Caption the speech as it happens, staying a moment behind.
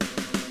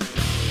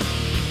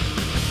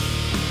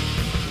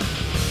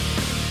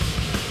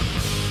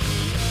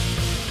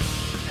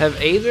Have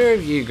either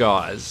of you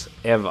guys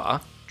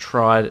ever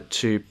tried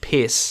to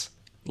piss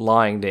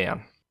lying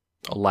down?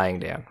 Or laying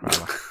down,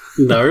 rather.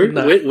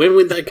 No? When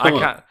would that come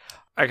up?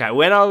 Okay,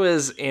 when I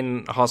was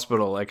in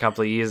hospital a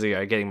couple of years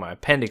ago getting my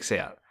appendix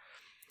out,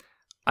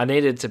 I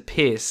needed to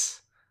piss,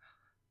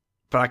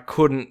 but I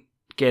couldn't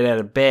get out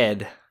of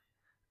bed.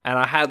 And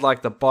I had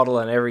like the bottle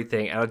and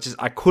everything, and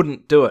I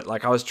couldn't do it.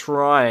 Like I was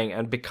trying,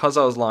 and because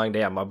I was lying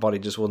down, my body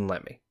just wouldn't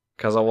let me.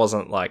 Because I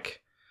wasn't like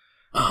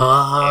in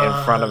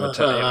front of it.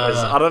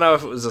 I don't know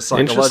if it was a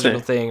psychological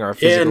thing or a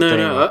physical thing.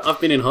 No. I've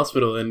been in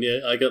hospital, and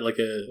I got like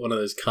one of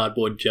those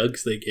cardboard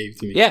jugs they gave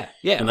to me. Yeah.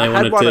 And I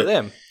had one of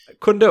them. I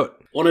couldn't do it.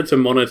 Wanted to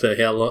monitor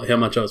how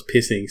much I was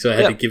pissing, so I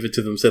had to give it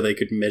to them so they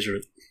could measure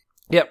it.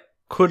 Yep,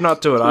 could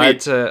not do it.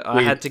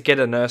 I had to get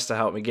a nurse to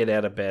help me get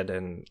out of bed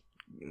and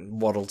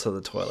waddle to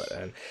the toilet,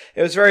 and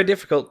it was very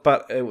difficult,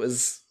 but it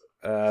was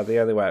the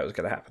only way it was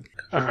going to happen.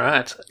 All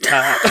right.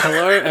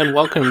 Hello and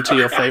welcome to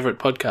your favourite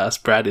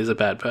podcast, Brad is a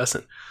Bad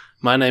Person.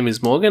 My name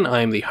is Morgan.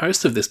 I am the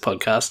host of this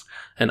podcast,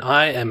 and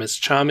I am as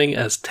charming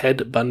as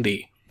Ted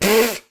Bundy.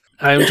 I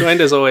am joined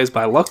as always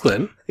by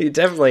Lachlan. You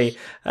definitely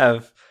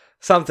have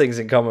some things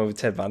in common with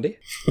Ted Bundy.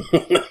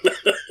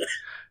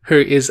 Who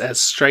is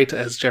as straight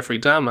as Jeffrey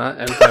Dahmer,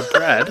 and by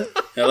Brad.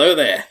 Hello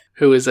there.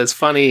 Who is as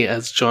funny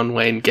as John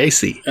Wayne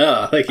Gacy.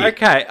 Oh, thank you.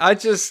 Okay,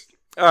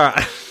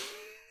 alright.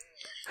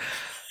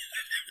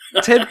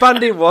 Ted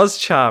Bundy was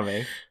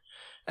charming,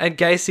 and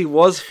Gacy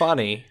was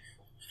funny.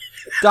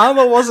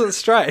 Dahmer wasn't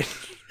straight.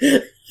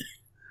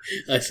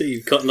 I see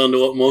you've gotten onto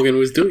what Morgan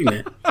was doing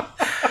there.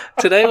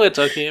 Today we're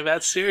talking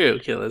about serial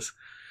killers.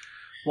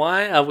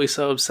 Why are we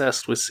so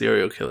obsessed with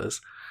serial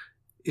killers?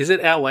 Is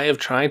it our way of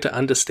trying to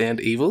understand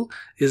evil?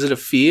 Is it a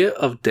fear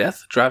of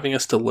death driving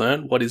us to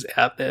learn what is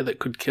out there that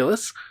could kill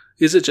us?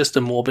 Is it just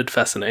a morbid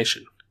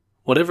fascination?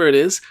 Whatever it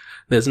is,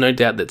 there's no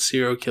doubt that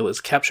serial killers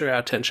capture our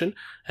attention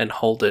and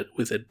hold it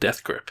with a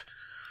death grip.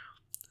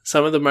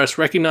 Some of the most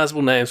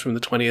recognizable names from the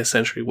 20th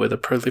century were the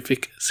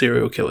prolific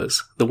serial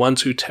killers, the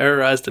ones who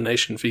terrorized a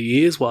nation for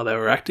years while they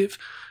were active,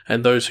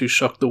 and those who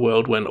shocked the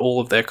world when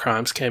all of their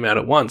crimes came out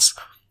at once,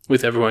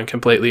 with everyone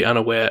completely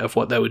unaware of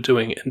what they were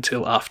doing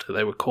until after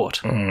they were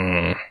caught.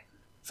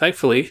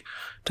 Thankfully,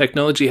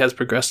 technology has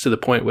progressed to the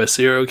point where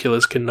serial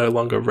killers can no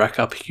longer rack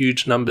up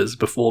huge numbers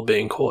before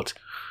being caught.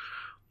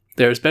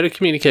 There is better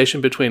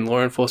communication between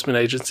law enforcement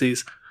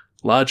agencies,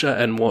 larger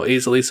and more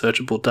easily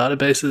searchable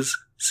databases,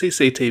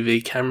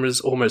 CCTV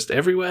cameras almost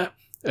everywhere,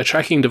 a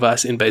tracking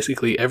device in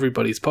basically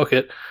everybody's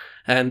pocket,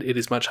 and it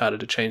is much harder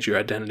to change your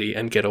identity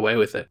and get away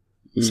with it.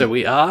 So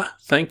we are,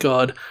 thank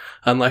God,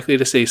 unlikely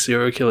to see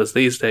serial killers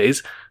these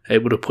days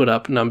able to put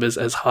up numbers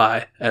as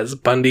high as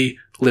Bundy,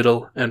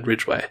 Little, and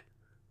Ridgway.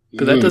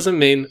 But that doesn't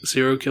mean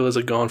serial killers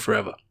are gone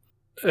forever.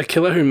 A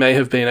killer who may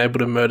have been able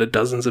to murder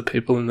dozens of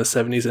people in the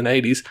 70s and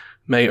 80s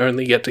may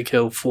only get to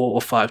kill 4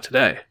 or 5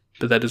 today,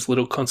 but that is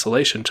little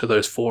consolation to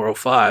those 4 or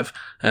 5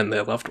 and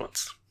their loved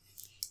ones.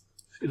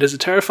 It is a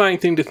terrifying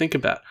thing to think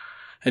about,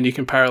 and you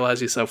can paralyze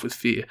yourself with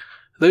fear.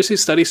 Those who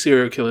study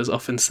serial killers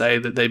often say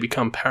that they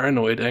become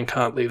paranoid and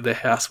can't leave their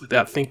house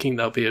without thinking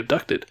they'll be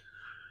abducted.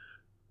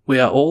 We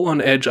are all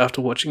on edge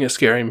after watching a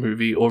scary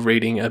movie or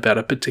reading about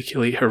a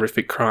particularly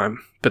horrific crime,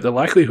 but the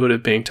likelihood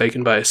of being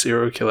taken by a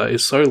serial killer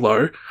is so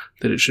low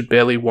that it should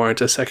barely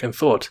warrant a second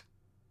thought.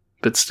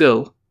 But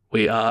still,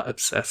 we are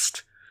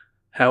obsessed.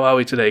 How are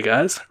we today,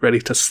 guys? Ready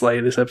to slay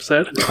this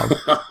episode?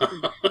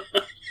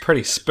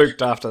 Pretty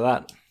spooked after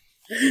that.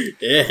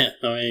 Yeah,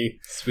 I mean,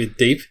 it's a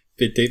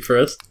bit deep for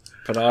us.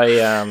 But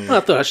I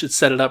thought I should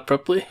set it up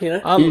properly, you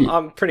know?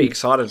 I'm pretty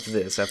excited for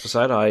this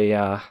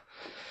episode.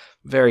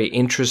 Very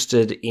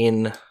interested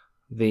in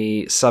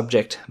the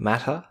subject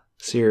matter.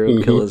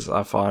 Serial killers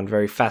I find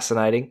very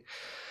fascinating.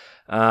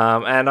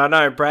 And I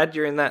know, Brad,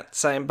 you're in that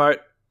same boat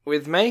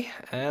with me.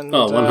 And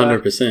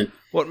 100%.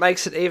 What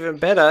makes it even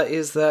better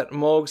is that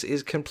Morgs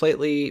is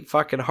completely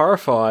fucking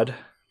horrified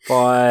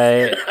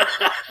by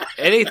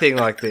anything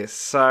like this.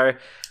 So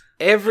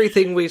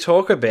everything we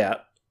talk about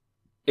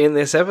in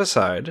this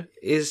episode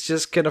is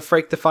just going to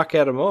freak the fuck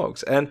out of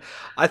Morgs. And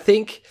I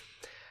think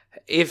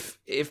if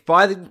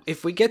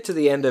we get to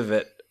the end of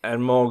it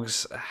and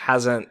Morgs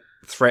hasn't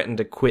threatened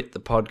to quit the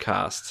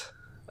podcast,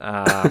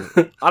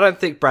 I don't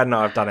think Brad and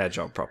I have done our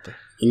job properly.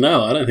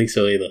 No, I don't think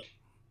so either.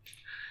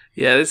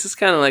 Yeah, this is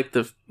kind of like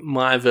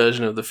my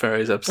version of the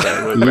Furries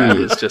episode where Brad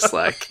is just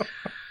like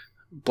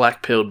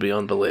black-pilled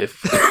beyond belief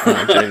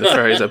during the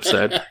Furries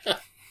episode.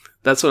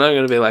 That's what I'm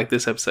going to be like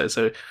this episode.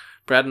 So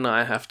Brad and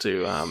I have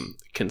to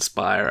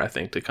conspire, I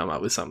think, to come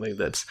up with something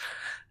that's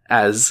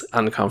as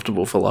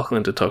uncomfortable for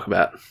Lachlan to talk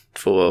about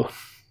for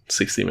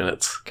 60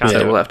 minutes.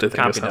 So we'll have to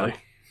think of something.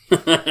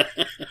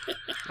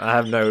 I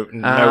have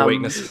no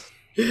weaknesses.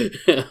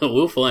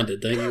 We'll find it,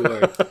 don't you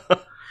worry.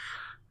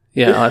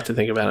 Yeah, I'll have to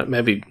think about it.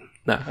 Maybe...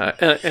 No.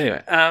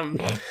 Anyway,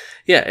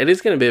 yeah, it is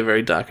going to be a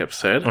very dark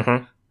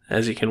episode,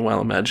 as you can well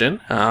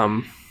imagine.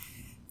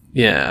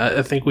 Yeah,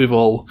 I think we've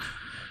all...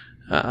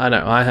 I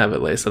know I have,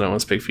 at least. I don't want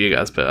to speak for you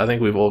guys, but I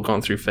think we've all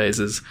gone through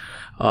phases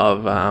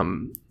of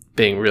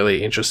being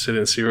really interested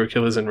in serial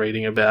killers and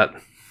reading about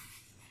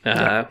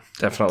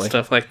Definitely.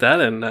 stuff like that,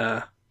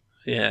 and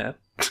yeah.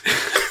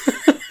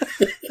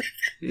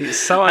 It's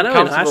so I know in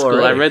uncomfortable high school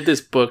already. I read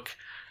this book.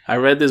 I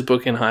read this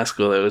book in high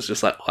school. It was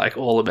just like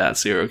all about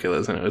serial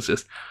killers, and it was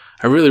just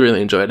I really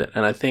really enjoyed it.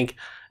 And I think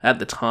at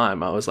the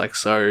time I was like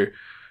so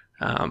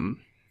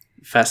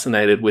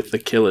fascinated with the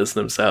killers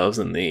themselves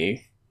and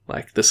the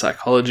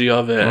psychology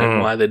of it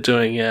and why they're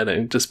doing it,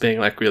 and just being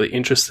like really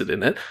interested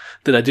in it,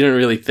 that I didn't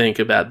really think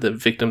about the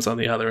victims on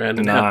the other end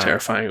and how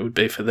terrifying it would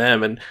be for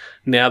them. And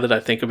now that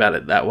I think about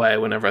it that way,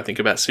 whenever I think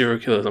about serial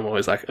killers, I'm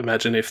always like,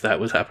 imagine if that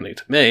was happening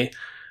to me.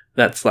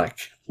 That's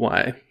like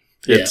why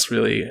it's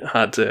really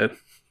hard to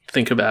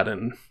think about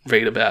and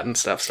read about and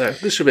stuff. So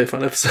this should be a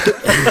fun episode.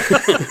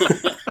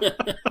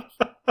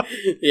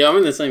 Yeah, I'm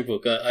in the same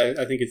book.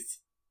 I think it's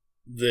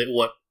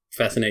what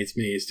fascinates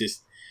me is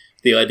just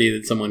the idea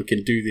that someone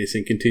can do this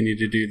and continue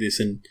to do this,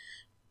 and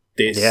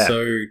they're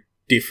so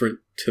different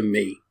to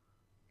me.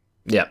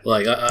 Yeah,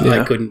 like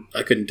I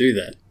couldn't do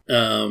that.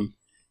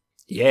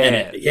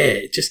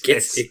 It just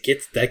gets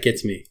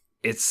me.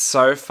 It's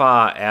so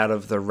far out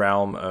of the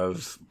realm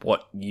of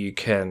what you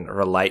can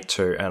relate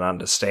to and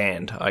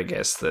understand, I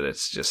guess, that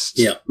it's just,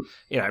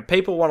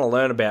 people want to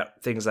learn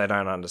about things they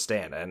don't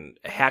understand. And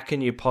how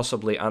can you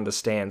possibly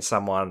understand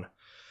someone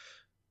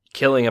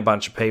killing a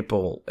bunch of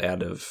people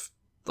out of,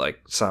 like,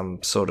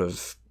 some sort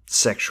of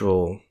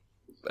sexual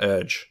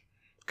urge?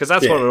 Because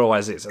that's what it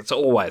always is. It's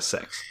always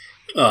sex.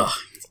 Oh,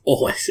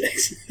 always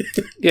sex.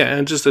 Yeah,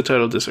 and just a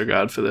total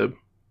disregard for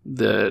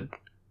the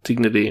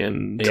dignity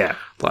and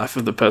life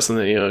of the person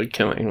that you're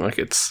killing. Like,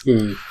 it's...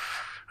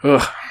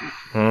 I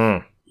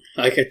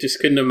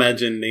just couldn't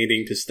imagine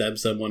needing to stab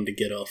someone to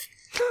get off.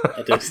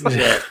 It's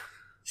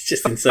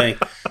just insane.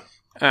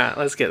 Alright,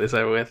 let's get this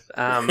over with.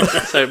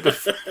 So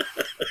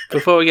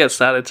before we get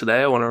started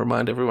today, I want to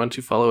remind everyone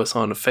to follow us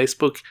on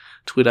Facebook,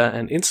 Twitter,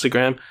 and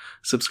Instagram.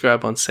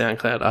 Subscribe on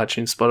SoundCloud,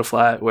 iTunes,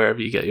 Spotify,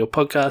 wherever you get your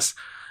podcasts.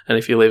 And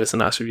if you leave us a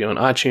nice review on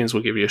iTunes,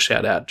 we'll give you a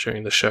shout out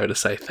during the show to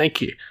say thank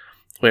you.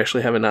 We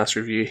actually have a nice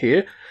review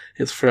here.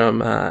 It's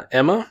from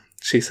Emma.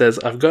 She says,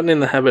 I've gotten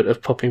in the habit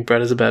of popping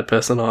Brad is a Bad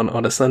Person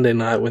on a Sunday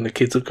night when the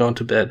kids have gone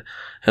to bed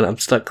and I'm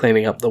stuck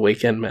cleaning up the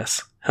weekend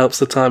mess. Helps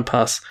the time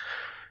pass.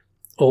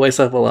 Always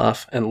have a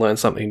laugh and learn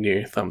something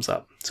new. Thumbs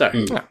up. So,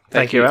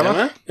 thank you,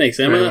 Emma. Thanks,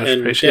 Emma.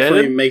 And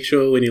definitely make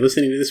sure when you're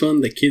listening to this one,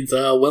 the kids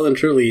are well and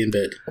truly in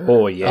bed.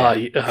 Oh, yeah.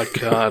 Oh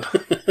God.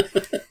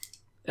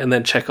 And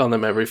then check on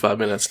them every 5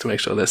 minutes to make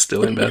sure they're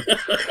still in bed.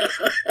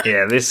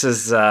 Yeah, this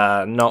is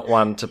not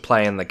one to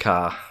play in the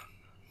car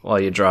while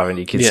you're driving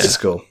your kids to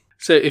school.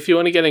 So if you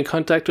want to get in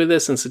contact with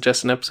us and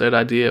suggest an episode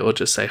idea or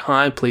just say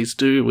hi, please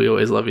do. We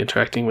always love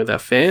interacting with our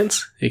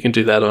fans. You can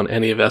do that on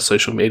any of our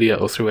social media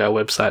or through our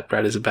website,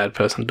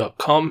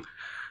 bradisabadperson.com.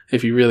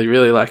 If you really,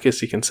 really like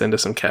us, you can send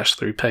us some cash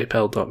through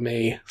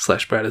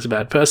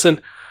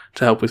paypal.me/bradisabadperson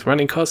to help with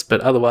running costs.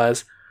 But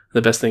otherwise,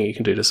 the best thing you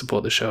can do to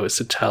support the show is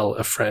to tell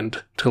a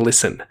friend to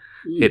listen.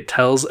 It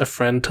tells a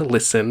friend to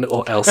listen,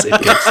 or else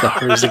it gets the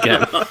hose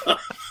again.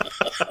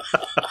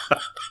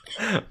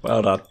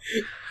 Well done.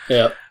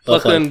 Yeah.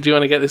 Lachlan, do you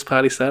want to get this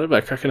party started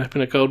by cracking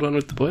open a cold one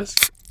with the boys?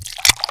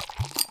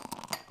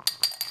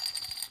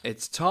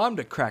 It's time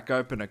to crack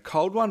open a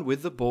cold one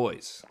with the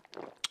boys.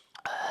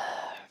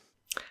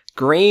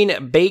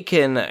 Green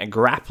Beacon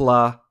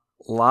Grappler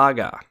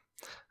Lager.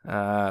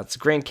 It's a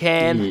green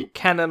can,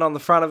 cannon on the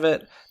front of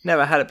it.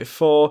 Never had it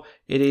before.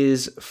 It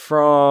is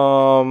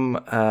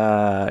from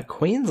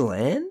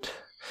Queensland.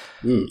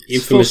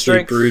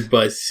 Infamously brewed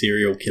by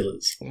serial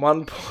killers.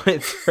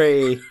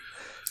 1.3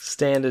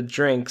 standard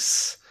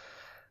drinks.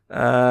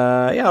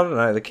 I don't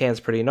know. The can's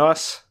pretty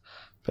nice,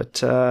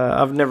 but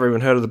I've never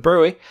even heard of the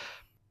brewery.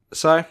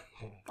 So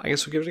I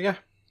guess we'll give it a go.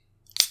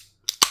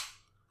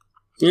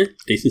 Yeah,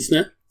 decent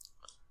snap.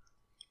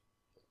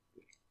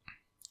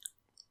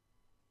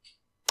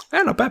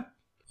 Yeah, not bad.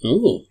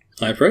 Oh,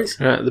 high praise.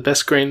 All right, the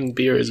best green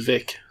beer is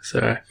Vic,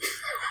 so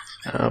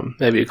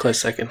maybe a close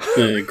second.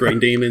 Green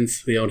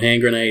Demons, the old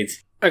hand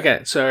grenades.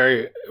 Okay,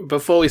 so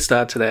before we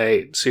start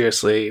today,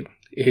 seriously,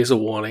 here's a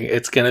warning.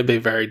 It's going to be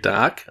very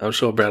dark. I'm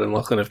sure Brad and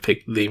Lachlan have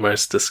picked the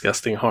most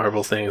disgusting,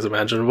 horrible things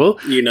imaginable.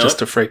 Just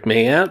to freak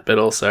me out, but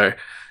also,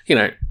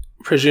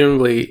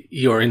 presumably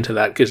you're into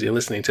that because you're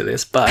listening to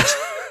this. But,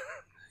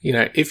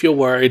 if you're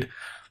worried,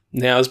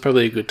 now is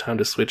probably a good time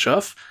to switch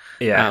off.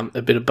 Yeah.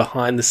 A bit of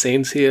behind the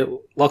scenes here.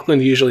 Lachlan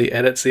usually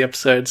edits the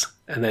episodes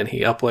and then he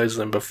uploads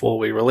them before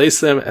we release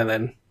them. And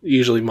then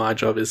usually my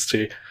job is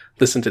to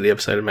listen to the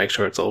episode and make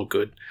sure it's all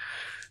good.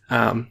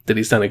 That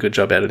he's done a good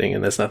job editing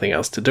and there's nothing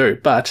else to do.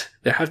 But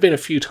there have been a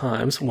few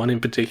times. One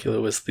in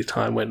particular was the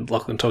time when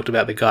Lachlan talked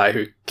about the guy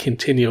who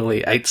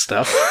continually ate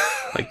stuff.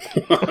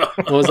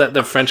 What was that?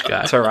 The French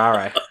guy.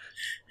 Terrare.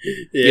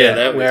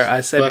 Yeah, where I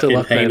said to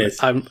Lachlan,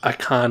 heinous. I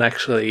can't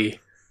actually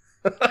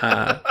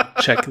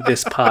check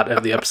this part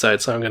of the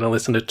episode, so I'm going to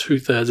listen to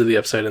 2/3 of the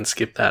episode and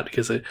skip that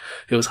because it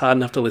was hard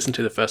enough to listen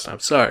to the first time.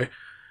 So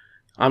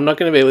I'm not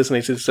going to be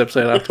listening to this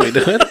episode after we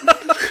do it.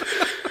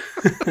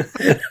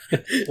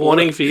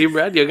 Warning for you,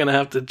 Brad, you're going to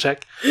have to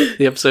check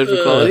the episode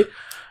for quality.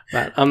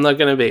 But I'm not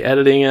going to be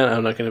editing it.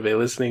 I'm not going to be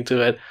listening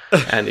to it.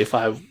 And if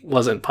I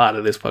wasn't part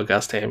of this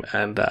podcast team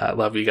and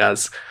love you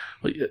guys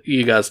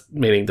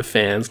meaning the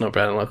fans, not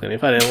Brad and Lachlan,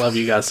 if I didn't love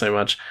you guys so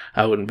much,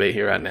 I wouldn't be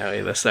here right now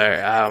either. So,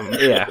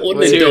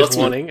 serious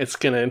warning, it's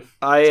going to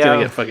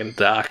get fucking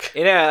dark.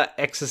 In our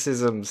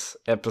exorcisms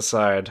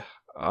episode,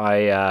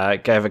 I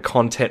gave a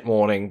content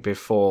warning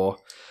before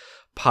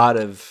part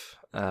of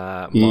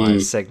my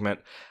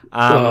segment.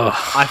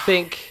 I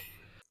think...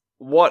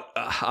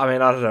 I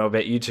don't know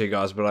about you two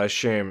guys, but I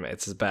assume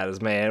it's as bad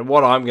as me. And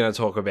what I'm going to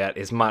talk about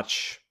is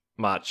much,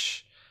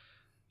 much,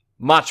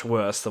 much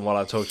worse than what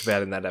I talked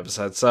about in that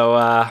episode.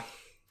 So,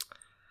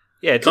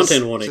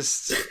 content warning.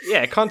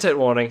 Content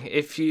warning.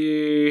 If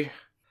you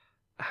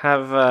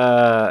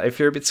have, if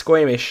you're a bit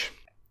squeamish,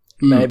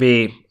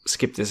 maybe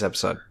skip this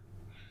episode.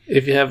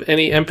 If you have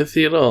any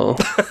empathy at all.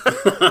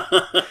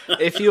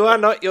 If you are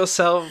not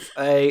yourself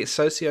a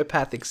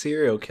sociopathic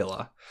serial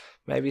killer,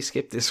 maybe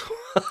skip this one.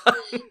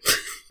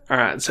 All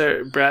right,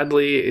 so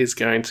Bradley is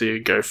going to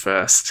go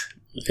first.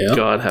 Yep.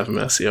 God have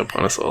mercy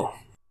upon us all.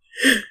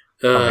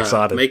 I'm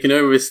excited. Make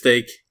no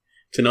mistake,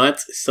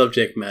 tonight's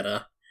subject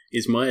matter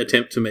is my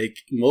attempt to make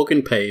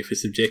Morgan pay for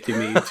subjecting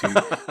me to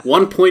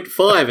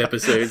 1.5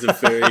 episodes of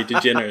furry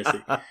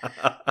degeneracy.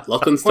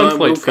 Lachlan's time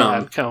will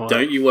come.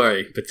 Don't you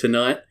worry. But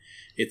tonight,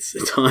 it's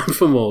time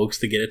for Morgs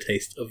to get a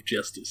taste of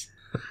justice.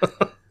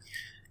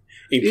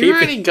 You've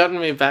already gotten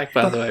me back,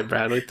 by the way,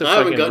 Brad, with the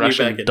fucking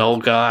Russian doll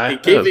guy. In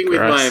keeping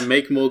with my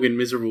make Morgan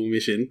miserable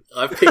mission,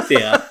 I've picked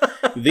out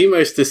the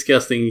most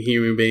disgusting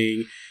human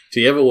being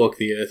to ever walk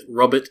the earth,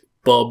 Robert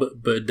Bob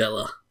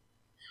Berdella,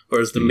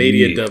 or as the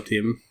media dubbed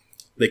him,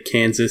 the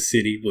Kansas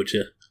City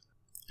Butcher.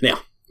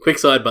 Now, quick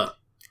sidebar.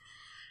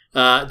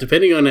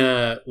 Depending on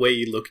where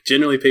you look,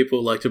 generally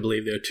people like to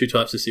believe there are two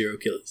types of serial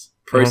killers,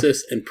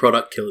 process and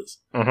product killers.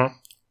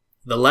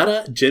 The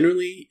latter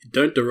generally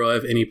don't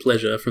derive any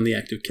pleasure from the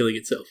act of killing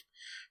itself.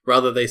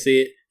 Rather, they see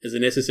it as a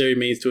necessary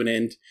means to an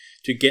end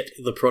to get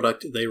the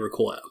product they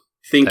require.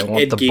 Think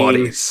Ed Gein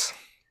bodies.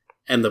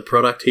 And the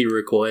product he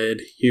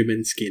required,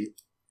 human skin.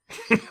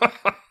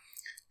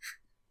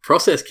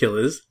 Process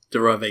killers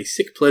derive a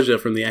sick pleasure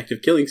from the act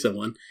of killing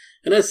someone,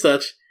 and as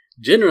such,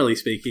 generally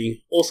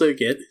speaking, also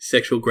get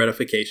sexual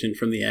gratification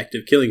from the act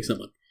of killing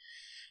someone.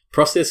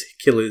 Process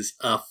killers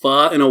are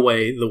far and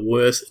away the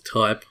worst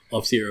type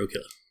of serial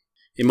killer.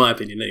 In my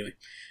opinion, anyway.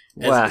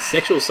 As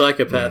sexual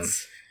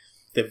psychopaths,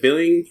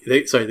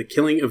 the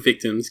killing of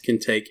victims can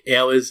take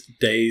hours,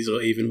 days,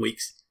 or even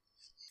weeks.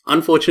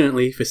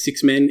 Unfortunately, for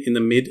 6 men in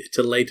the mid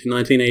to late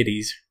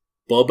 1980s,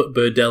 Bob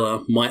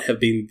Berdella might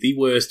have been the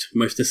worst,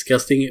 most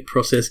disgusting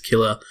process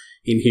killer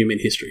in human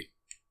history.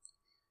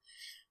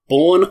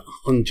 Born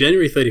on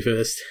January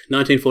 31st,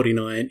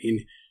 1949 in,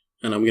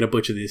 and I'm going to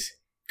butcher this,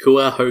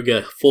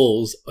 Cuyahoga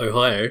Falls,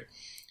 Ohio,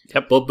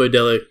 Bob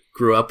Berdella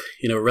grew up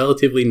in a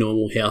relatively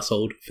normal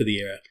household for the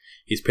era.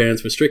 His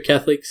parents were strict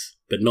Catholics,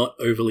 but not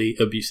overly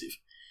abusive.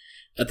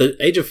 At the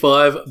age of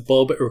 5,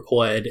 Bob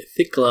required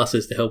thick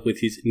glasses to help with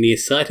his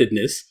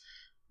nearsightedness,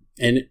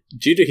 and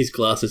due to his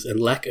glasses and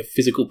lack of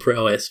physical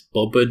prowess,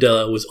 Bob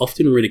Berdella was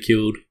often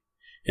ridiculed,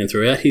 and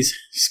throughout his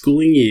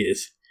schooling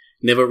years,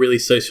 never really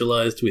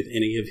socialized with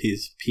any of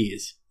his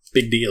peers.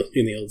 Big deal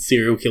in the old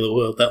serial killer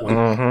world, that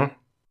one.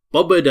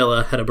 Bob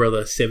Berdella had a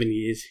brother 7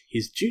 years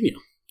his junior,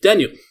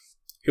 Daniel,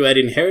 who had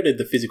inherited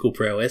the physical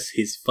prowess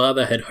his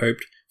father had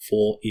hoped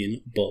for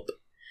in Bob.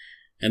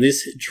 And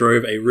this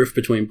drove a rift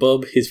between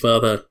Bob, his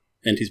father,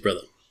 and his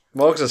brother.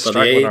 Morgs has struck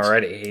one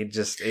already.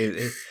 This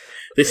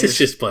is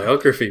just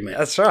biography, mate.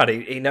 That's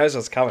right. He knows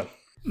what's coming.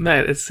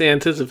 Mate, it's the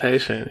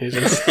anticipation. He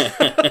just...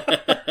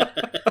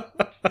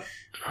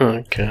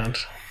 Oh, God.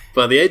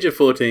 By the age of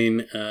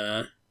 14,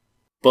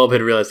 Bob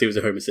had realised he was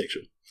a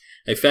homosexual,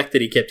 a fact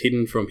that he kept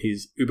hidden from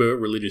his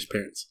uber-religious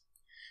parents.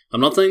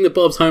 I'm not saying that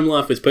Bob's home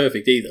life was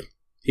perfect either.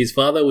 His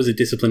father was a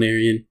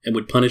disciplinarian and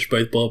would punish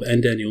both Bob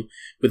and Daniel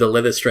with a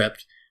leather strap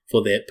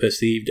for their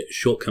perceived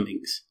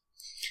shortcomings.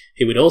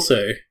 He would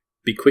also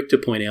be quick to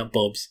point out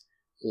Bob's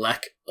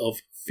lack of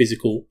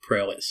physical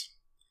prowess.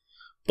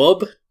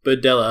 Bob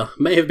Berdella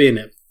may have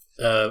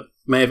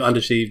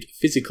underachieved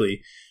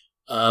physically,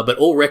 but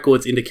all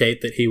records indicate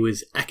that he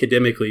was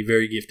academically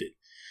very gifted,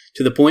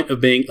 to the point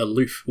of being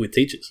aloof with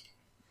teachers.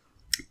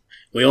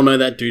 We all know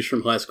that douche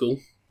from high school.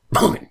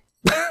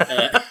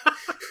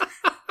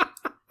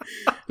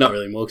 Not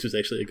really, Morgs was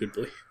actually a good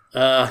boy.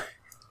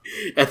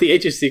 At the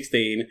age of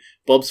 16,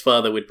 Bob's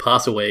father would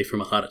pass away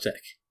from a heart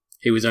attack.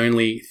 He was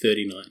only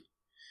 39.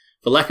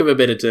 For lack of a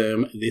better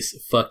term, this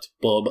fucked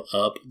Bob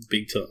up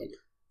big time.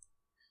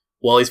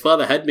 While his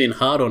father had been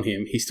hard on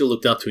him, he still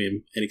looked up to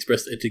him and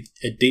expressed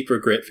a deep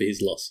regret for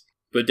his loss.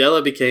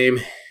 Berdella became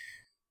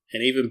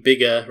an even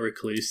bigger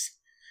recluse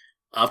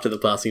after the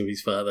passing of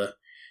his father.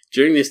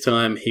 During this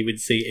time, he would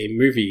see a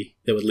movie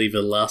that would leave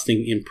a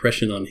lasting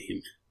impression on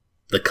him.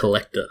 The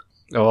Collector.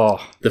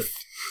 Oh.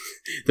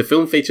 The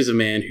film features a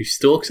man who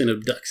stalks and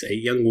abducts a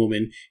young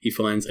woman he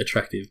finds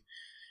attractive.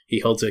 He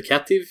holds her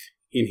captive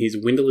in his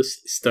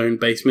windowless stone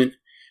basement,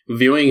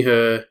 viewing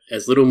her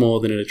as little more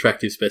than an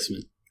attractive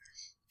specimen.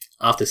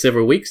 After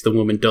several weeks, the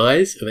woman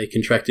dies of a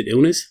contracted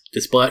illness,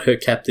 despite her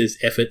captor's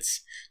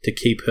efforts to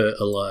keep her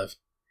alive.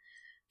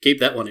 Keep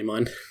that one in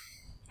mind.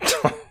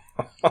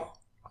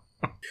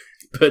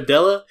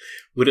 Berdella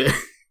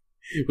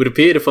would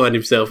appear to find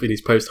himself in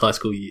his post-high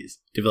school years,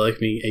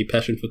 developing a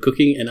passion for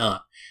cooking and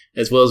art,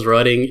 as well as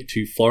writing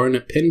to foreign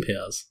pen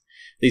pals.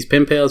 These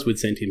pen pals would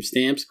send him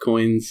stamps,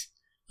 coins,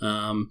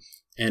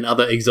 and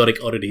other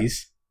exotic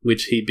oddities,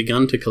 which he'd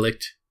begun to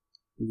collect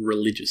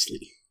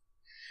religiously.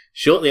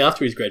 Shortly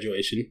after his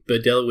graduation,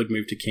 Berdella would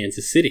move to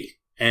Kansas City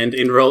and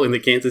enroll in the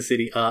Kansas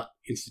City Art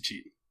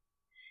Institute.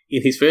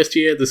 In his first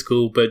year at the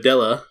school,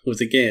 Berdella was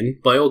again,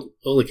 by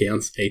all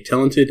accounts, a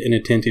talented and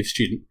attentive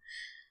student.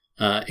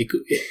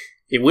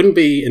 It wouldn't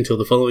be until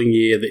the following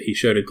year that he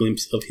showed a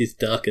glimpse of his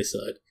darker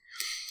side.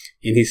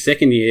 In his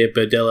second year,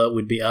 Berdella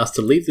would be asked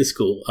to leave the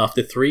school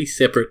after 3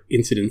 separate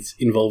incidents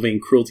involving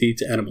cruelty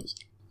to animals.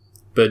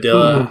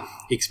 Berdella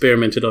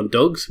experimented on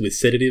dogs with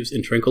sedatives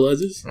and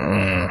tranquilizers,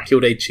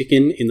 killed a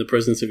chicken in the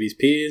presence of his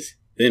peers,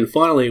 then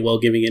finally, while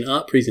giving an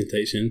art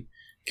presentation,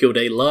 killed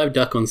a live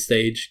duck on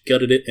stage,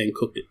 gutted it, and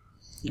cooked it.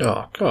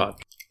 Oh, God.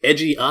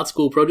 Edgy art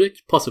school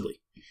project? Possibly.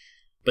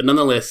 But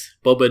nonetheless,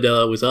 Bob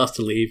Berdella was asked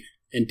to leave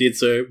and did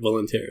so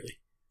voluntarily.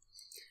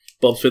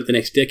 Bob spent the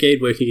next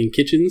decade working in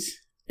kitchens,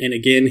 and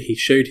again he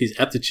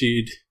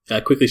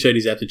quickly showed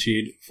his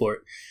aptitude for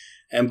it.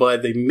 And by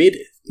the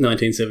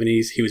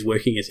mid-1970s, he was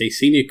working as a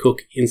senior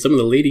cook in some of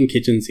the leading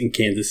kitchens in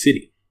Kansas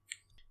City.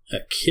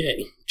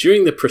 Okay.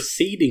 During the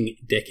preceding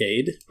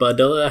decade,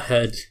 Berdella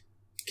had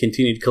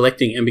continued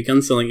collecting and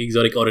begun selling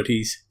exotic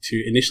oddities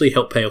to initially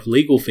help pay off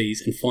legal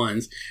fees and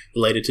fines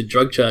related to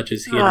drug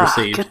charges he had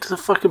received. Get to the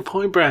fucking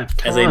point, Brad.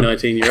 As a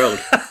 19-year-old.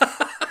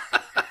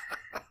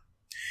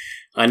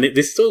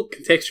 This is all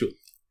contextual.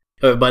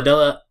 However,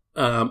 Berdella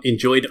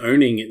enjoyed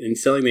owning and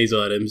selling these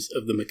items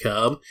of the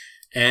macabre,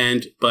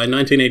 and by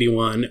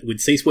 1981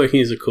 would cease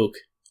working as a cook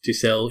to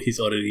sell his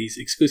oddities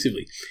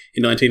exclusively.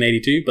 In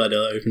 1982,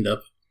 Berdella opened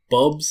up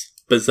Bob's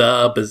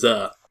Bizarre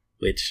Bazaar,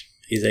 which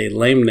is a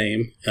lame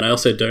name, and I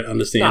also don't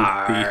understand.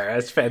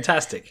 That's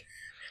fantastic.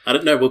 I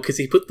don't know, well, because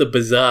he put the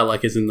bazaar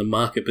like as in the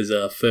market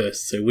bazaar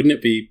first, so wouldn't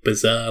it be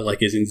bizarre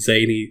like as in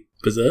zany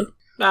bazaar?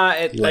 Nah,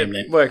 it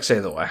works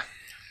either way.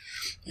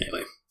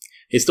 Anyway,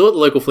 his store at the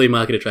local flea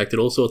market attracted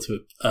all sorts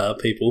of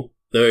people,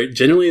 though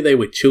generally they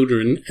were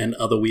children and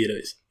other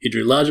weirdos. He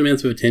drew large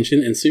amounts of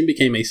attention and soon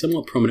became a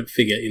somewhat prominent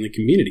figure in the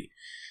community,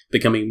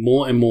 becoming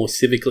more and more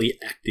civically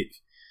active.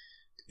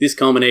 This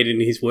culminated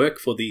in his work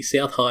for the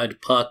South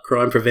Hyde Park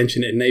Crime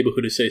Prevention and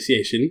Neighbourhood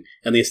Association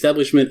and the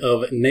establishment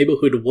of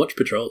neighbourhood watch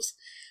patrols.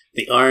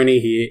 The irony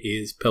here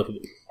is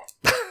palpable.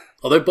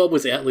 Although Bob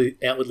was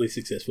outwardly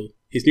successful,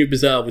 his new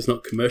bazaar was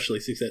not commercially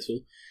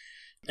successful,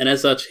 and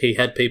as such, he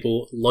had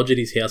people lodge at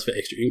his house for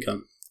extra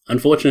income.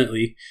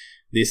 Unfortunately,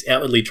 this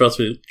outwardly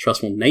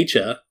trustful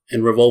nature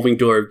and revolving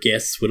door of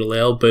guests would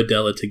allow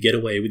Berdella to get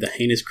away with the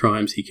heinous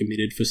crimes he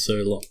committed for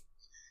so long.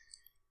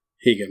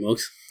 Here you go,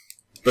 Moggs.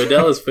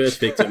 Berdella's first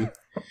victim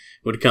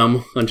would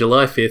come on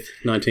July 5th,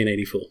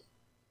 1984.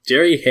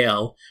 Jerry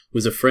Howe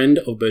was a friend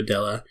of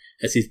Berdella,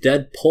 as his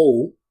dad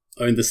Paul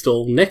owned the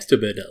stall next to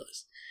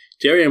Berdella's.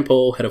 Jerry and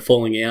Paul had a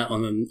falling out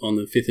on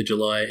the 5th of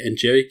July, and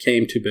Jerry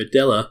came to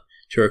Berdella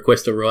to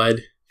request a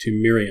ride to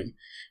Miriam,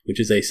 which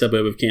is a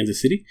suburb of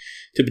Kansas City,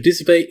 to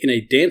participate in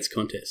a dance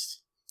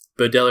contest.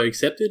 Berdella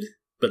accepted,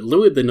 but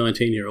lured the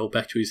 19-year-old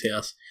back to his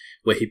house,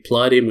 where he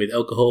plied him with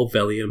alcohol,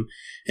 Valium,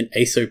 and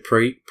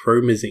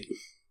asopromazine.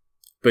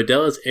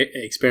 Berdella's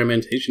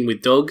experimentation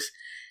with dogs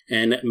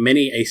and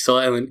many a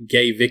silent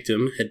gay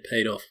victim had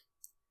paid off.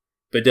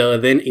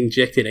 Berdella then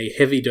injected a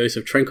heavy dose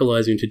of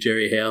tranquilizer into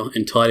Jerry Howe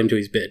and tied him to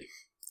his bed.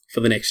 For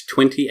the next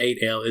 28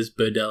 hours,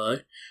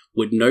 Berdella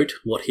would note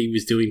what he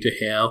was doing to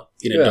Howe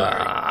in a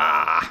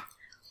diary.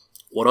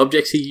 What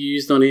objects he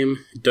used on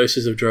him,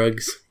 doses of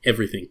drugs,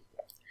 everything.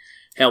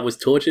 Howe was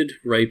tortured,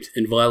 raped,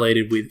 and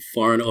violated with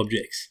foreign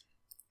objects.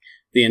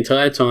 The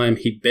entire time,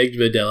 he begged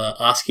Berdella,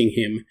 asking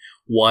him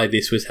why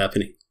this was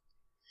happening.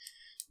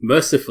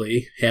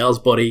 Mercifully, Howe's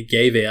body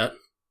gave out,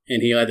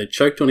 and he either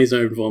choked on his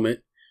own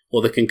vomit,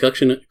 or the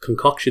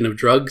concoction of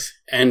drugs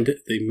and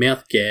the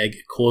mouth gag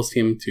caused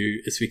him to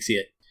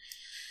asphyxiate.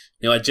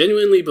 Now, I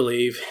genuinely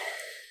believe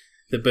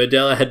that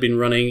Berdella had been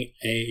running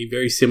a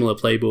very similar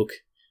playbook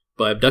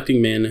by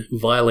abducting men,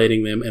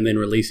 violating them, and then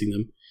releasing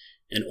them,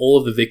 and all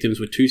of the victims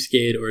were too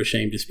scared or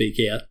ashamed to speak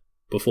out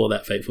before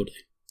that fateful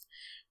day.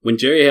 When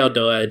Jerry Howe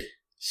died,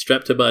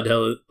 strapped to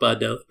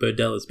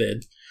Berdella's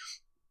bed,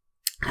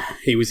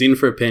 he was in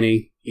for a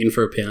penny, in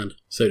for a pound,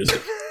 so to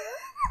speak.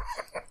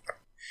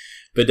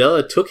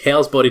 Berdella took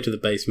Howe's body to the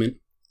basement,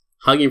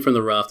 hung him from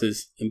the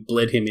rafters, and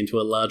bled him into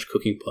a large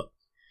cooking pot.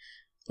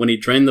 When he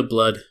drained the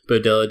blood,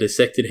 Berdella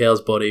dissected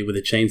Howe's body with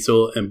a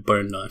chainsaw and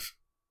bone knife.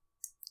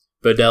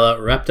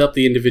 Berdella wrapped up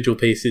the individual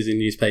pieces in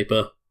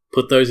newspaper,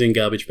 put those in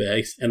garbage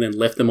bags, and then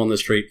left them on the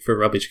street for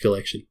rubbish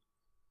collection.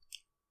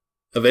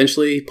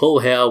 Eventually,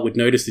 Paul Howe would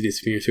notice the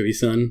disappearance of his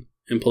son,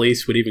 and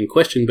police would even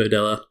question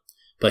Berdella,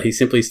 but he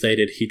simply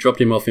stated he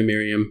dropped him off in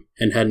Miriam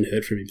and hadn't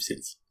heard from him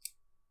since.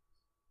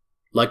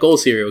 Like all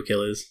serial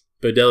killers,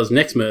 Berdella's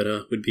next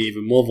murder would be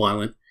even more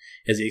violent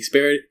as he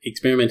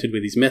experimented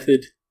with his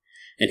method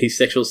and his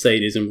sexual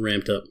sadism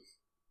ramped up.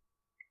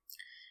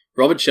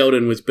 Robert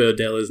Sheldon was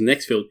Berdella's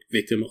next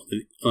victim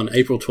on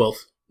April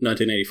 12th,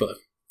 1985.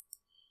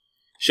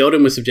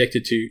 Sheldon was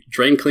subjected to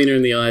drain cleaner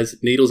in the eyes,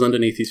 needles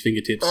underneath his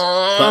fingertips,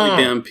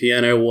 tightly bound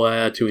piano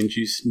wire to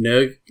induce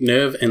nerve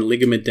and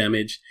ligament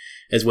damage,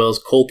 as well as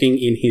caulking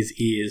in his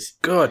ears.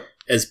 God,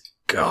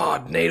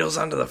 needles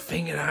under the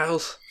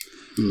fingernails.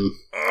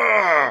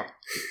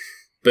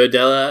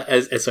 Berdella,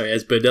 as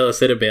Berdella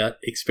said about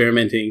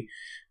experimenting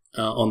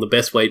on the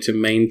best way to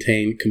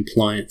maintain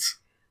compliance.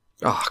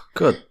 Oh,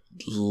 good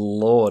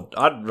Lord!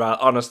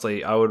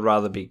 Honestly, I would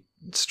rather be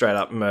straight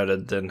up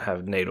murdered than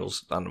have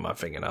needles under my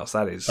fingernails.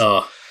 That is.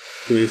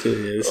 This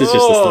is just the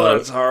start.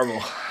 That's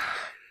horrible.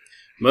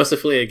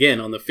 Mercifully,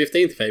 again, on the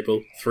 15th of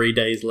April, 3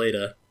 days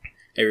later,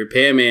 a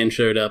repairman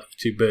showed up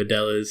to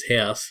Berdella's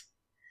house,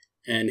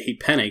 and he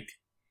panicked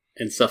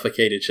and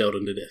suffocated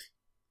Sheldon to death.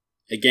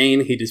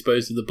 Again, he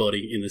disposed of the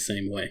body in the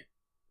same way.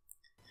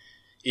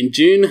 In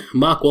June,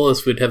 Mark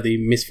Wallace would have the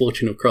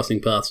misfortune of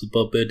crossing paths with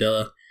Bob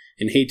Berdella,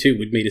 and he too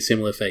would meet a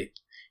similar fate.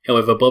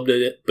 However, Bob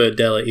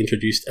Berdella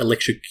introduced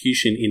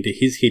electrocution into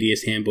his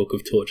hideous handbook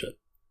of torture.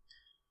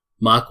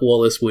 Mark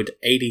Wallace would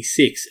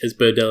 86, as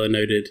Berdella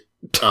noted,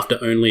 after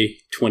only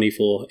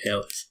 24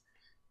 hours.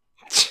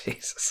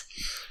 Jesus.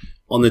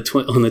 On the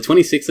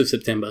 26th of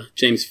September,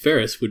 James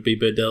Ferris would be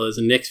Berdella's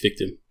next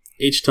victim.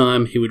 Each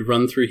time, he would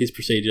run through his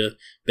procedure,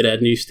 but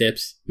add new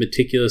steps,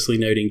 meticulously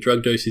noting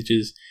drug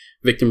dosages,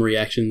 victim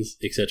reactions,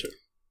 etc.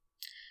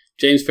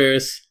 James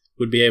Ferris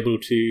would be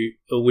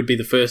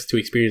the first to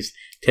experience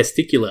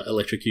testicular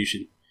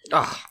electrocution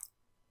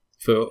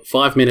for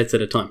 5 minutes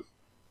at a time.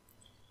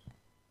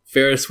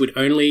 Ferris would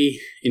only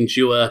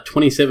endure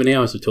 27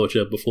 hours of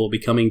torture before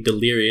becoming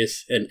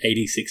delirious and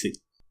 86ing.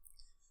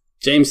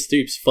 James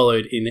Stoops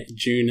followed in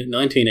June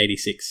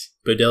 1986.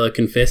 Berdella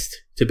confessed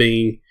to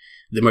being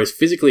the most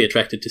physically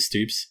attracted to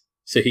Stoops,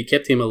 so he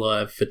kept him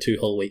alive for 2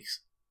 whole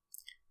weeks,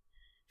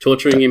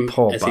 torturing him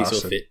as he saw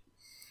fit.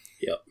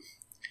 Yep.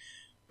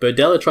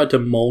 Berdella tried to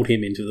mold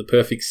him into the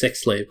perfect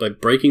sex slave by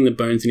breaking the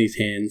bones in his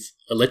hands,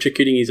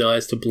 electrocuting his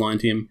eyes to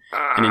blind him,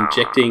 and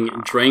injecting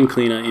drain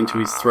cleaner into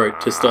his throat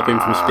to stop him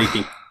from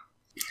speaking.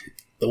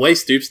 The way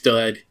Stoops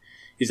died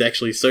is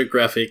actually so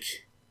graphic,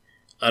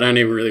 I don't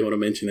even really want to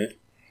mention it,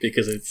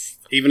 because it's,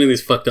 even in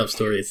this fucked up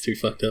story, it's too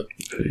fucked up.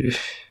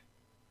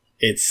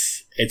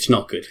 It's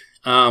not good.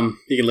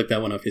 You can look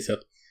that one up yourself.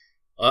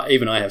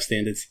 Even I have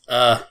standards.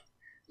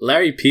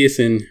 Larry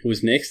Pearson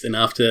was next, and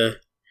after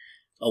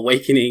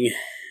awakening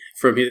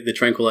from the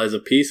tranquilizer,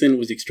 Pearson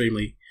was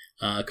extremely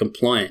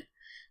compliant.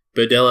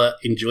 Berdella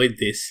enjoyed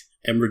this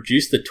and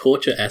reduced the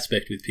torture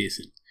aspect with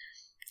Pearson.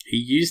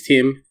 He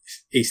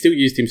still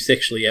used him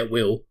sexually at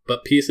will,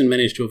 but Pearson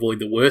managed to avoid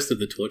the worst of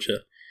the torture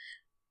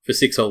for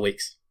 6 whole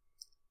weeks.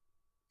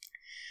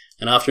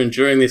 And after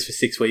enduring this for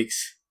 6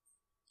 weeks,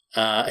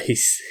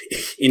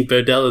 in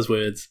Berdella's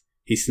words,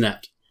 he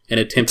snapped and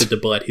attempted to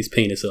bite his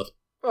penis off.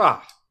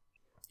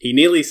 He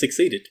nearly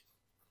succeeded.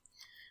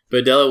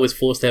 Berdella was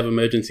forced to have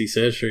emergency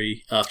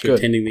surgery after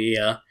attending the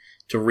ER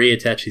to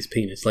reattach his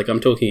penis. Like,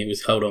 I'm talking, it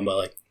was held on by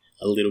like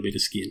a little bit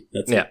of skin.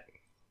 That's it.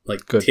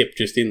 Like, tip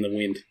just in the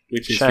wind,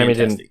 which is shame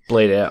fantastic. He didn't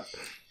bleed out.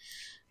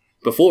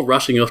 Before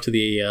rushing off to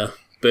the ER,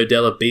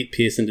 Berdella beat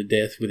Pearson to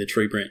death with a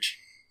tree branch.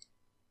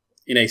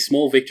 In a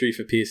small victory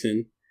for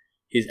Pearson,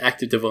 his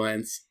act of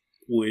defiance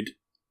would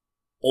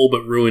all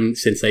but ruin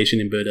sensation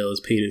in Berdella's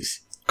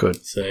penis.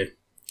 Good. So,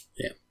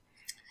 yeah.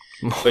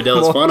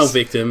 Berdella's final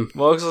victim...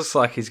 Morgs looks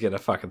like he's going to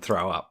fucking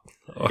throw up.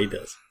 He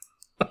does.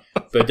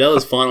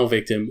 Berdella's final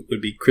victim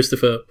would be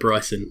Christopher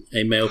Bryson,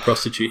 a male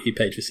prostitute he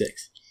paid for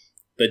sex.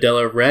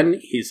 Berdella ran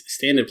his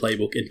standard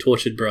playbook and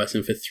tortured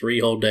Bryson for 3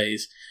 whole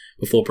days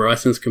before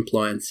Bryson's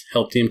compliance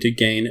helped him to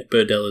gain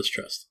Berdella's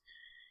trust.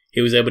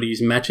 He was able to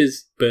use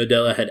matches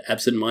Berdella had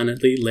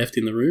absent-mindedly left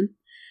in the room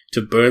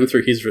to burn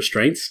through his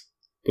restraints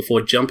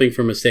before jumping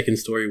from a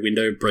second-story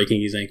window,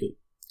 breaking his ankle.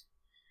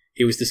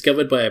 He was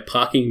discovered by a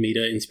parking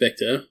meter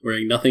inspector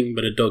wearing nothing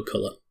but a dog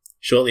collar.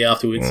 Shortly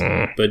afterwards,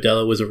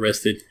 Berdella was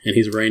arrested and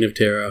his reign of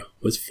terror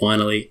was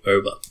finally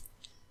over.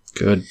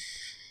 Good.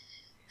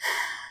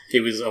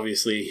 He was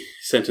obviously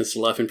sentenced to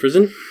life in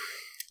prison,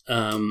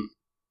 and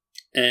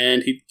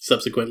he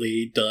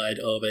subsequently died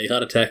of a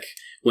heart attack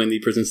when the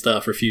prison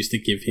staff refused to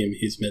give him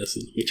his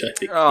medicine, which I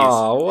think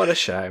what a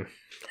shame.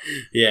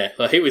 Yeah,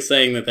 well, he was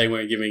saying that they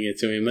weren't giving it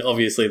to him.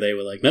 Obviously, they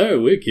were like, no,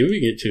 we're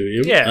giving it to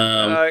him.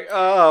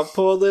 Yeah,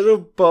 poor little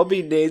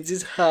Bobby needs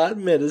his heart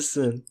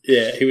medicine.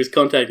 Yeah, he was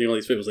contacting all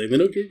these people saying, they're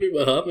not giving me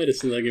my heart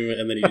medicine, they're giving me,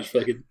 and then he just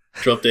fucking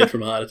dropped dead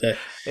from a heart attack.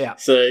 Yeah.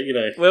 So, you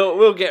know.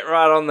 We'll get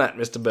right on that,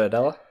 Mr.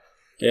 Berdella.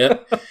 Yeah.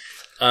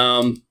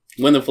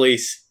 When the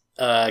police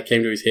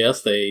came to his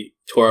house, they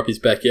tore up his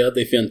backyard.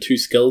 They found 2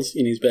 skulls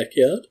in his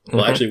backyard.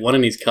 Well, actually, one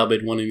in his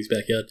cupboard, one in his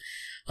backyard.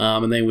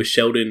 And they were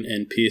Sheldon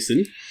and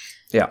Pearson.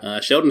 Yeah.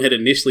 Sheldon had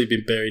initially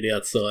been buried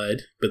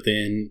outside, but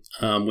then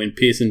when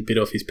Pearson bit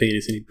off his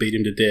penis and he beat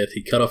him to death,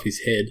 he cut off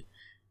his head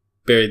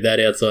buried that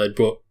outside,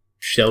 brought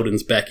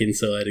Sheldon's back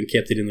inside and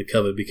kept it in the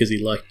cupboard because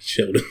he liked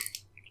Sheldon.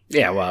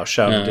 Yeah, well,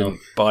 Sheldon didn't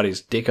bite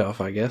his dick off,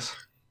 I guess.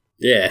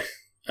 Yeah.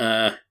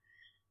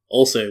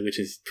 Also, which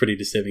is pretty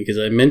disturbing, because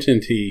I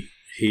mentioned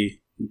he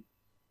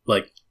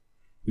like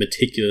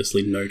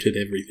meticulously noted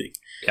everything.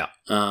 Yeah.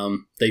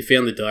 They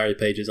found the diary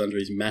pages under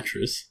his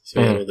mattress,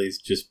 so he had all these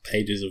just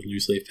pages of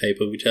loose leaf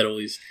paper, which had all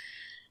these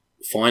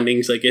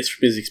findings, I guess,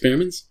 from his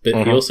experiments. But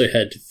he also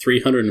had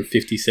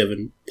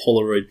 357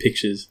 Polaroid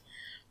pictures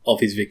of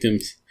his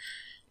victims.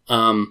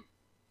 Some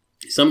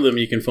of them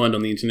you can find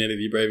on the internet if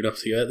you're brave enough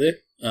to go out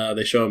there.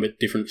 They show them at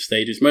different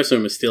stages. Most of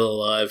them are still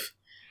alive,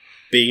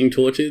 being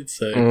tortured.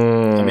 So,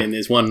 I mean,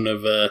 there's one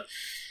of,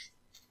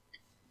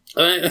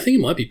 I think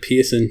it might be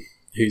Pearson,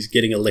 who's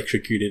getting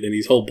electrocuted and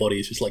his whole body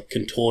is just like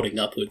contorting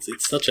upwards.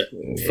 It's such a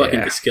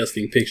fucking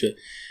disgusting picture.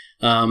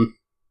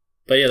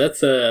 But yeah,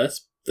 that's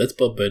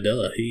Bob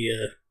Berdella.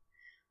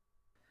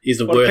 He's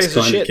the worst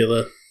kind of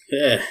killer.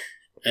 Yeah.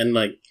 And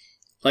like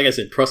I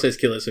said, process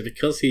killer. So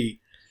because he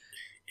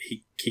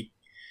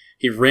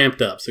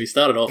ramped up. So he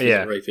started off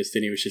as a rapist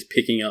and he was just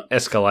picking up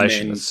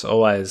escalation. Men. It's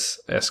always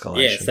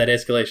escalation. Yeah, it's that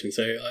escalation.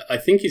 So I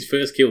think his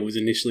first kill was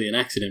initially an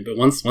accident, but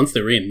once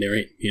they're in,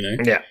 you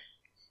know? Yeah.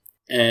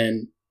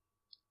 And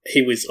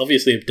he was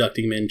obviously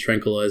abducting men,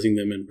 tranquilizing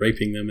them and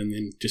raping them and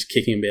then just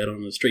kicking them out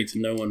on the streets,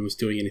 and no one was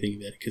doing anything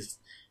about it because,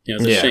 you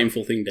know, it's a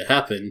shameful thing to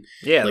happen.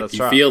 Yeah, like, that's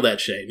you right. feel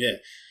that shame, yeah.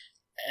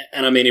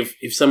 And I mean,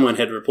 if someone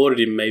had reported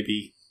him,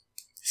 maybe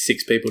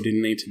 6 people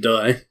didn't need to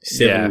die,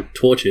 7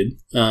 tortured.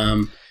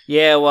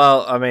 Yeah,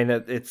 well, I mean,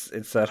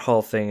 it's that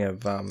whole thing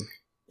of,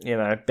 you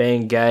know,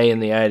 being gay in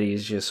the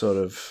 80s, you're sort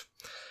of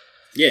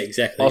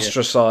exactly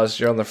ostracized.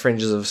 You're on the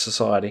fringes of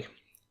society.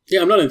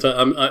 Yeah, I'm not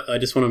I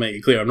just want to make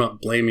it clear, I'm not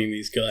blaming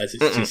these guys.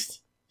 It's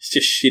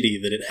just shitty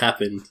that it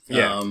happened.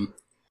 Yeah.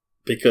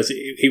 Because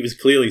he was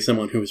clearly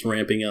someone who was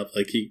ramping up.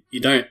 Like, you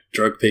don't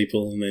drug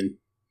people and then,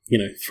 you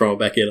know, throw them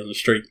back out on the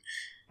street.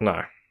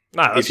 No,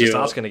 that's just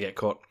asking to get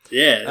caught.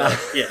 Yeah,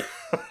 yeah.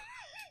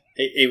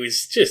 It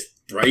was just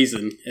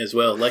brazen as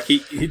well. Like,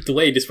 the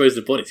way he disposed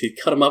of bodies, he'd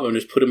cut them up and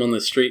just put them on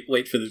the street,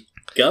 wait for the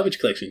garbage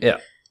collection. Yeah.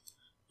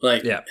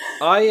 Like,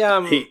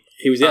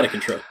 he was out of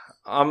control.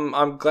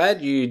 I'm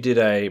glad you did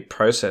a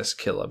process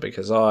killer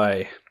because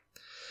I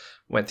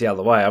went the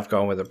other way. I've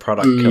gone with a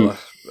product killer,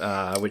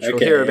 which we'll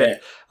hear about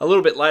a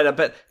little bit later.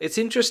 But it's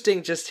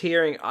interesting just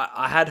hearing.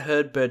 I had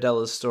heard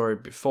Berdella's story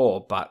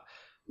before, but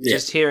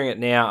just hearing it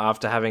now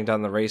after having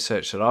done the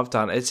research that I've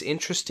done, it's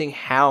interesting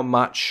how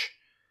much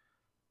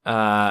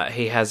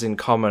he has in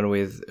common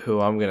with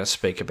who I'm going to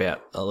speak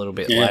about a little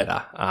bit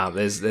later.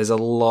 There's a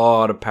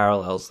lot of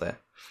parallels there.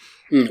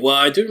 Well,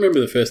 I do remember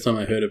the first time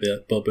I heard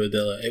about Bob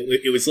Berdella.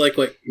 It was like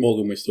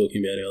Morgan was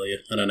talking about earlier.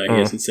 I don't know, he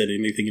hasn't said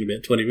anything in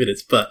about 20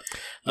 minutes, but...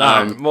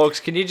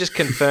 Morgs, can you just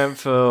confirm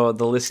for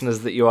the listeners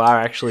that you are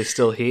actually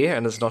still here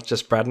and it's not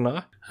just Brad and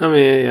I? I'm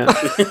here,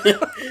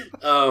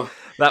 yeah.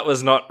 That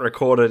was not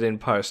recorded in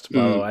post,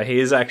 by the way.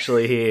 He is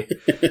actually here.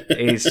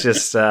 He's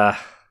just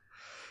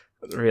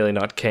really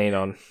not keen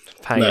on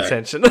paying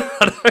attention,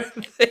 I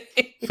don't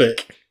think.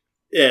 But,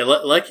 yeah,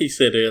 like he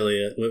said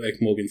earlier,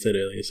 like Morgan said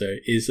earlier,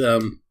 sorry, is...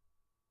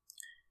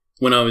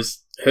 when I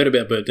heard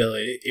about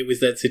Berdella, it was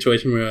that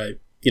situation where I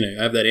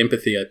have that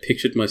empathy. I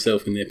pictured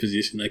myself in their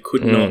position. I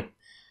could not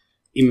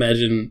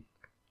imagine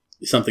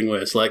something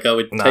worse. Like, I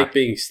would take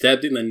being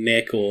stabbed in the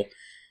neck or,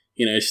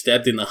 you know,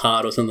 stabbed in the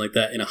heart or something like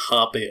that in a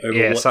heartbeat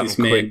over what this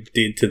man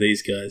did to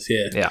these guys.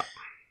 Yeah. Yeah.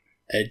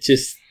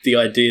 Just the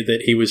idea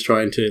that he was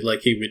trying to,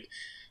 like, he would,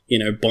 you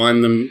know,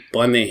 bind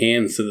their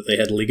hands so that they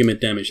had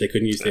ligament damage. They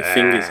couldn't use their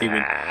fingers. He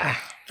would...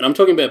 And I'm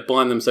talking about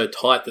bind them so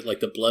tight that, like,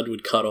 the blood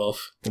would cut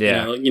off.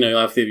 Yeah. You know,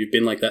 after you've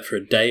been like that for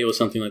a day or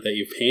something like that,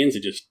 your hands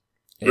are just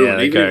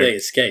ruined, even if they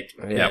escaped.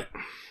 Yeah.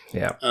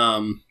 Yeah.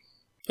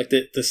 Like,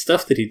 the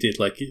stuff that he did,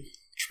 like,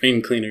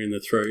 drain cleaner in the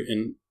throat,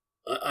 and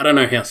I don't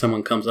know how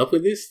someone comes up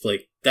with this.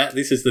 Like,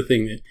 this is the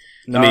thing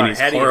that, is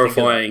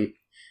horrifying.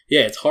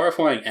 Yeah, it's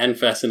horrifying and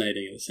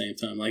fascinating at the same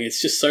time. Like, it's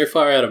just so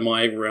far out of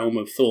my realm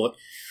of thought.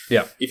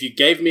 Yeah. If you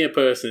gave me a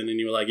person and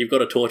you were like, you've got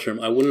to torture him,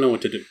 I wouldn't know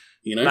what to do.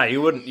 You know? No,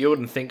 you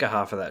wouldn't think of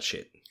half of that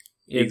shit.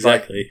 You'd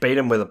exactly. Beat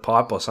him with a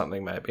pipe or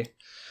something, maybe.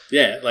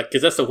 Yeah, like,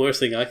 because that's the worst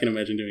thing I can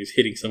imagine doing is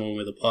hitting someone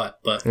with a pipe.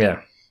 But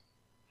yeah,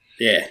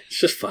 it's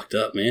just fucked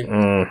up,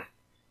 man.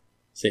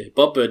 So yeah,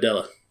 Bob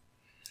Berdella.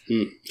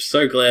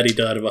 So glad he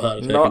died of a heart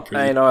attack. Not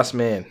a nice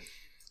man.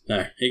 No,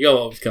 here you go.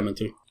 What was coming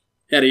to.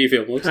 How do you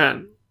feel,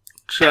 Morgs?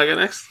 Should I go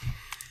next?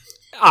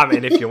 I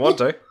mean, if you want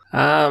to.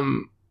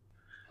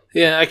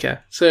 Yeah. Okay.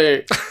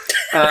 So.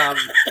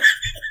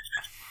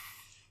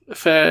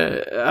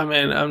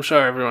 I'm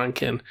sure everyone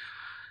can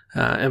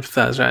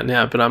empathize right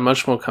now, but I'm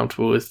much more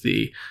comfortable with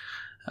the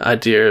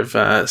idea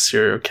of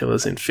serial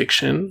killers in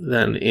fiction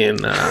than in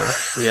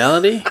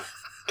reality.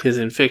 Because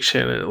in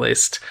fiction, at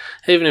least,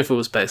 even if it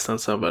was based on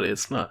somebody,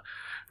 it's not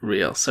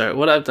real. So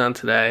what I've done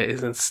today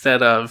is,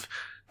 instead of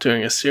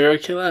doing a serial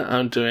killer,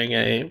 I'm doing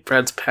a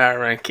Brad's Power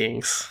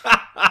Rankings.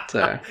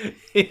 So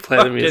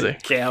play the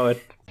music.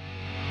 Coward.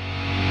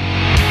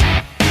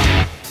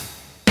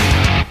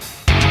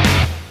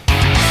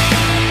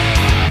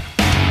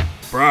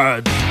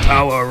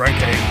 Power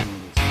Rankings.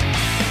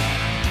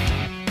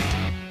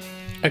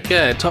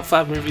 Okay, top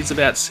 5 movies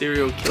about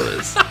serial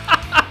killers.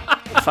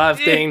 5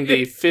 being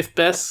the 5th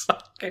best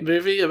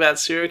movie about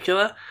serial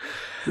killer.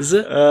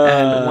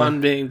 And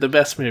 1 being the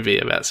best movie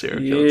about serial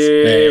killers.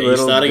 Hey, are you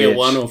little starting bitch. at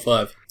 1 or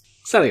 5?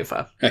 Starting at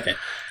 5. Okay.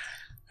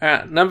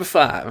 Alright, number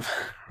 5.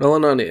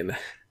 Rolling on in.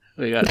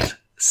 We got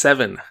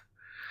 7.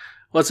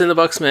 What's in the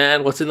box,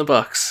 man? What's in the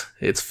box?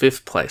 It's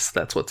 5th place.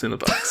 That's what's in the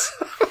box.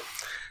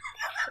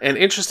 An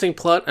interesting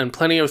plot and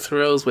plenty of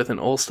thrills with an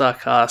all-star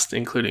cast,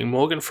 including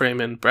Morgan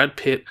Freeman, Brad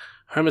Pitt,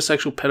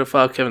 homosexual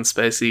pedophile Kevin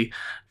Spacey,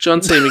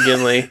 John C.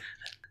 McGinley,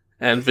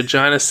 and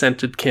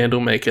vagina-scented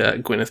candle maker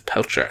Gwyneth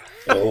Paltrow.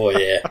 Oh,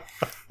 yeah.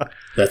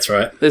 That's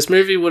right. This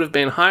movie would have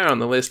been higher on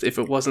the list if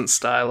it wasn't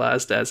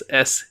stylized as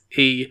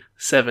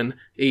SE7EN.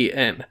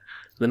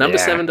 The number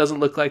 7 doesn't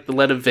look like the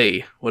letter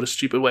V. What a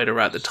stupid way to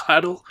write the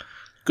title.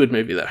 Good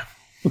movie, though.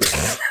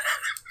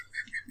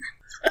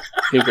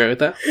 You agree with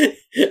that?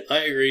 I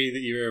agree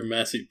that you're a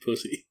massive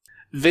pussy.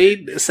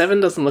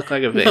 V7 doesn't look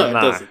like a V. No, it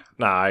doesn't.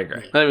 No, I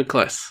agree. Not even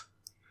close.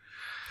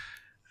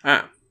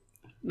 Alright.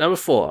 Number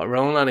 4,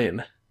 rolling on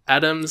in.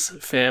 Adam's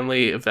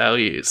Family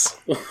Values.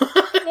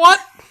 What?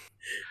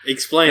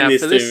 Explain Now,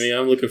 this for to this- me.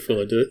 I'm looking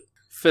forward to it.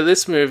 For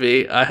this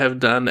movie, I have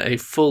done a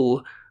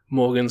full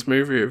Morgan's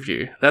movie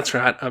review. That's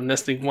right, I'm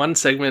nesting one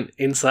segment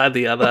inside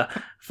the other.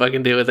 If I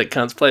can deal with it,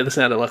 cunts. Play the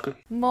sound of Lachlan.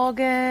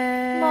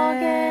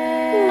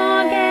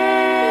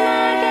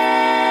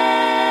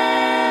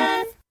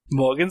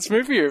 Morgan's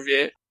movie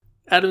review.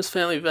 Adam's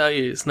Family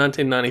Values,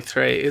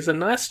 1993, is a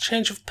nice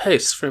change of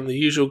pace from the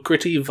usual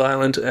gritty,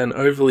 violent, and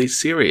overly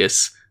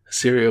serious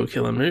serial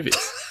killer movies.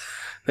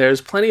 There is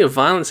plenty of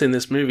violence in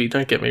this movie,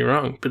 don't get me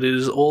wrong, but it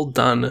is all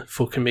done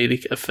for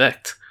comedic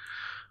effect.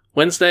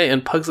 Wednesday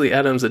and Pugsley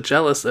Adams are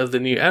jealous of the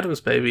new Addams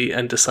baby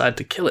and decide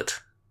to kill it.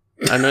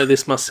 I know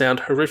this must sound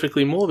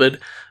horrifically morbid,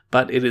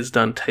 but it is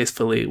done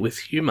tastefully with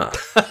humour.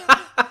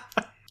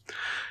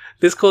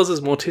 This causes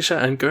Morticia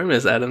and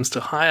Gomez Adams to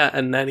hire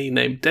a nanny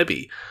named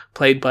Debbie,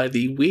 played by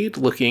the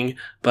weird-looking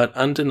but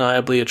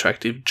undeniably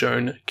attractive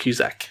Joan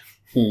Cusack.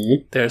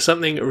 There is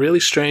something really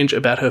strange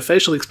about her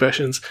facial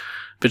expressions,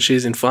 but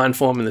she's in fine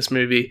form in this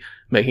movie,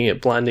 making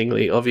it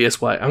blindingly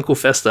obvious why Uncle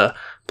Fester,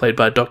 played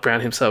by Doc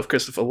Brown himself,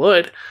 Christopher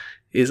Lloyd,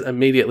 is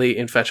immediately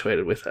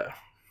infatuated with her.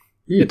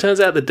 It turns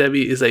out that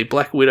Debbie is a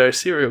Black Widow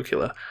serial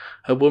killer,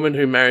 a woman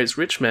who marries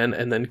rich men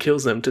and then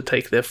kills them to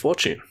take their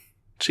fortune.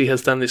 She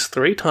has done this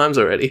 3 times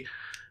already,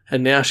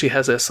 and now she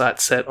has her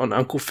sights set on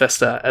Uncle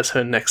Fester as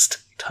her next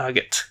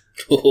target.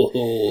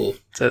 Oh.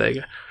 So there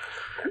you go.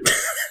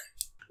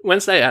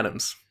 Wednesday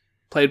Addams,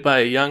 played by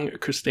a young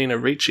Christina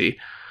Ricci,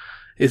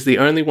 is the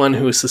only one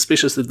who is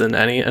suspicious of the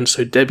nanny, and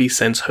so Debbie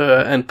sends her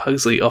and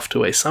Pugsley off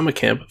to a summer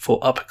camp for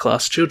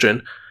upper-class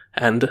children,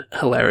 and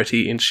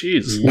hilarity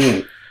ensues.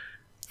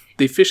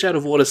 The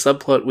fish-out-of-water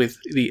subplot with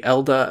the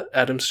elder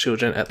Addams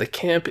children at the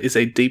camp is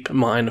a deep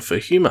mine for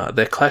humour.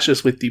 Their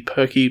clashes with the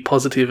perky,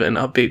 positive, and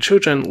upbeat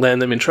children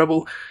land them in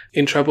trouble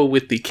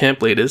with the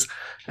camp leaders,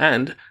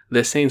 and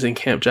their scenes in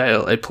camp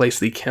jail, a place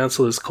the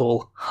counselors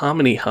call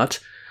Harmony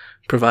Hut,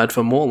 provide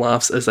for more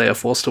laughs as they are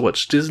forced to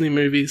watch Disney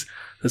movies,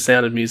 The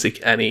Sound of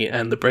Music, Annie,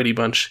 and The Brady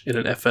Bunch in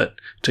an effort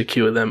to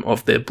cure them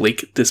of their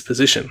bleak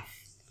disposition.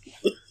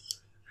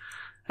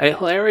 A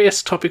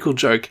hilarious topical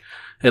joke,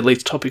 at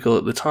least topical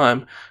at the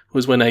time,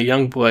 was when a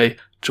young boy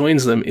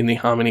joins them in the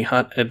Harmony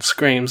Hut and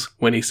screams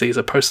when he sees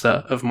a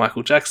poster of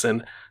Michael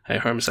Jackson, a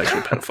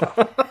homosexual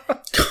pedophile.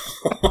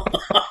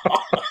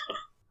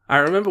 I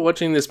remember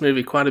watching this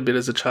movie quite a bit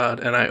as a child,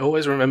 and I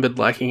always remembered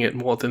liking it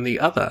more than the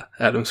other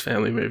Addams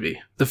Family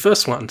movie. The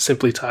first one,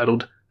 simply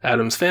titled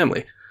Addams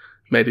Family,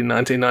 made in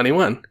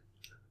 1991.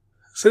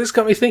 So this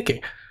got me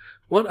thinking,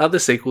 what other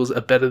sequels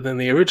are better than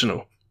the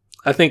original?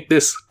 I think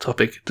this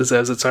topic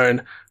deserves its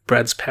own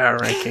Brad's Power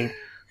Ranking.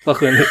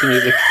 Lachlan, hit the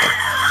music.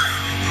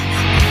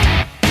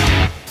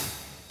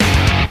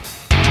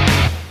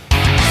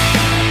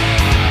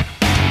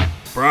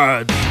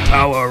 Brad's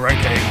Power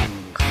Rankings.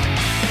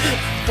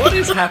 What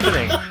is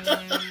happening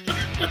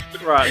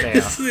right now?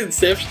 This is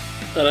Inception.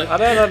 I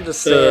don't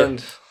understand.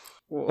 So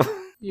Go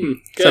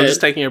I'm ahead.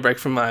 just taking a break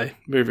from my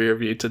movie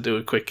review to do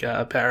a quick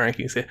power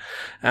rankings here.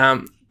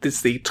 This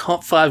is the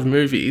top 5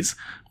 movies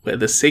where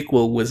the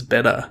sequel was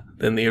better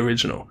than the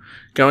original.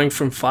 Going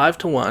from 5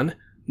 to 1,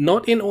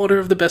 not in order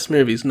of the best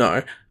movies,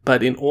 no,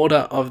 but in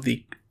order of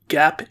the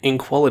gap in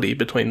quality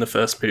between the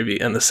first movie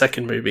and the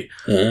second movie.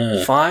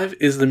 5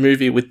 is the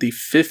movie with the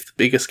 5th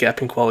biggest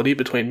gap in quality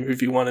between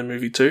movie 1 and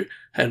movie 2,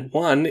 and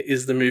 1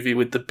 is the movie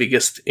with the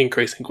biggest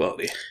increase in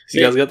quality.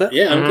 You guys got that?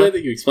 Yeah, I'm glad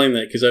that you explained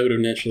that, because I would have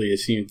naturally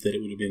assumed that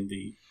it would have been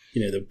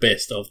the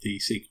best of the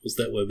sequels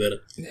that were better.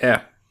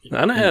 Yeah.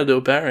 I know how to do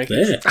a power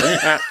rankings. Yeah.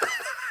 Alright.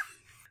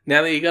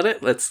 Now that you got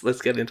it, let's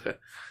get into it.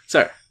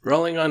 So,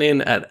 rolling on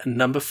in at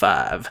number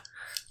 5.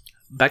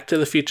 Back to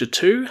the Future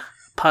 2,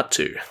 Part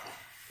 2.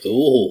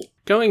 Oh.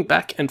 Going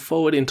back and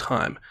forward in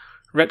time,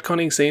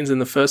 retconning scenes in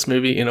the first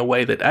movie in a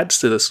way that adds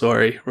to the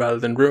story rather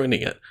than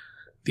ruining it.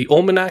 The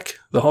almanac,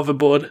 the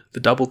hoverboard, the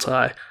double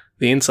tie,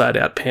 the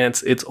inside-out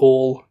pants, it's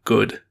all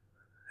good.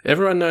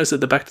 Everyone knows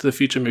that the Back to the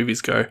Future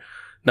movies go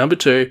number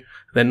 2,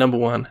 then number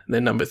 1,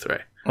 then number 3.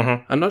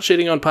 I'm not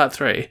shitting on part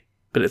 3,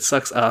 but it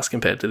sucks ass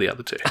compared to the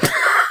other 2.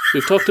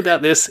 We've talked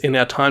about this in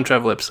our time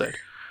travel episode.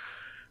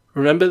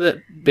 Remember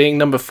that being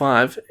number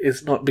 5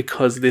 is not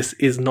because this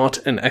is not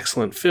an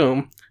excellent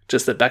film,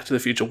 just that Back to the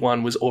Future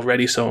 1 was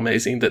already so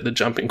amazing that the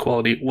jump in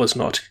quality was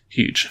not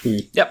huge.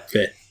 Yep.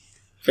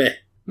 Fair.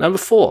 Number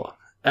 4,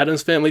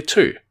 Addams Family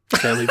 2,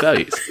 Family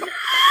Values.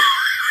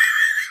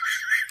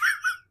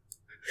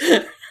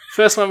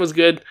 First one was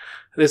good.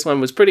 This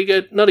one was pretty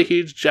good. Not a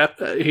huge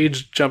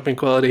jump in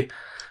quality.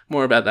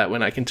 More about that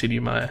when I continue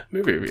my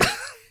movie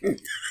review.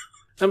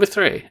 Number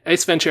 3,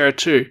 Ace Ventura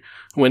 2,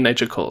 When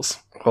Nature Calls.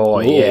 Oh,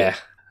 yeah.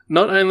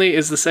 Not only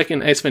is the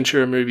second Ace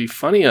Ventura movie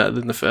funnier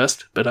than the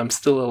first, but I'm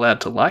still allowed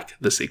to like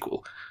the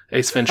sequel.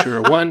 Ace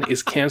Ventura 1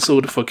 is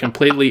cancelled for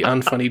completely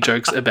unfunny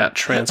jokes about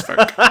trans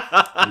folk.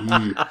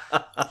 That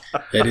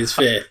is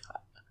fair.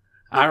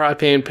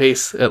 R.I.P. in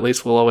peace. At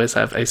least we'll always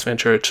have Ace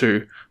Ventura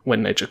 2,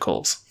 When Nature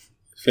Calls.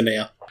 For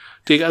now.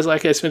 Do you guys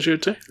like Ace Ventura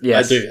 2?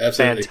 Yes, I do,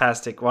 absolutely.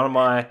 Fantastic. One of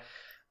my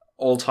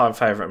all-time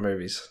favourite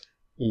movies.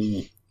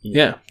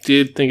 Yeah. Do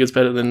you think it's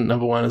better than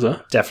number 1 as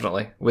well?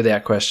 Definitely,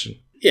 without question.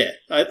 Yeah,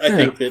 I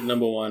think that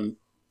number 1...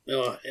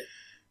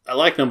 I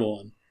like number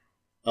 1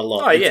 a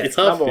lot. Oh, yeah. It's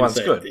hard Number for me to one's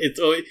say. good.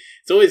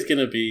 It's always going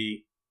to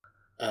be...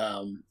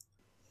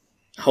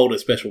 hold a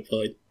special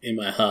place in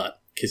my heart,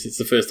 because it's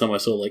the first time I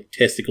saw, like,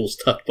 testicles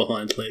tucked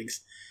behind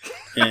legs.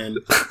 And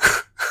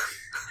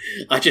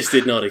I just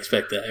did not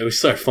expect that. It was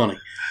so funny.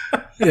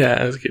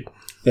 Yeah, it was good.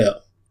 Yeah.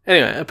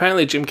 Anyway,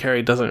 apparently Jim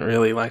Carrey doesn't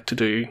really like to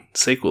do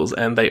sequels,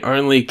 and they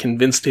only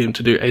convinced him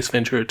to do Ace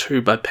Ventura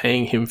 2 by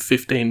paying him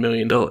 $15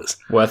 million.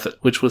 Worth it.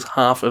 Which was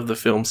half of the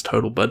film's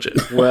total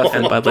budget. Worth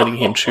and by letting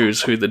him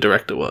choose who the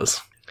director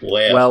was.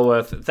 Wow. Well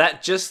worth it.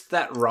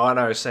 That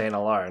rhino scene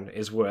alone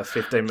is worth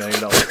 $15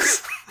 million.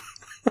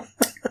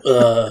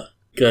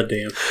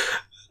 Goddamn.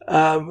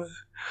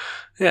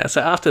 Yeah,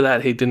 so after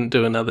that, he didn't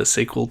do another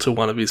sequel to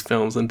one of his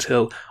films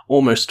until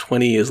almost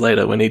 20 years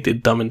later when he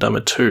did Dumb and Dumber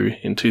 2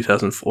 in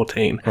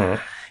 2014.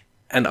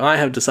 And I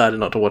have decided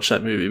not to watch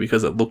that movie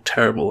because it looked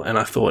terrible and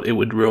I thought it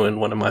would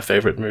ruin one of my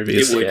favourite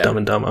movies, Dumb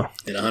and Dumber.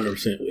 It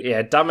 100% would.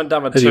 Yeah, Dumb and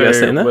Dumber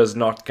 2 was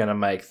not going to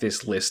make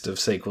this list of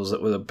sequels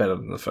that were better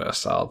than the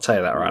first. I'll tell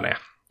you that right now.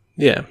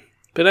 Yeah.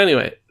 But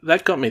anyway,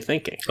 that got me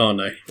thinking. Oh,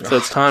 no. So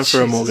it's time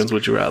for a Morgan's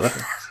Would You Rather.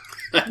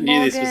 I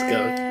knew this was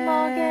going.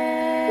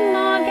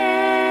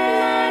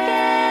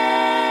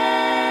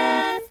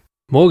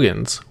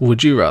 Morgan's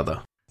Would You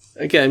Rather.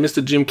 Okay,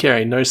 Mr. Jim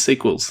Carrey, no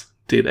sequels.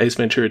 Did Ace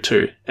Ventura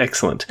 2.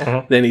 Excellent.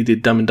 Then he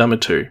did Dumb and Dumber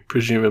 2.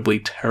 Presumably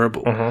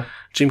terrible.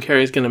 Jim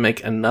Carrey is going to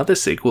make another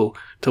sequel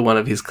to one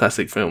of his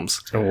classic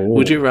films.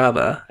 Would you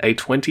rather a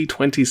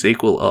 2020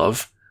 sequel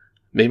of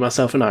Me,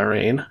 Myself and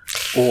Irene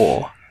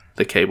or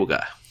The Cable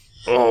Guy?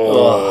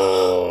 Oh.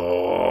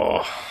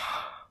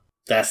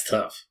 That's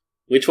tough.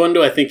 Which one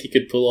do I think he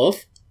could pull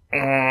off?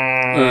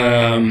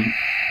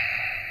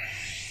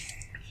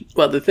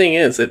 Well, the thing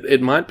is,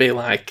 it might be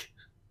like,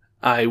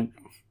 I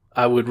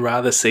would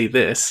rather see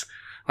this.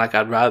 Like,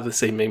 I'd rather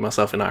see Me,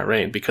 Myself and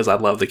Irene because I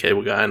love The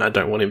Cable Guy and I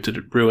don't want him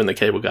to ruin The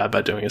Cable Guy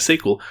by doing a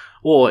sequel.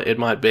 Or it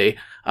might be,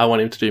 I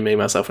want him to do Me,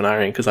 Myself and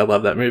Irene because I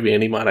love that movie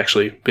and he might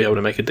actually be able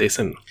to make a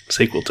decent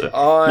sequel to it.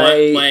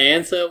 My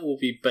answer will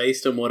be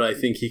based on what I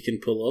think he can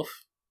pull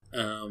off.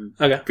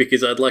 Okay.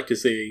 Because I'd like to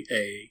see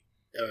a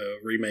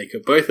remake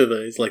of both of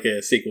those, like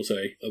a sequel,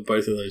 of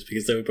both of those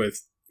because they were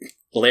both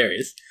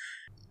hilarious.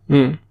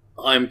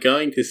 I'm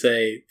going to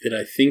say that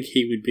I think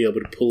he would be able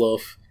to pull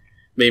off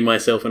Me,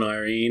 Myself and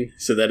Irene,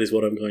 so that is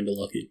what I'm going to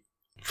lock in.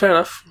 Fair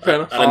enough. I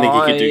don't think he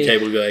could do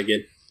Cable Guy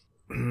again.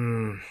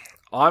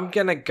 I'm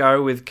going to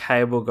go with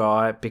Cable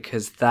Guy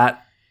because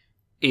that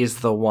is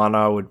the one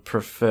I would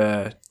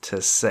prefer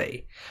to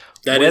see.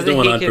 That is the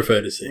one I'd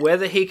prefer to see.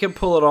 Whether he can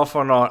pull it off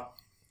or not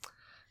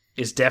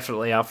is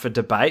definitely up for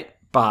debate,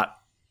 but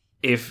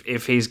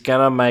if he's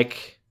going to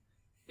make...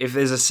 If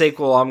there's a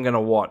sequel I'm going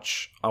to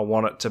watch, I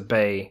want it to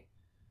be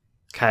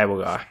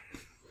Cable Guy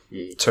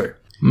 2.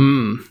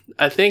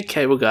 I think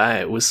Cable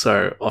Guy was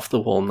so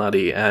off-the-wall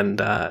nutty and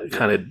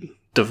kind of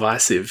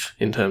divisive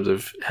in terms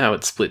of how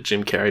it split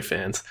Jim Carrey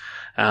fans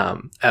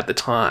at the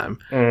time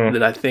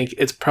that I think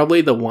it's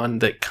probably the one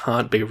that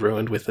can't be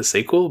ruined with a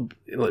sequel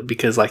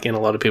because, like, in a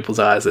lot of people's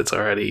eyes, it's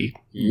already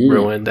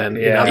ruined, and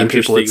in other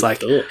people, it's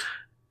like...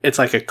 It's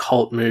like a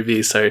cult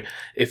movie, so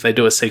if they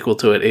do a sequel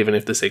to it, even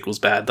if the sequel's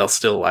bad, they'll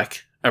still,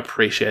 like,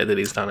 appreciate that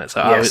he's done it.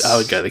 So I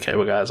would go The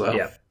Cable Guy as well.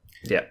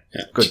 Yeah.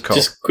 Good call.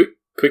 Just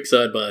quick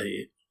sidebar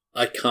here.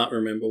 I can't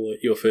remember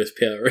what your first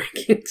power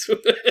rankings were.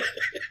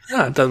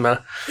 No, it doesn't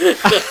matter.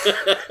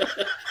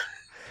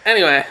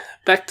 Anyway,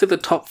 back to the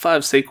top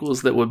 5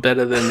 sequels that were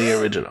better than the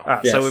original.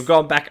 So we've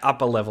gone back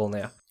up a level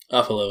now.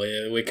 Up a level,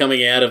 yeah. We're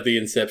coming out of the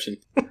Inception.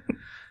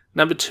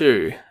 Number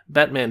 2,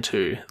 Batman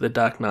 2, The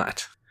Dark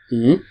Knight.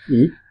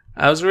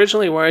 I was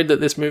originally worried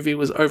that this movie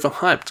was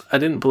overhyped. I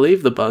didn't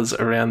believe the buzz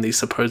around the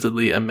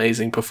supposedly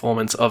amazing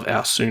performance of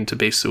our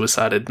soon-to-be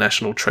suicided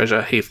national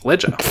treasure Heath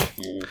Ledger.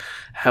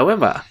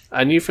 However,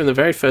 I knew from the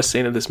very first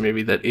scene of this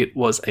movie that it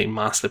was a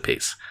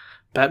masterpiece.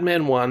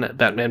 Batman 1,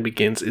 Batman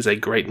Begins is a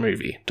great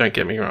movie, don't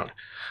get me wrong.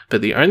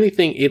 But the only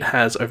thing it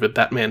has over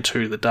Batman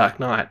 2, The Dark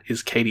Knight,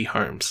 is Katie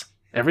Holmes.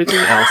 Everything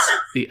else,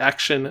 the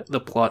action,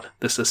 the plot,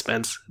 the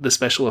suspense, the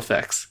special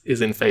effects,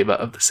 is in favour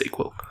of the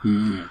sequel.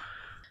 You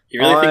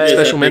really think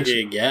there's that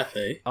big a gap,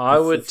 eh? I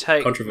would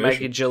take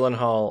Maggie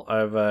Gyllenhaal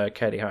over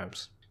Katie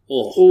Holmes.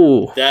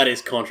 Oh, that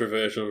is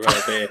controversial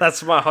right there.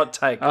 That's my hot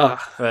take.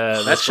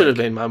 That should have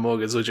been my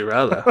Morgan's Would You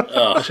Rather.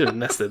 I should have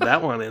nested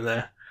that one in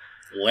there.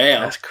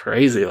 Wow. That's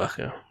crazy,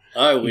 Lachlan.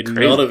 I would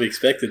not have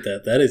expected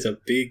that. That is a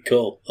big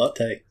call. Hot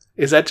take.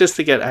 Is that just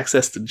to get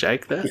access to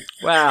Jake there?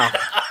 Wow.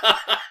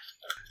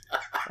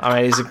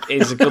 I mean,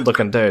 he's a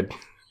good-looking dude.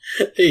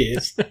 He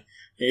is.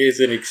 He is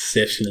an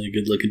exceptionally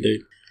good-looking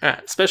dude.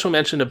 Alright, special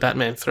mention to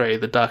Batman 3,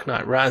 The Dark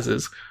Knight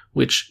Rises,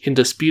 which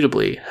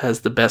indisputably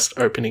has the best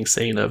opening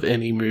scene of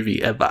any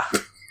movie ever.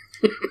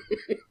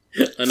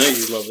 I know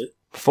you love it.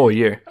 For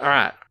you.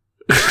 Alright.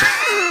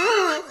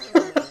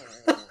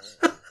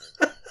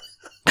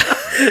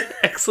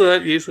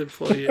 Excellent use of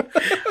for you.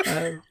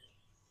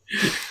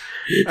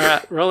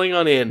 Alright, rolling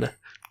on in.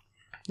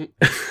 Come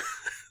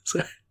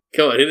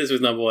on, hit us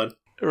with number one.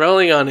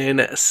 Rolling on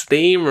in,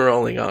 steam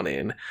rolling on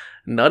in.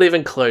 Not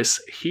even close.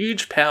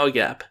 Huge power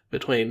gap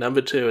between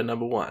number 2 and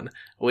number 1.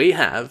 We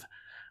have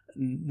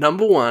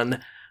number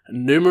 1,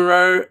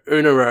 numero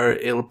uno,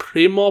 il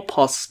primo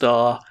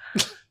posto,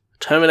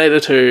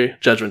 Terminator 2,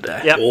 Judgment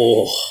Day. Yep.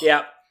 Oh.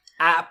 Yep.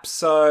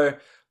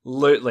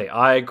 Absolutely.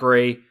 I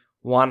agree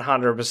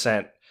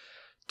 100%.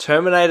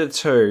 Terminator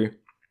 2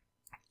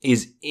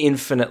 is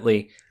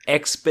infinitely,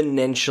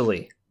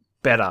 exponentially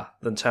better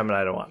than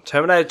Terminator 1.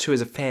 Terminator 2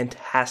 is a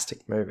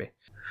fantastic movie.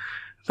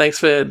 Thanks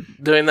for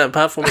doing that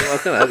part for me,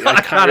 Lachlan.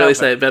 I can't really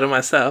say it better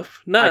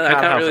myself. No, I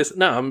can't really.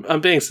 No, I'm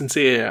being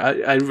sincere.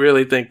 I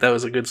really think that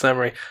was a good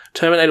summary.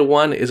 Terminator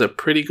 1 is a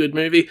pretty good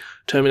movie.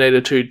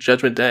 Terminator 2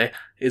 Judgment Day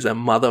is a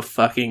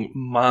motherfucking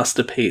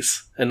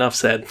masterpiece. Enough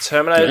said.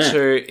 Terminator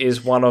 2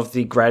 is one of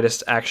the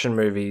greatest action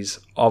movies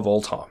of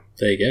all time.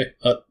 There you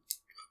go.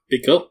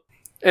 Big cool.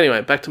 Anyway,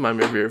 back to my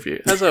movie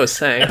review. As I was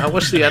saying, I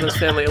watched The Addams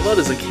Family a lot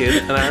as a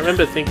kid, and I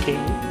remember thinking...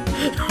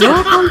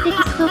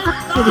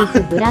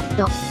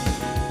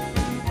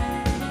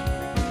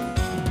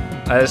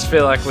 I just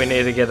feel like we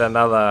need to get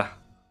another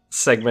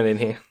segment in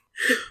here.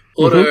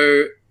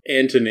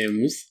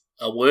 Auto-antonyms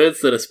are words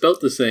that are spelt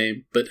the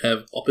same but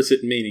have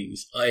opposite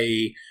meanings,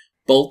 i.e.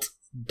 bolt,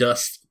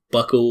 dust,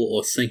 buckle,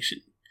 or sanction.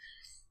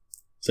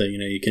 So,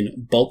 you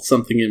can bolt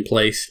something in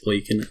place, or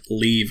you can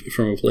leave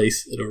from a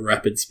place at a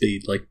rapid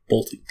speed, like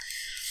bolting.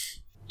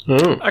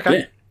 Okay.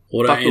 Yeah.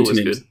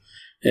 Auto-antonyms.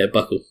 Yeah,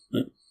 buckle.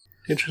 Yeah.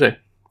 Interesting.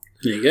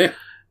 There you go.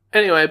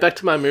 Anyway, back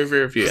to my movie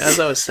review. As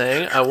I was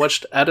saying, I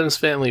watched Addams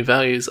Family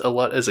Values a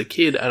lot as a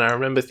kid, and I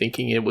remember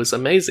thinking it was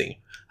amazing,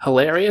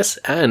 hilarious,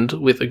 and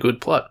with a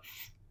good plot.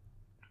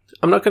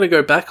 I'm not going to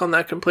go back on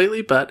that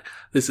completely, but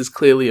this is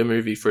clearly a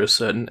movie for a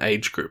certain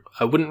age group.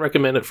 I wouldn't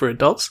recommend it for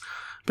adults,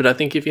 but I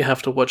think if you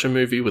have to watch a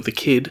movie with a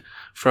kid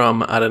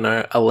from,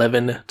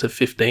 11 to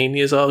 15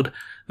 years old,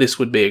 this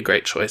would be a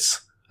great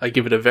choice. I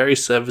give it a very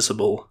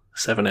serviceable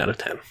 7 out of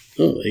 10.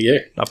 Oh, there you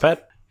go. Not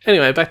bad.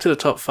 Anyway, back to the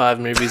top 5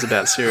 movies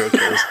about serial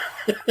killers.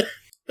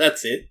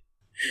 That's it.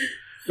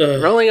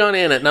 Rolling on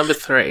in at number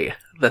 3,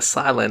 The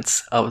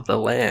Silence of the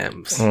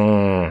Lambs.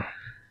 An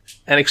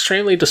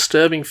extremely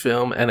disturbing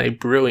film and a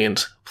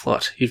brilliant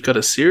plot. You've got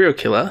a serial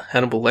killer,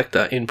 Hannibal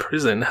Lecter, in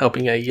prison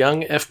helping a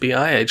young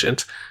FBI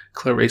agent,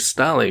 Clarice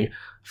Starling,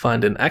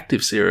 find an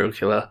active serial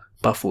killer,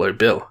 Buffalo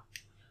Bill.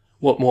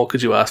 What more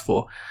could you ask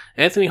for?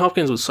 Anthony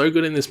Hopkins was so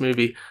good in this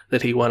movie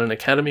that he won an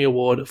Academy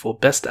Award for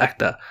Best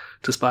Actor,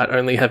 despite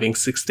only having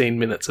 16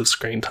 minutes of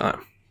screen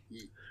time.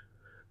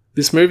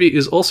 This movie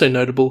is also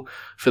notable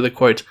for the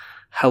quote,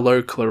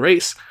 "Hello,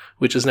 Clarice,"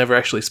 which is never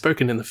actually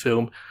spoken in the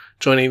film,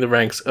 joining the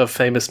ranks of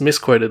famous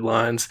misquoted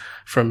lines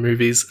from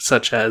movies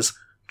such as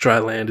Dry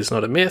Land is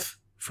Not a Myth,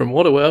 from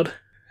Waterworld,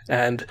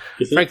 and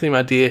Frankly,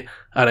 My Dear,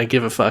 I Don't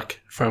Give a Fuck,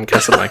 from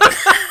Casablanca.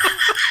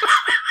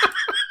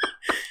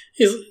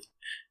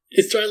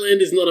 Is Dry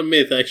Land is Not a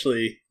Myth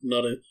actually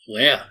not a...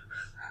 Wow.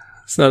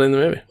 It's not in the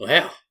movie.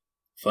 Wow.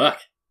 Fuck.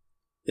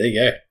 There you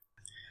go.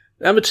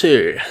 Number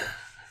 2,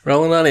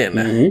 rolling on in,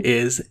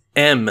 is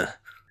M.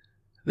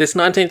 This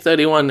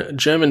 1931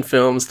 German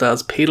film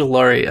stars Peter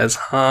Lorre as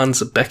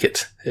Hans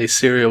Beckett, a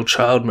serial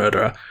child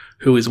murderer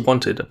who is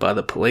wanted by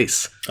the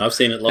police. I've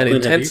seen it,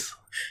 Lachlan, have you?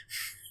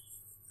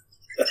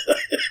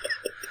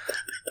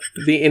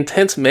 The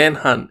intense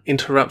manhunt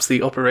interrupts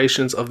the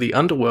operations of the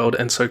underworld,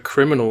 and so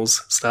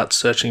criminals start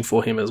searching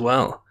for him as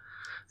well.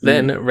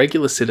 Then,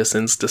 regular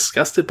citizens,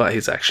 disgusted by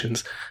his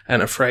actions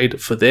and afraid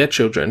for their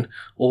children,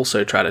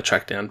 also try to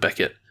track down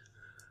Beckett.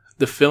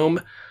 The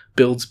film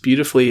builds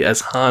beautifully as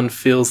Hahn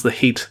feels the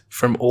heat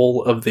from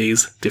all of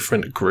these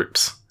different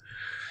groups.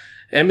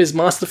 M is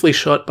masterfully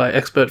shot by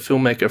expert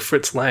filmmaker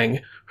Fritz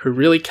Lang, who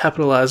really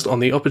capitalized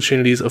on the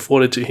opportunities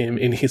afforded to him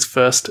in his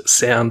first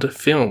sound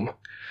film.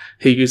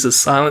 He uses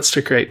silence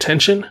to create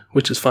tension,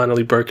 which is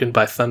finally broken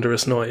by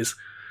thunderous noise.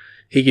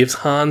 He gives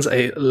Hans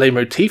a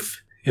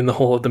leitmotif in the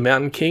Hall of the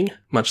Mountain King,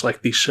 much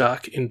like the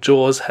shark in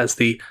Jaws has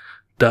the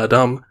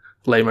da-dum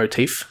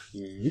leitmotif.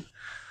 Mm-hmm.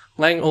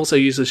 Lang also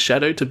uses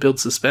shadow to build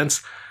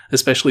suspense,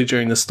 especially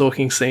during the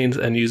stalking scenes,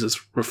 and uses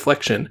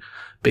reflection,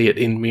 be it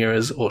in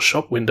mirrors or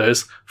shop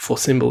windows, for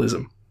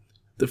symbolism.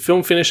 The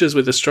film finishes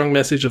with a strong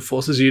message that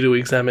forces you to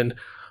examine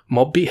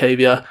mob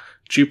behavior,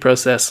 due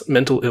process,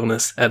 mental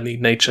illness, and the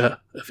nature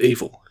of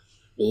evil.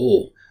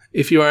 Ooh.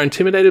 If you are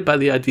intimidated by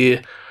the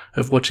idea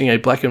of watching a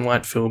black and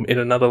white film in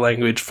another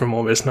language from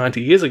almost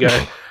 90 years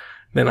ago,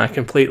 then I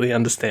completely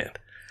understand.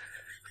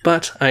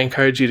 But I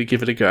encourage you to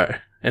give it a go.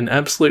 An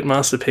absolute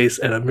masterpiece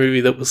and a movie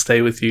that will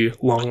stay with you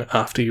long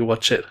after you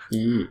watch it.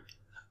 Mm.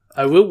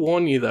 I will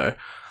warn you, though,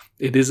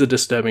 it is a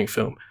disturbing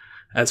film.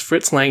 As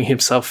Fritz Lang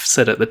himself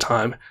said at the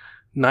time,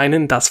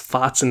 Neinen das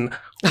Farzen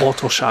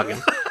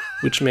Autoschagen,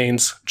 which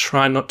means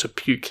try not to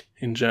puke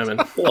in German.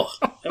 Oh,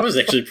 that was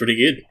actually pretty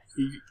good.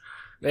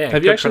 Yeah,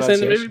 Have you actually seen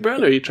the movie,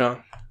 Brad, or are you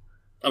trying?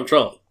 I'm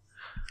trolling.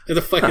 Who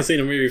the fuck has seen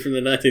a movie from the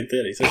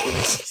 1930s? That's what it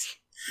is.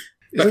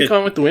 Isn't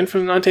Gone with the Wind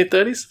from the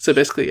 1930s? So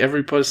basically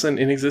every person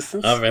in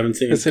existence I haven't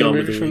seen has seen a Gone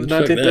with movie the from the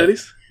Wind. Fuck that.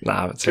 1930s?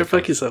 Nah, it's Go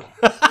fuck yourself.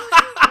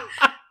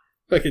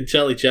 Fucking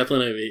Charlie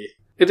Chaplin over here.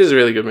 It is a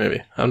really good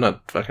movie. I'm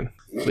not fucking...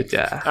 But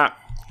yeah.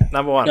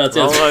 Number one. No, it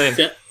Roll it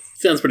in.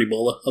 sounds pretty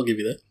baller. I'll give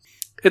you that.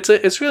 It's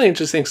a really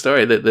interesting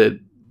story that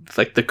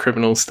the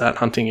criminals start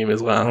hunting him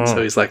as well.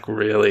 So he's like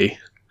really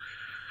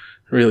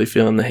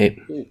feeling the heat.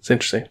 It's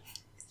interesting.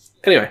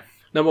 Anyway,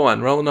 number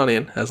one, Rolling On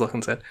In, as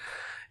Lachlan said.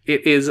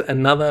 It is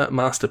another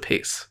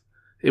masterpiece.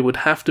 It would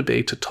have to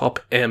be to top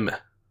M.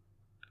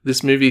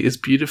 This movie is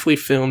beautifully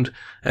filmed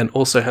and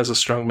also has a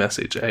strong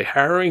message. A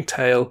harrowing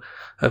tale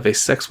of a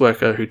sex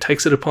worker who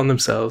takes it upon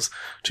themselves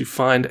to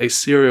find a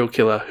serial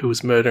killer who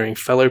is murdering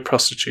fellow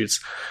prostitutes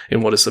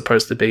in what is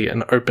supposed to be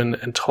an open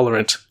and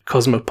tolerant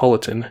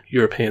cosmopolitan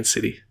European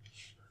city.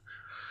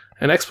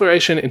 An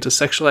exploration into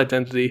sexual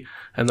identity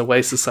and the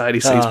way society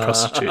sees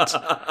prostitutes,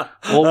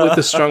 all with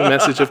a strong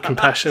message of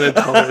compassion and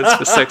tolerance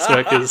for sex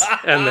workers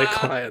and their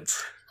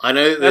clients. I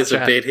know there's That's a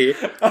right. bit here.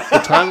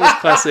 The timeless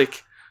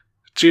classic,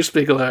 Juice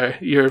Bigelow,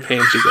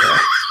 European Gigolo.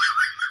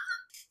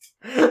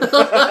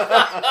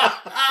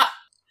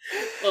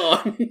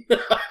 Oh,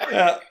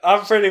 no.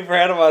 I'm pretty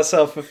proud of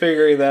myself for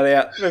figuring that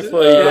out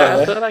before you Yeah, I got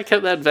there. thought I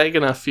kept that vague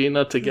enough for you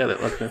not to get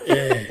it. Lachlan.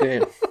 Yeah.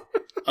 Damn.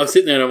 I'm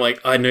sitting there and I'm like,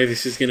 I know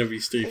this is going to be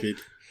stupid.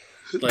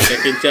 Like, I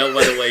can tell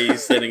by the way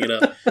he's setting it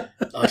up.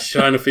 I was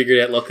trying to figure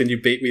it out, Lachlan.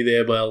 You beat me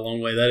there by a long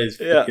way. That is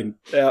Yeah. fucking...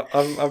 Yeah,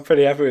 I'm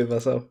pretty happy with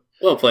myself.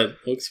 Well played,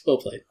 folks. Well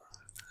played.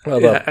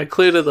 Well Yeah, done. I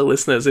clear to the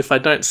listeners, if I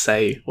don't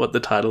say what the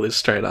title is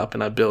straight up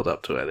and I build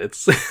up to it,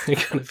 it's going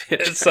to be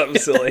It's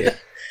something silly.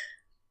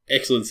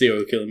 Excellent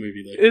serial killer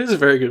movie, though. It is a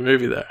very good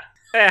movie, though.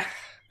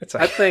 It's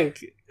I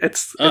think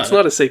it's Oh,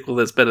 not a sequel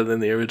that's better than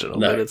the original,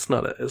 No. but it's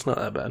not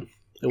that bad.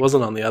 It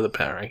wasn't on the other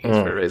power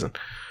rankings for a reason,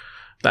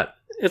 but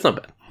it's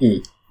not bad.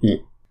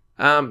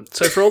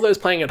 So for all those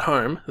playing at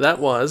home, that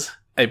was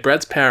a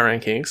Brad's Power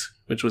Rankings,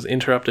 which was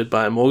interrupted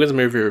by Morgan's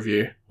Movie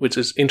Review, which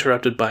is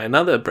interrupted by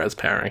another Brad's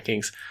Power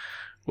Rankings,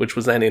 which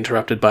was then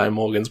interrupted by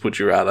Morgan's Would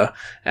You Rather,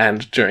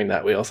 and during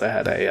that we also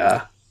had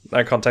a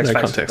no context. no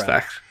facts context for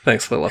Brad. fact.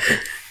 Thanks for laughing.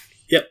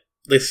 Yep.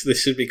 This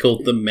should be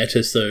called the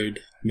Metasode.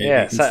 maybe,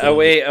 Yeah. So instead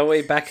are of-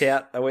 we back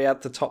out? Are we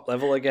at the top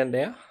level again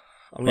now?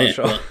 I'm not Yeah,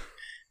 sure. well,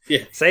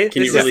 yeah. See,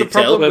 Can this you is really the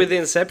problem tell? with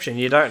Inception.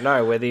 You don't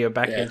know whether you're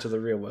back Yeah. into the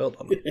real world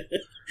or not.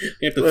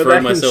 I have to We're throw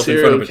back myself in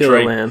in front of serial a killer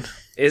tree. land.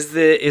 Is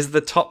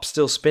the top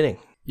still spinning?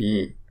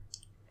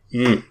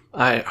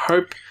 I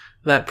hope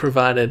that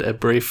provided a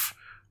brief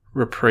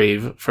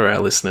reprieve for our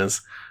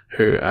listeners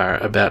who are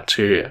about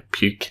to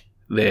puke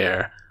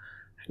their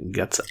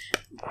guts up.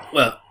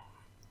 Well,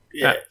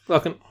 yeah.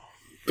 Lachlan,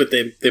 But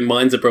their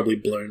minds are probably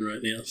blown right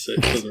now, so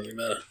it doesn't really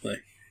matter. Like,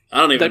 I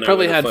don't even they know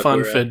probably where the had fuck fun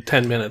we're for at.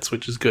 10 minutes,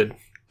 which is good.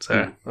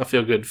 So I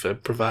feel good for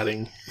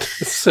providing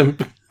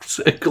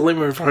a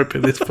glimmer of hope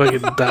in this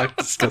fucking dark,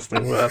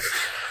 disgusting world.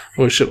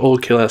 We should all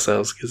kill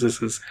ourselves because this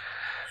is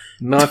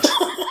not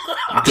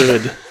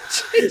good.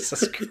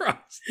 Jesus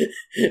Christ!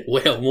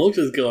 Well, Morgs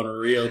has gone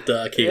real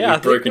dark here. Yeah,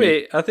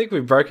 We've I think we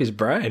broke his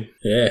brain.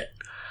 Yeah.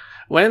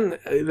 When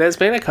there's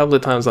been a couple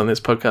of times on this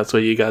podcast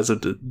where you guys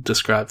have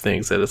described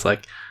things that it's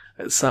like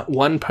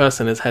one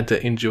person has had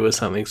to endure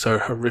something so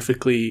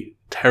horrifically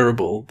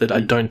terrible that I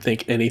don't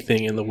think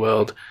anything in the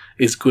world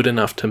is good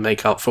enough to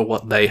make up for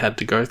what they had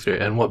to go through.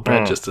 And what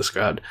Brad just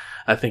described,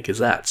 I think, is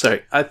that. So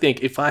I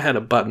think if I had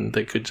a button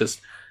that could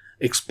just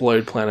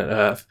explode planet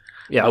Earth,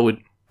 I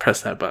would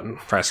press that button.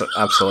 Press it,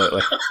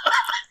 absolutely.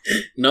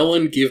 No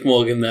one give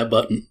Morgan that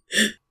button.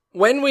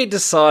 When we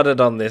decided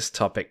on this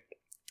topic,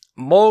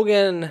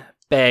 Morgan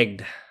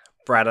begged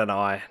Brad and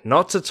I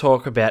not to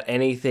talk about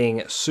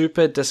anything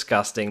super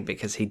disgusting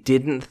because he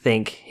didn't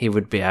think he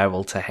would be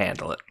able to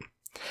handle it.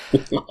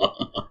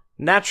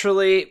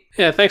 Naturally,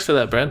 Yeah, thanks for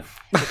that, Brad.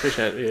 I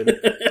appreciate you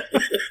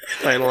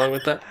playing along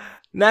with that.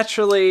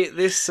 Naturally,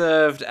 this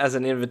served as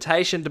an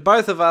invitation to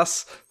both of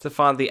us to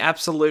find the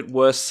absolute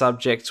worst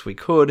subjects we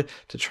could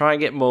to try and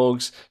get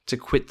Morgs to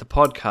quit the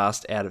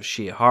podcast out of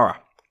sheer horror.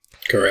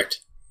 Correct.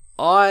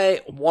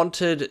 I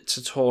wanted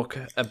to talk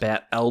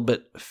about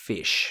Albert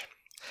Fish,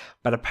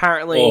 but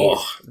apparently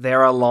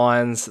there are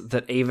lines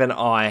that even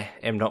I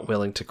am not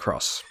willing to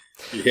cross.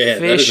 Yeah,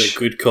 that is a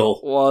good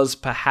call. Was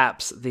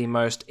perhaps the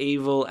most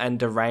evil and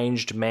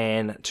deranged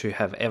man to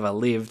have ever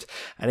lived,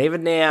 and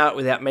even now,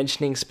 without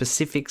mentioning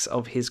specifics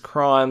of his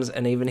crimes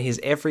and even his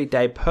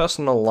everyday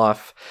personal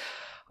life,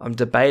 I'm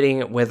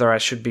debating whether I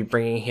should be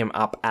bringing him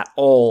up at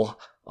all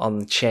on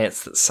the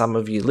chance that some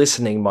of you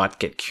listening might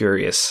get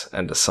curious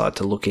and decide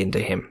to look into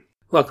him.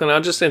 Lachlan,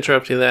 I'll just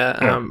interrupt you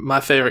there.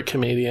 My favourite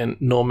comedian,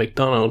 Norm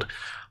Macdonald,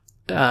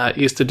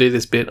 used to do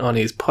this bit on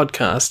his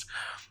podcast.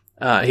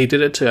 He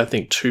did it to, I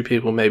think, 2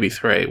 people, maybe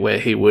 3, where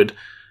he would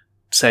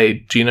say,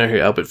 do you know who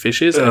Albert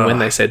Fish is? And when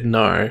they said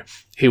no,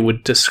 he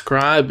would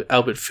describe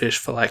Albert Fish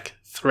for like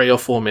 3 or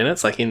 4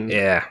 minutes, like in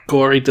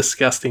gory,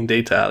 disgusting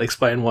detail,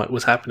 explain what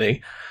was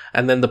happening.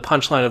 And then the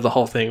punchline of the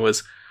whole thing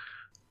was,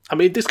 I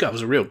mean, this guy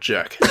was a real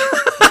jerk.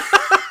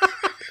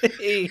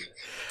 He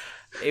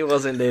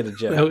was indeed a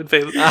jerk. That would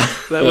be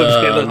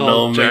the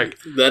whole joke.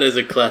 That is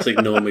a classic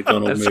Norm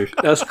Macdonald move.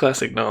 That's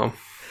classic Norm.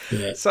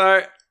 Yeah.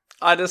 So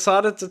I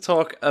decided to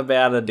talk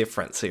about a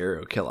different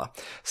serial killer.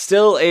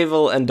 Still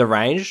evil and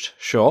deranged,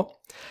 sure,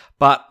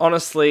 but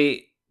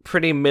honestly,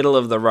 pretty middle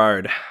of the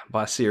road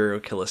by serial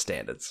killer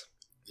standards.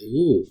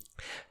 Ooh.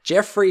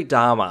 Jeffrey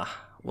Dahmer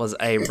was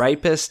a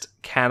rapist,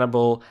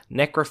 cannibal,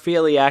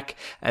 necrophiliac,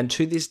 and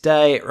to this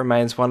day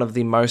remains one of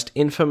the most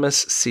infamous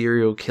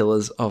serial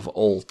killers of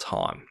all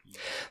time.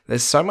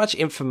 There's so much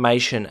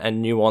information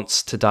and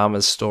nuance to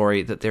Dahmer's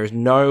story that there is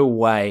no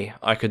way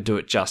I could do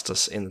it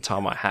justice in the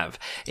time I have,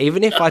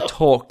 even if I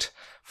talked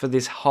for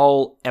this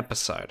whole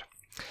episode.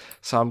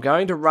 So I'm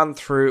going to run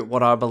through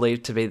what I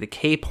believe to be the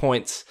key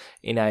points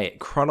in a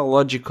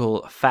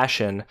chronological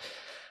fashion,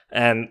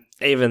 and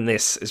even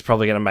this is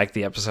probably going to make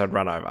the episode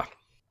run over.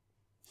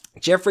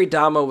 Jeffrey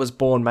Dahmer was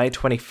born May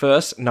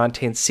 21st,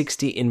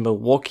 1960 in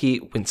Milwaukee,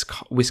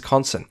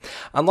 Wisconsin.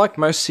 Unlike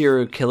most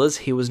serial killers,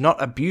 he was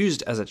not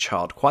abused as a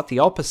child, quite the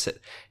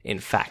opposite, in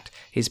fact.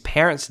 His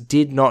parents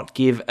did not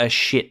give a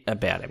shit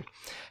about him.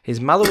 His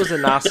mother was a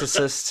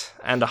narcissist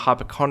and a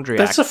hypochondriac.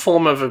 That's a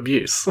form of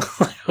abuse.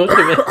 What do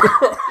you mean?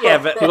 Yeah,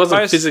 but he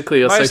wasn't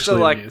physically or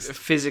sexually most are abused.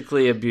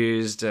 physically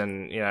abused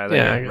and, they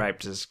got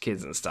raped as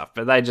kids and stuff,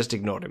 but they just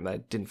ignored him. They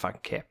didn't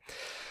fucking care.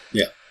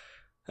 Yeah.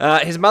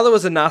 His mother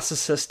was a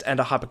narcissist and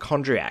a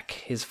hypochondriac.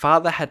 His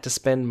father had to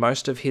spend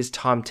most of his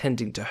time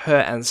tending to her,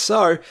 and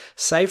so,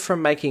 save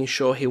from making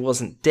sure he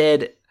wasn't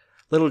dead,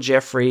 little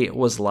Jeffrey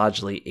was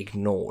largely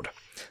ignored.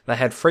 They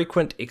had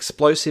frequent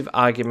explosive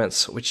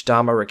arguments, which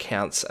Dahmer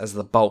recounts as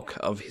the bulk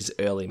of his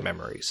early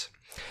memories.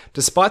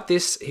 Despite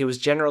this, he was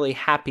generally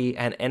happy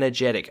and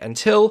energetic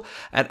until,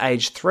 at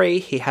age 3,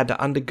 he had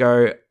to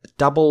undergo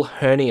double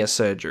hernia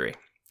surgery.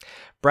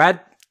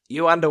 Brad,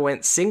 you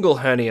underwent single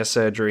hernia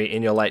surgery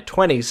in your late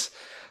 20s,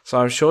 so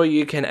I'm sure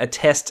you can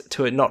attest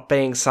to it not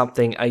being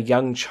something a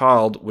young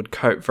child would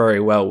cope very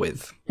well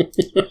with.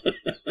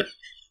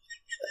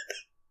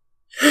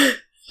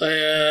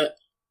 I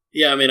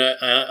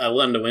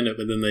underwent it,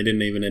 but then they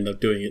didn't even end up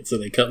doing it, so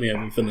they cut me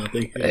open for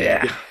nothing.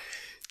 Yeah.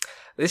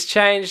 This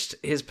changed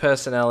his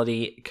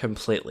personality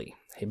completely.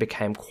 He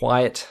became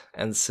quiet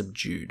and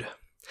subdued.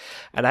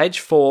 At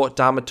age 4,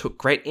 Dahmer took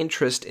great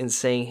interest in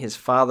seeing his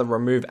father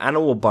remove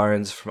animal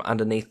bones from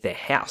underneath their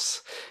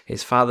house.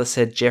 His father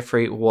said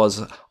Jeffrey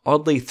was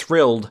oddly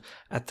thrilled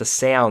at the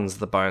sounds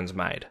the bones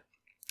made.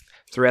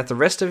 Throughout the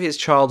rest of his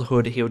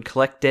childhood, he would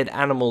collect dead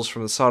animals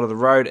from the side of the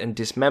road and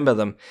dismember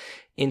them,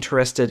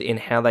 interested in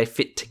how they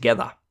fit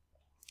together.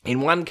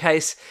 In one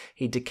case,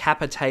 he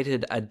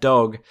decapitated a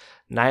dog,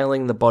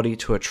 nailing the body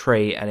to a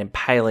tree and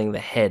impaling the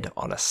head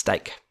on a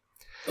stake.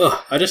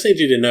 Oh, I just need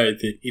you to know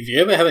that if you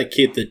ever have a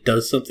kid that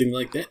does something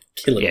like that,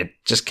 kill him. Yeah,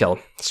 just kill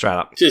him, straight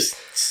up. Just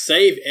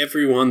save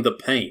everyone the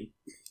pain.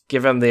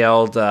 Give him the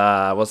old,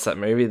 what's that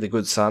movie? The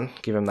Good Son.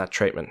 Give him that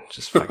treatment.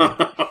 Just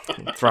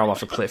fucking throw him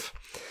off a cliff.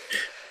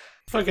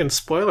 Fucking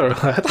spoiler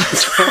alert.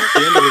 That's right at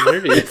the end of the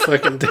movie, you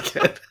fucking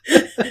dickhead.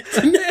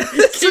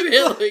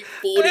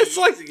 It's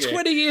like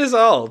 20 years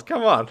old.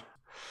 Come on.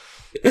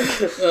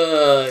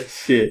 Oh,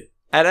 shit.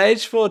 At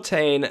age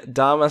 14,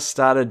 Dahmer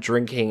started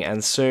drinking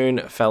and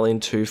soon fell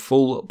into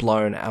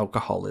full-blown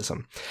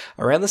alcoholism.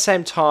 Around the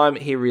same time,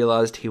 he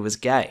realized he was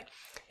gay.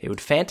 He would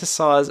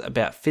fantasize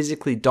about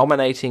physically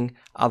dominating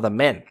other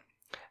men.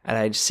 At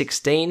age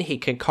 16, he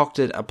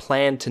concocted a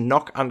plan to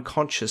knock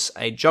unconscious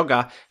a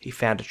jogger he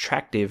found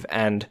attractive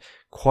and,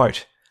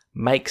 quote,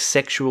 make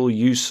sexual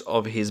use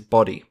of his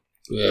body.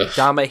 Ugh.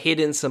 Dahmer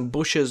hid in some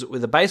bushes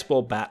with a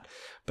baseball bat,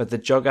 but the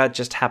jogger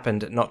just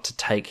happened not to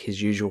take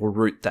his usual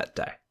route that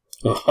day.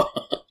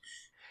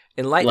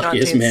 In late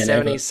Luckiest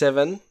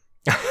 1977,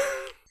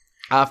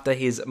 After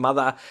his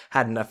mother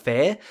had an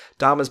affair,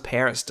 Dahmer's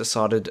parents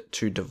decided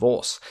to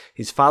divorce.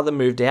 His father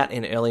moved out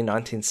in early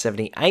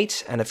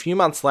 1978, and a few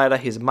months later,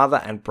 his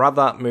mother and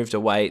brother moved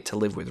away to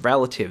live with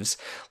relatives,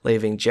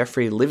 leaving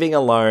Jeffrey living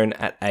alone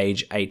at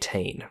age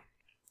 18.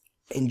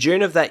 In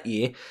June of that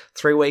year,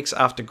 3 weeks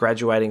after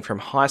graduating from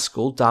high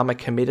school, Dahmer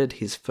committed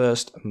his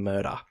first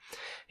murder.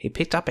 He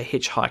picked up a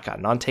hitchhiker,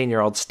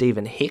 19-year-old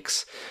Stephen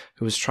Hicks,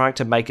 who was trying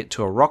to make it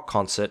to a rock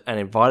concert, and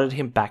invited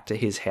him back to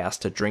his house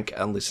to drink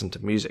and listen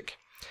to music.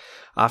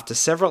 After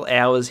several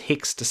hours,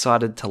 Hicks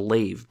decided to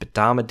leave, but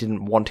Dahmer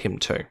didn't want him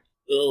to.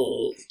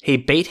 Oh. He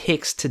beat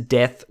Hicks to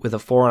death with a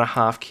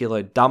 4.5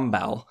 kilo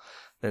dumbbell,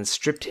 then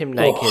stripped him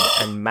naked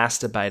and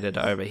masturbated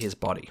over his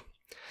body.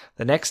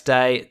 The next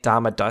day,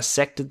 Dahmer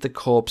dissected the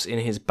corpse in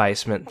his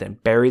basement, then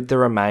buried the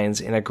remains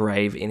in a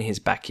grave in his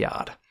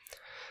backyard.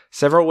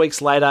 Several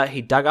weeks later,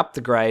 he dug up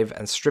the grave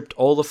and stripped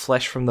all the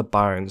flesh from the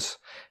bones.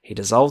 He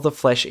dissolved the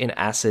flesh in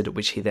acid,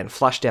 which he then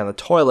flushed down the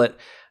toilet,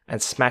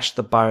 and smashed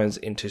the bones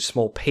into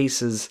small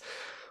pieces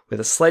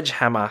with a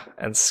sledgehammer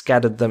and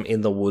scattered them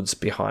in the woods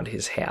behind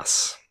his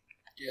house.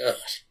 Yeah.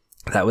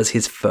 That was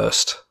his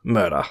first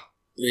murder.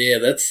 Yeah,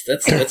 that's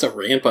a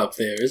ramp up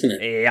there, isn't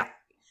it? Yeah.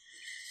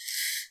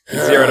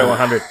 0 to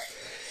 100.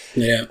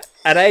 Yeah.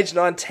 At age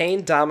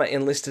 19, Dahmer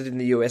enlisted in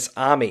the US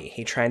Army.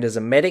 He trained as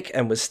a medic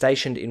and was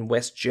stationed in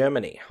West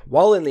Germany.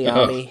 While in the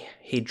army,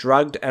 he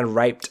drugged and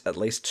raped at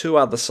least 2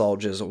 other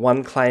soldiers,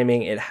 one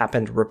claiming it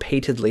happened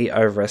repeatedly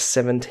over a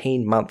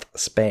 17-month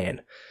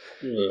span.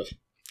 Ugh.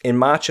 In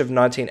March of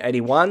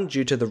 1981,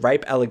 due to the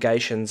rape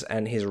allegations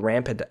and his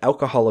rampant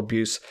alcohol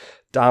abuse,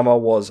 Dahmer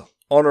was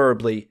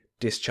honourably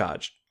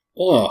discharged.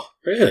 Oh,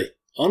 really?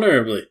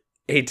 Honourably?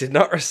 He did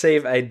not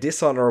receive a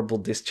dishonourable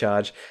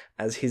discharge,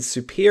 as his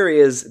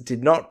superiors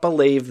did not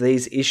believe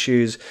these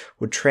issues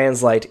would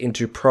translate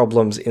into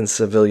problems in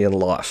civilian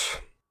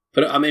life.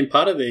 But, I mean,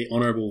 part of the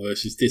honourable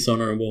versus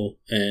dishonourable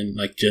and,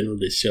 like, general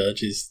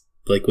discharge is,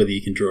 like, whether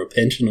you can draw a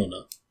pension or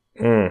not.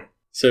 Mm.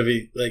 So, if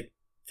you, like,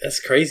 that's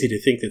crazy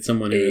to think that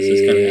someone who has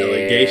this kind of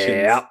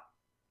allegations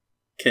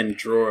can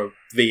draw a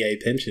VA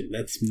pension.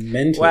 That's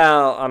mental.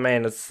 Well, I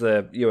mean, it's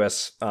the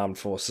US Armed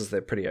Forces.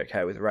 They're pretty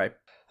okay with rape.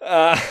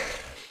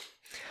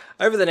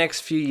 Over the next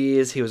few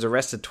years, he was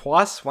arrested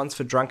twice, once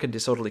for drunken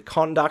disorderly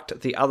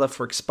conduct, the other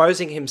for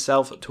exposing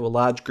himself to a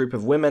large group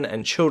of women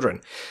and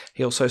children.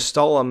 He also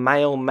stole a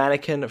male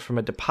mannequin from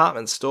a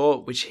department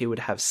store, which he would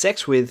have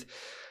sex with,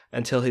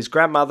 until his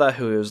grandmother,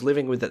 who he was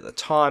living with at the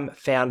time,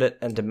 found it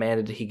and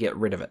demanded he get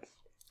rid of it.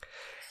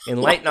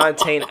 In late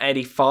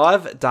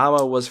 1985,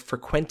 Dahmer was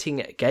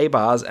frequenting gay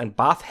bars and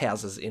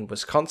bathhouses in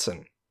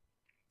Wisconsin.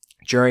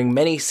 During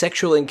many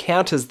sexual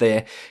encounters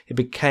there, he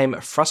became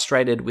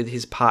frustrated with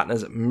his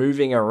partners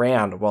moving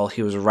around while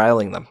he was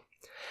railing them.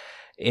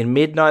 In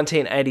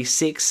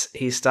mid-1986,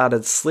 he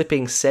started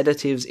slipping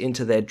sedatives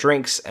into their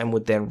drinks and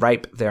would then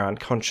rape their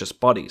unconscious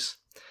bodies.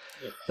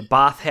 The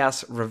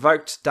bathhouse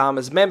revoked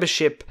Dahmer's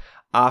membership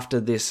after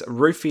this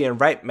ruffian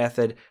rape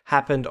method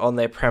happened on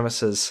their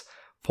premises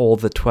for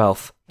the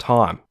 12th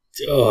time.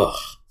 Oh.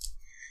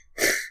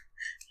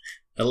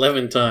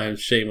 11 times,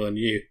 shame on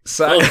you.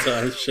 12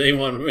 times, shame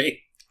on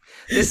me.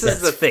 This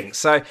is the thing.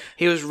 So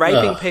he was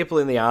raping people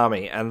in the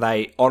army and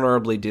they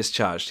honourably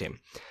discharged him.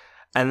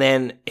 And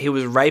then he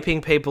was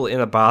raping people in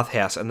a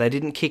bathhouse and they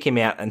didn't kick him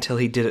out until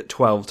he did it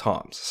 12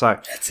 times. So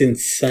that's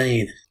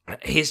insane.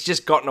 He's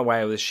just gotten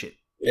away with this shit.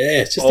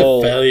 Yeah, it's just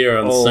a failure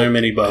on so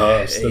many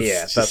behalves.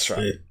 That's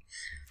right.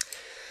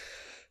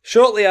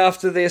 Shortly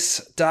after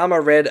this,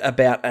 Dahmer read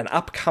about an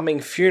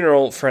upcoming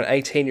funeral for an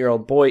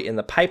 18-year-old boy in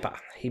the paper.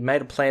 He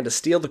made a plan to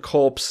steal the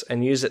corpse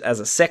and use it as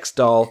a sex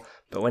doll,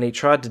 but when he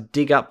tried to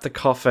dig up the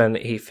coffin,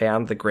 he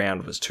found the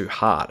ground was too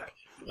hard.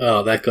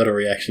 Oh, that got a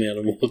reaction out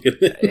of Morgan.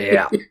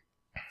 Yeah.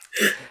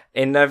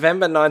 In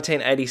November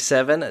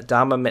 1987,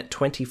 Dahmer met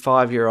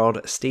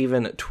 25-year-old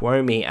Stephen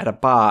Twomey at a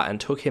bar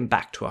and took him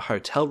back to a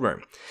hotel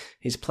room.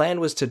 His plan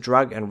was to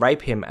drug and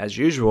rape him as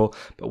usual,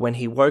 but when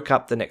he woke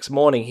up the next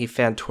morning, he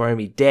found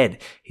Twomey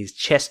dead, his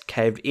chest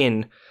caved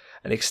in,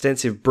 and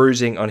extensive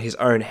bruising on his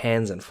own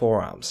hands and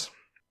forearms.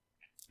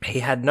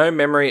 He had no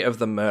memory of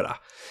the murder.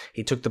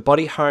 He took the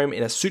body home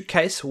in a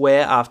suitcase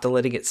where, after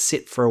letting it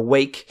sit for a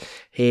week,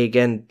 he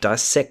again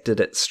dissected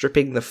it,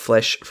 stripping the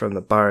flesh from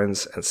the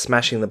bones and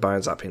smashing the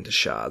bones up into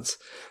shards.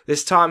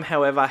 This time,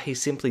 however, he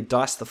simply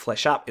diced the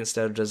flesh up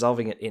instead of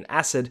dissolving it in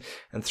acid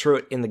and threw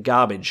it in the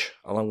garbage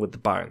along with the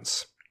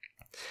bones.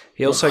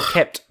 He also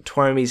kept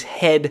Twomey's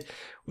head,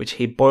 which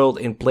he boiled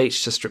in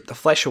bleach to strip the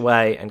flesh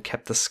away, and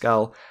kept the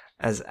skull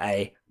as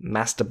a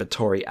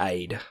masturbatory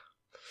aid.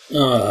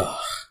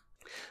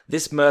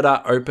 This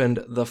murder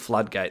opened the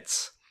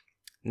floodgates.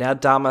 Now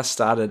Dahmer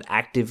started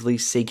actively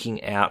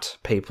seeking out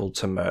people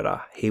to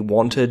murder. He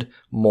wanted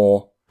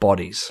more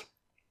bodies.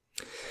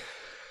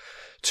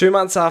 2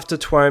 months after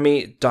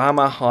Twomey,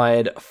 Dahmer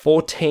hired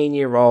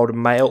 14-year-old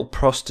male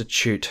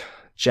prostitute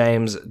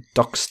James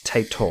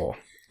Doxtator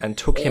and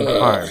took him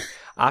home.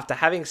 After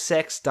having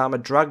sex, Dharma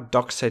drugged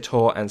Doc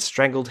Sator and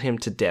strangled him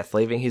to death,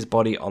 leaving his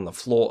body on the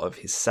floor of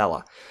his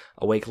cellar.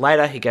 A week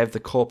later, he gave the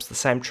corpse the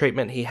same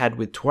treatment he had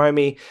with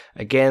Tuomi,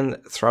 again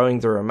throwing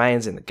the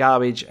remains in the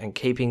garbage and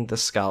keeping the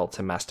skull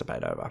to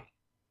masturbate over.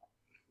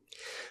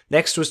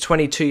 Next was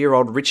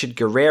 22-year-old Richard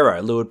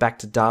Guerrero, lured back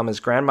to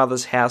Dharma's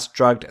grandmother's house,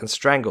 drugged and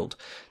strangled.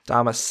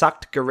 Dharma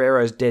sucked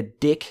Guerrero's dead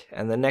dick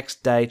and the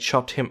next day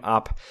chopped him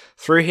up,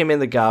 threw him in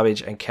the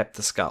garbage and kept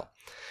the skull.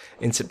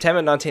 In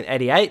September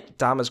 1988,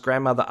 Dharma's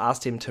grandmother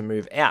asked him to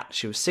move out.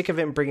 She was sick of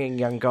him bringing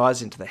young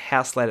guys into the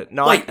house late at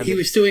night. Wait, he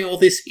was doing all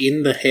this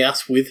in the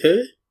house with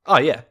her? Oh,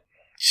 yeah.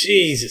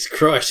 Jesus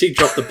Christ, she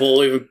dropped the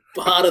ball even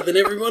harder than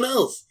everyone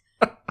else.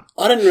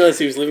 I didn't realise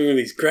he was living with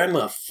his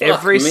grandma. Fuck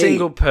Every me.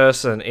 single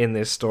person in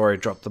this story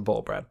dropped the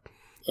ball, Brad.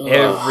 Oh.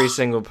 Every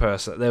single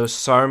person. There were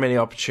so many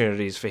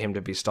opportunities for him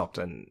to be stopped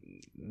and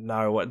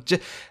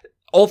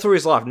all through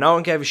his life, no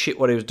one gave a shit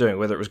what he was doing,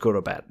 whether it was good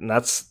or bad. And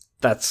that's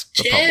the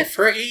problem.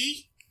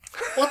 Jeffrey,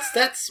 what's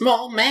that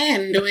small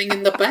man doing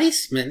in the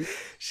basement?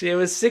 She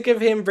was sick of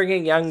him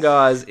bringing young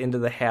guys into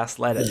the house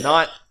late at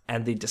night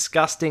and the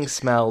disgusting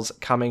smells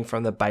coming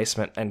from the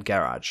basement and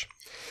garage.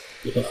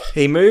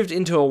 He moved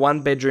into a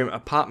one-bedroom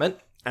apartment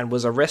and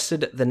was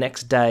arrested the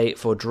next day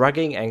for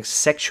drugging and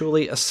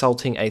sexually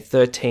assaulting a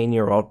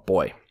 13-year-old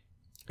boy.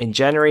 In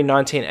January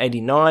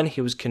 1989, he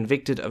was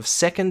convicted of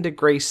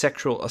second-degree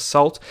sexual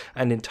assault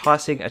and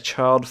enticing a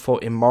child for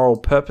immoral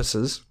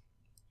purposes,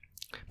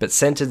 but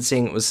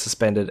sentencing was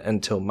suspended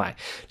until May.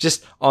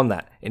 Just on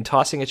that,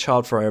 enticing a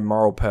child for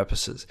immoral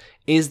purposes.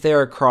 Is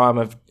there a crime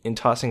of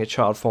enticing a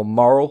child for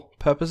moral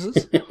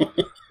purposes?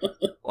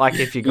 Like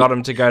if you got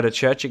them to go to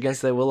church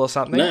against their will or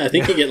something? No, I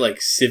think you get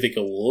like civic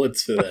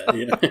awards for that.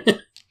 You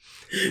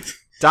know?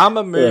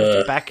 Dharma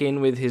moved back in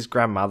with his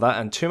grandmother,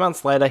 and 2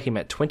 months later he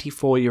met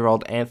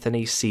 24-year-old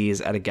Anthony Sears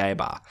at a gay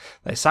bar.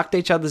 They sucked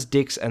each other's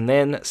dicks, and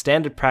then,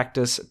 standard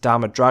practice,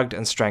 Dharma drugged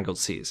and strangled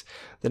Sears.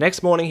 The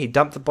next morning he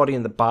dumped the body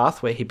in the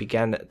bath, where he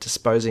began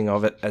disposing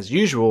of it as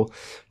usual,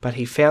 but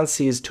he found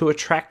Sears too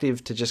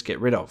attractive to just get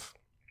rid of.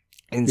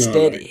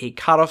 Instead, he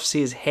cut off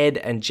Sears' head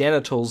and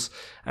genitals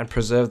and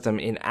preserved them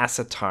in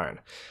acetone.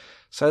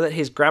 So that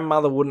his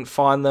grandmother wouldn't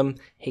find them,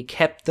 he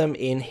kept them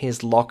in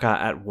his locker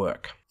at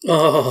work.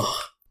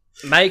 Oh,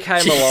 May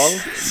came Jesus.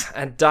 along,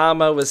 and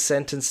Dharma was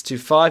sentenced to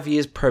 5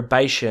 years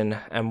probation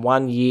and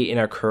 1 year in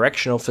a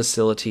correctional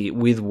facility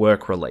with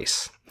work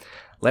release.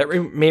 Let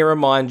me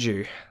remind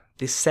you,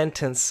 this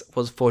sentence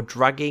was for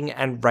drugging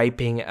and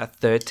raping a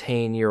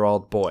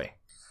 13-year-old boy.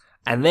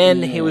 And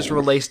then he was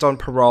released on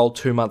parole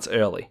 2 months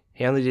early.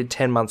 He only did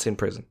 10 months in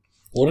prison.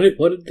 where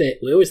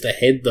was the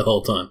head the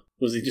whole time?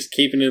 Was he just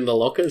keeping it in the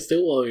locker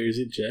still while he was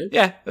in jail?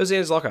 Yeah, it was in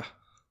his locker.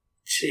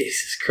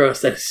 Jesus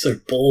Christ, that is so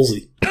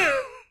ballsy.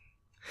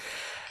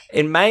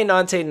 In May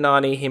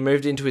 1990, he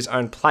moved into his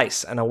own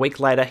place, and a week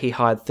later he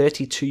hired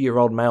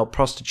 32-year-old male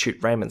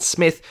prostitute Raymond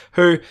Smith,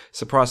 who,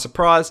 surprise,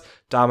 surprise,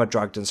 Dharma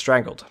drugged and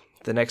strangled.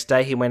 The next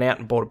day he went out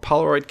and bought a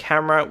Polaroid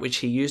camera, which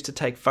he used to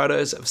take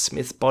photos of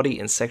Smith's body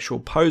in sexual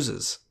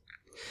poses.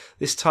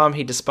 This time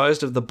he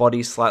disposed of the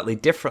body slightly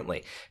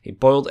differently. He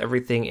boiled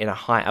everything in a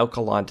high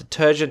alkaline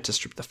detergent to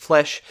strip the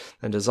flesh,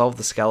 then dissolved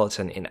the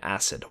skeleton in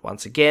acid.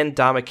 Once again,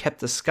 Dharma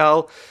kept the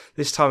skull,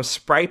 this time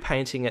spray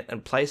painting it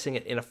and placing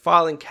it in a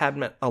filing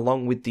cabinet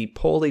along with the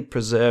poorly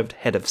preserved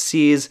head of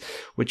Sears,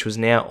 which was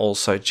now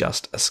also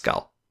just a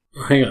skull.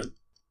 Hang on.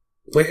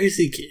 Where is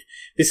he?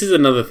 This is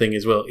another thing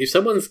as well. If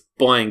someone's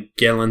buying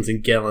gallons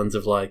and gallons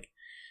of like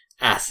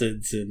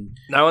acids and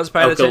No one's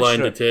paying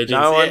alkaline attention to it. detergents,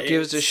 No one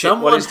gives a shit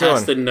what he's Someone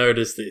has doing. to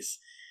notice this.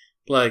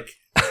 Like,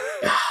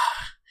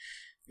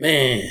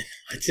 man,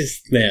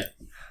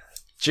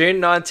 June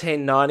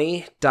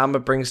 1990, Dharma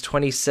brings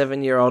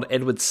 27-year-old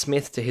Edward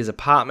Smith to his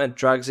apartment,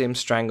 drugs him,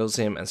 strangles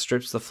him, and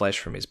strips the flesh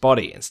from his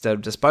body. Instead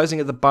of disposing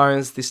of the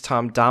bones, this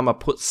time Dharma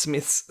put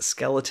Smith's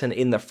skeleton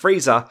in the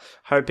freezer,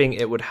 hoping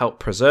it would help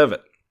preserve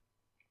it.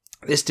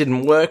 This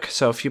didn't work,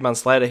 so a few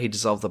months later he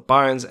dissolved the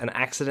bones and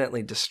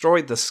accidentally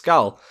destroyed the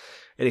skull.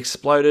 It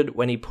exploded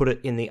when he put it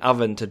in the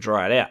oven to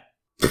dry it out.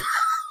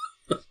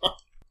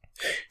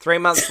 3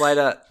 months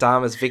later,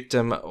 Dharma's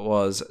victim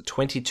was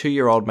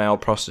 22-year-old male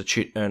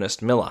prostitute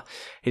Ernest Miller.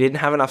 He didn't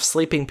have enough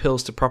sleeping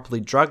pills to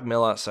properly drug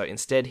Miller, so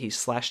instead he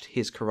slashed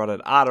his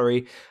carotid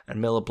artery, and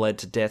Miller bled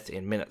to death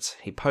in minutes.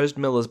 He posed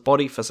Miller's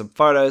body for some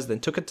photos, then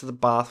took it to the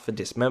bath for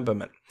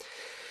dismemberment.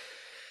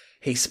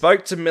 He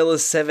spoke to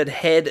Miller's severed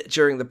head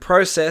during the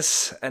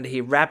process, and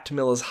he wrapped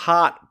Miller's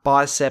heart,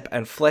 bicep,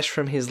 and flesh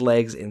from his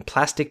legs in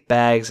plastic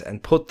bags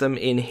and put them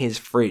in his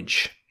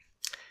fridge.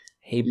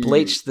 He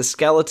bleached the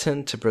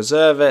skeleton to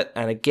preserve it,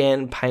 and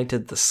again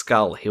painted the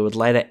skull. He would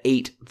later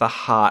eat the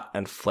heart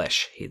and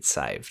flesh he'd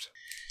saved.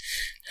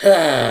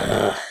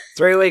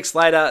 3 weeks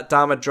later,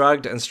 Dharma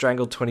drugged and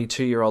strangled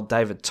 22-year-old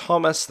David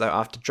Thomas, though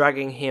after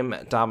drugging him,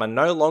 Dharma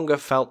no longer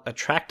felt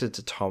attracted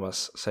to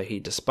Thomas, so he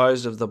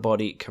disposed of the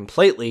body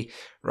completely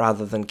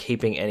rather than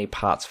keeping any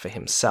parts for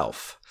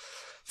himself.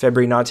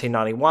 February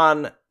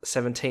 1991,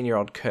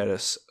 17-year-old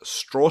Curtis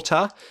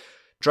Straughter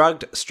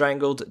drugged,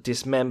 strangled,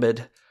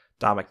 dismembered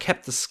Dahmer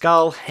kept the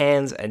skull,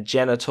 hands, and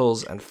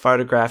genitals and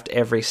photographed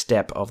every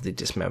step of the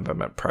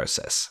dismemberment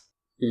process.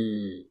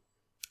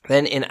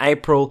 Then in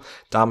April,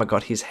 Dahmer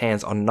got his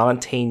hands on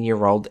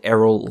 19-year-old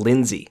Errol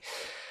Lindsay.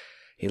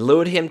 He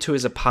lured him to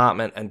his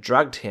apartment and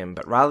drugged him,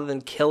 but rather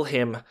than kill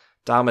him,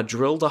 Dahmer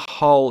drilled a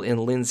hole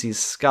in Lindsay's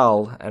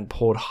skull and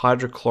poured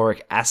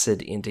hydrochloric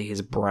acid into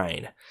his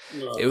brain.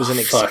 It was an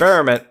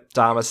experiment,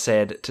 Dahmer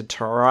said, to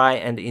try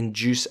and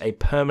induce a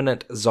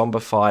permanent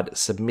zombified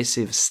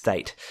submissive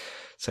state,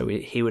 so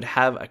he would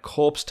have a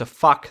corpse to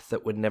fuck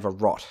that would never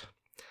rot.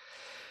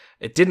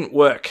 It didn't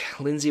work.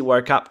 Lindsay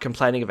woke up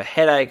complaining of a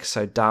headache,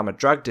 so Dahmer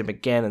drugged him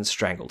again and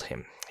strangled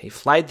him. He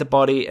flayed the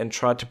body and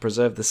tried to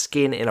preserve the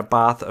skin in a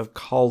bath of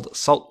cold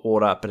salt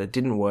water, but it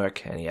didn't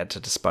work and he had to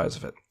dispose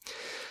of it.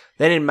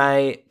 Then in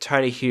May,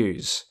 Tony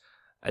Hughes,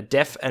 a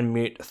deaf and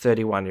mute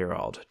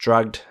 31-year-old,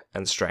 drugged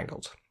and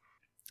strangled.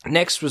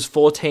 Next was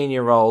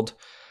 14-year-old...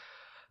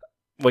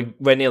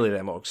 We're nearly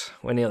there, Morgs.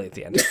 We're nearly at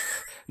the end.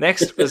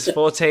 Next was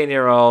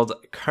 14-year-old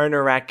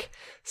Konerak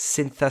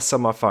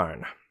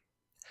Synthesomophone.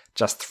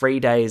 Just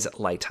 3 days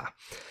later.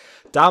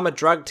 Dahmer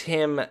drugged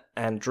him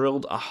and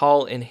drilled a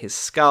hole in his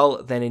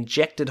skull, then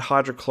injected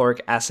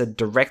hydrochloric acid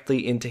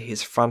directly into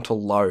his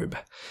frontal lobe.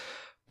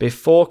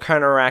 Before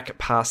Konerak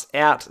passed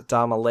out,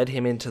 Dahmer led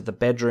him into the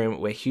bedroom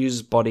where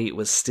Hughes' body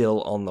was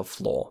still on the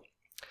floor.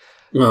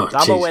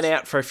 Dahmer went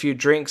out for a few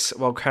drinks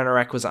while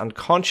Konerak was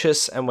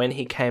unconscious, and when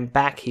he came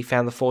back, he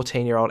found the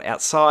 14-year-old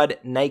outside,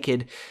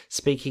 naked,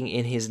 speaking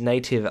in his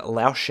native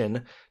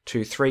Laotian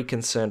to 3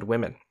 concerned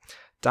women.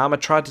 Dahmer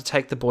tried to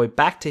take the boy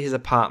back to his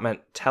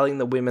apartment, telling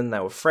the women they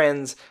were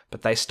friends,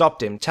 but they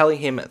stopped him, telling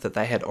him that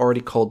they had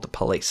already called the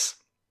police.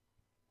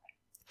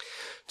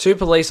 2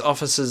 police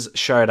officers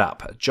showed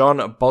up, John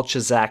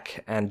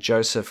Bolchazak and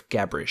Joseph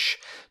Gabrish.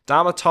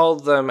 Dahmer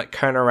told them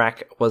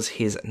Konerak was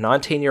his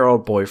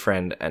 19-year-old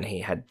boyfriend and he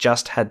had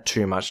just had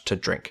too much to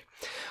drink.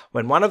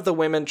 When one of the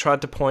women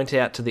tried to point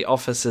out to the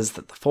officers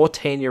that the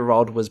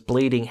 14-year-old was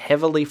bleeding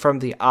heavily from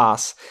the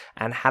arse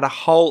and had a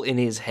hole in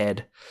his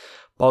head,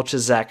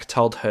 Bolchazak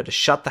told her to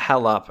shut the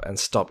hell up and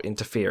stop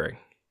interfering.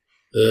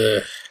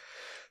 Ugh.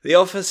 The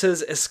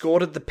officers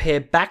escorted the pair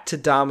back to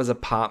Dahmer's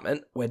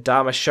apartment, where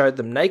Dahmer showed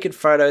them naked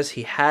photos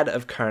he had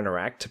of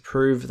Konerak to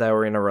prove they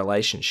were in a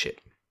relationship.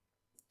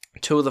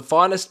 2 of the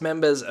finest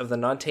members of the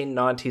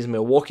 1990s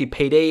Milwaukee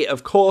PD,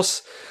 of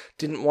course,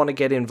 didn't want to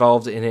get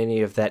involved in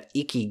any of that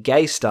icky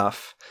gay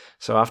stuff,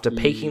 so after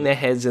peeking their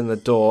heads in the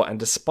door, and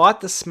despite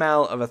the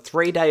smell of a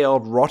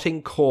 3-day-old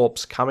rotting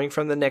corpse coming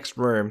from the next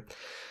room,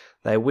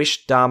 they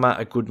wished Dahmer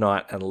a good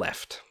night and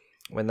left.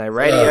 When they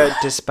radioed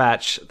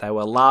dispatch, they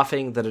were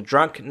laughing that a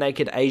drunk,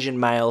 naked Asian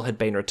male had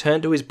been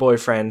returned to his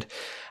boyfriend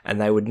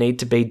and they would need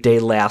to be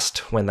deloused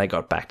when they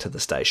got back to the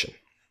station.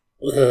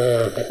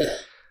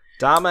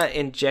 Dahmer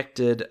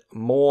injected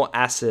more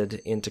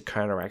acid into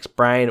Konerak's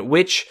brain,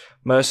 which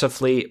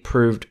mercifully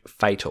proved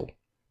fatal.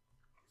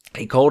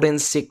 He called in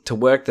sick to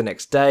work the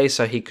next day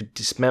so he could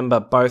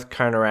dismember both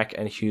Konerak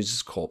and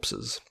Hughes'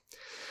 corpses.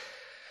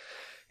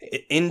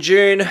 In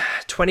June,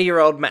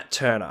 20-year-old Matt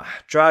Turner,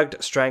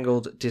 drugged,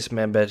 strangled,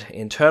 dismembered,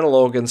 internal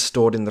organs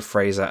stored in the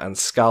freezer, and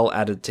skull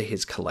added to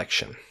his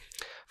collection.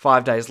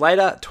 5 days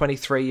later,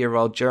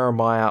 23-year-old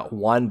Jeremiah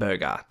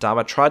Weinberger.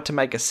 Dahmer tried to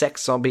make a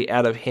sex zombie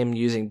out of him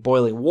using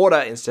boiling water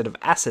instead of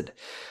acid.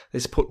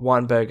 This put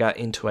Weinberger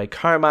into a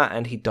coma,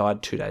 and he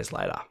died 2 days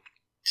later.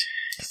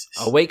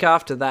 A week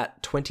after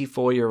that,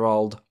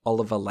 24-year-old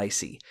Oliver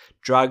Lacey,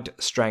 drugged,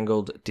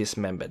 strangled,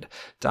 dismembered.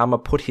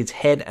 Dahmer put his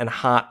head and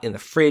heart in the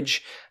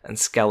fridge and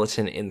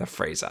skeleton in the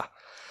freezer.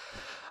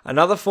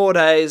 Another 4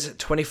 days,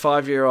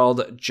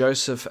 25-year-old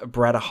Joseph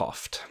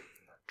Braderhoft,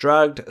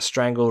 drugged,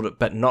 strangled,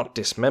 but not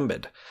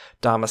dismembered.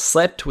 Dahmer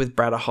slept with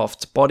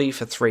Braderhoft's body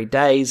for 3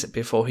 days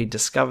before he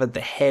discovered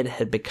the head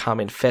had become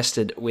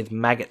infested with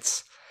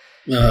maggots.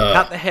 He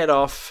cut the head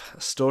off,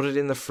 stored it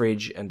in the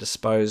fridge, and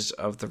disposed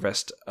of the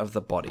rest of the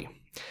body.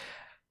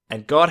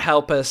 And God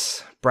help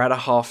us,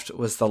 Braderhoft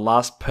was the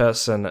last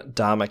person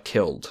Dahmer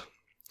killed.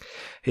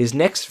 His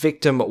next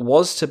victim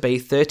was to be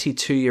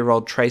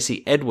 32-year-old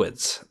Tracy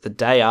Edwards, the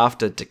day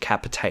after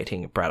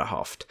decapitating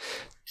Braderhoft.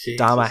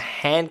 Dahmer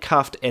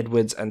handcuffed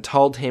Edwards and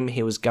told him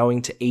he was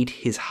going to eat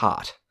his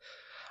heart.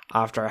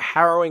 After a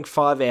harrowing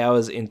 5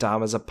 hours in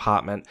Dahmer's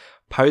apartment,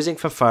 posing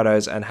for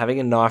photos and having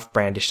a knife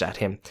brandished at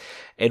him,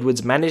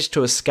 Edwards managed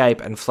to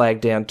escape and flag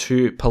down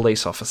 2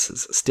 police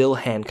officers, still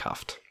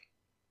handcuffed.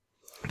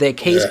 Their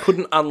keys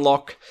couldn't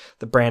unlock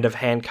the brand of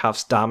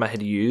handcuffs Dahmer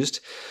had used,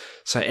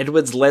 so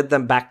Edwards led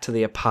them back to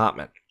the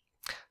apartment.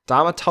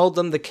 Dahmer told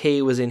them the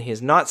key was in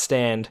his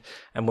nightstand,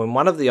 and when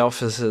one of the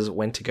officers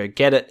went to go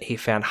get it, he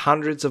found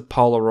hundreds of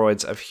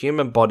Polaroids of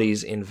human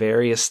bodies in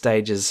various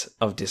stages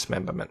of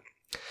dismemberment.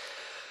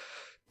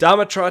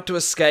 Dahmer tried to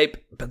escape,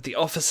 but the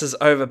officers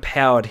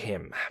overpowered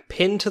him.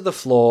 Pinned to the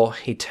floor,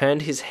 he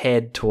turned his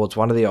head towards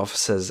one of the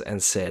officers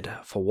and said,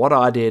 "For what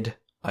I did,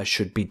 I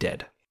should be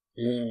dead."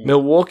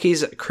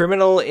 Milwaukee's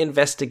Criminal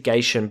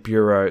Investigation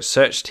Bureau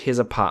searched his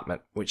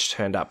apartment, which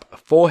turned up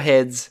 4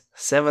 heads,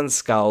 7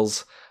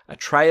 skulls, a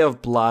tray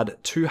of blood,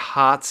 2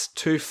 hearts,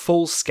 2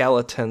 full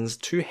skeletons,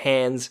 2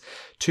 hands,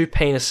 2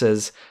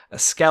 penises, a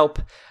scalp,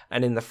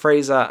 and in the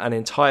freezer, an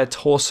entire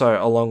torso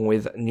along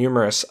with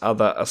numerous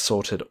other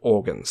assorted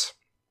organs.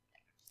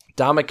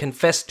 Dahmer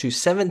confessed to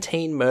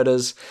 17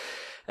 murders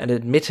and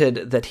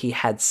admitted that he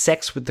had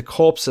sex with the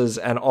corpses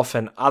and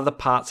often other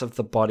parts of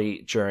the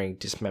body during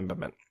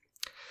dismemberment.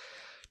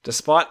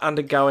 Despite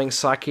undergoing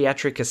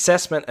psychiatric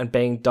assessment and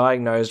being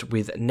diagnosed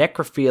with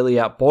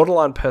necrophilia,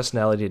 borderline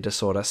personality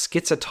disorder,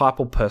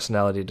 schizotypal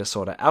personality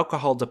disorder,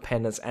 alcohol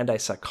dependence, and a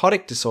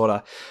psychotic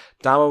disorder,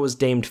 Dahmer was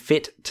deemed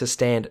fit to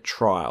stand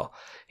trial.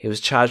 He was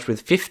charged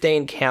with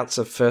 15 counts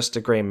of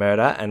first-degree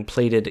murder and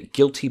pleaded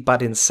guilty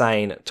but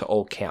insane to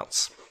all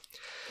counts.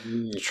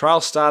 The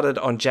trial started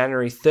on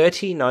January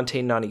 30,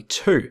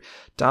 1992.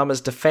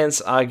 Dahmer's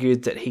defense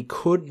argued that he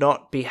could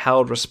not be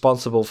held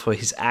responsible for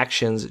his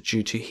actions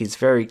due to his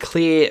very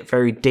clear,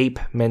 very deep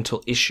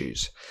mental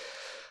issues.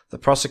 The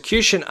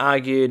prosecution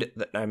argued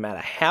that no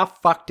matter how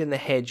fucked in the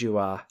head you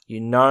are,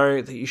 you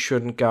know that you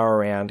shouldn't go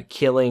around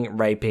killing,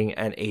 raping,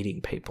 and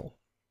eating people.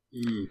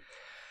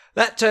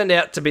 That turned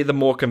out to be the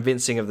more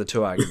convincing of the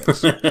two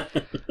arguments.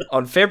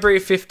 On February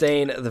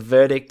 15, the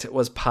verdict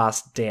was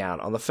passed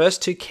down. On the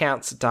first 2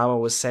 counts, Dahmer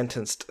was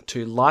sentenced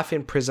to life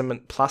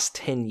imprisonment plus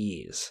 10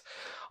 years.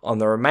 On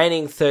the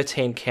remaining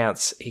 13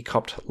 counts, he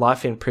copped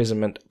life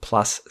imprisonment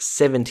plus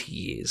 70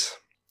 years.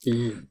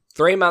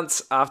 3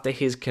 months after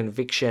his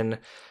conviction,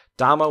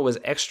 Dahmer was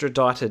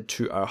extradited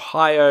to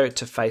Ohio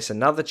to face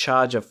another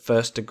charge of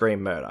first-degree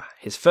murder.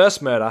 His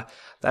first murder,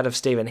 that of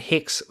Stephen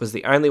Hicks, was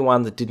the only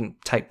one that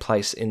didn't take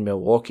place in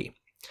Milwaukee.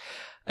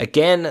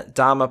 Again,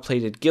 Dahmer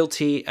pleaded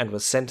guilty and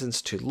was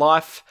sentenced to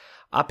life,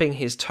 upping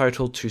his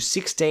total to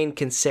 16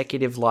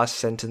 consecutive life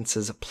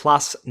sentences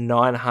plus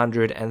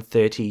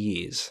 930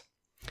 years.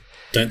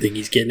 Don't think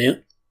he's getting out.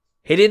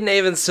 He didn't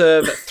even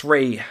serve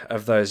 3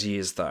 of those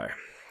years, though.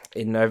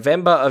 In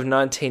November of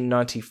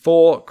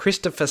 1994,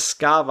 Christopher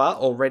Scarver,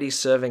 already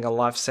serving a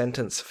life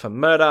sentence for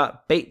murder,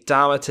 beat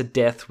Dahmer to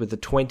death with a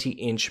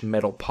 20-inch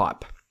metal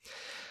pipe.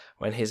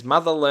 When his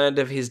mother learned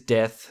of his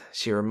death,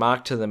 she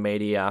remarked to the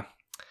media,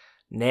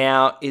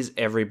 "Now is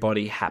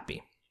everybody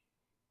happy?"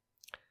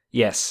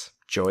 Yes,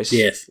 Joyce.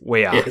 Yes.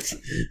 We are. Yes.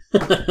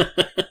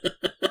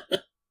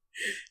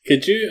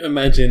 Could you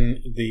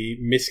imagine the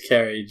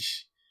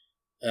miscarriage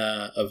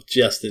of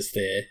justice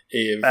there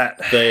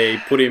if they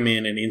put him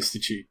in an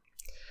institute,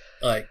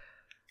 like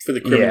for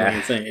the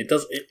criminal thing? It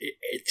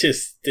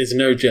just there's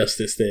no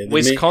justice there.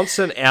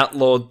 Wisconsin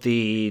outlawed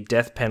the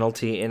death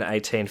penalty in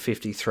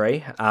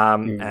 1853,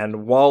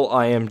 and while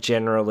I am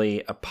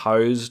generally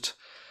opposed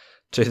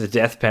to the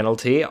death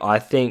penalty, I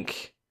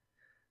think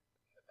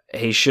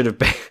he should have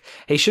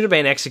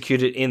been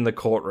executed in the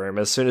courtroom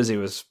as soon as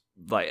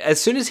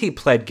he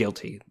pled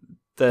guilty.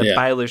 The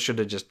bailiff should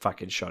have just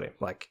fucking shot him.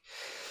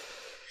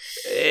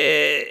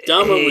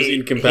 Dahmer was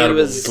incompatible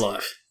with his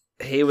life.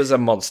 He was a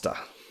monster.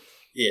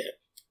 Yeah.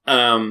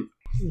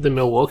 The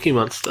Milwaukee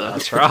Monster.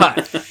 That's right.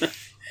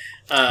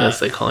 As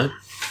they call him.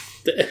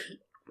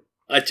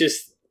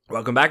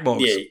 Welcome back,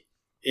 Morgs.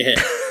 Yeah.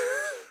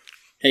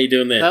 How you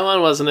doing there? That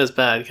one wasn't as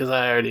bad because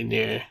I already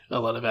knew a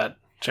lot about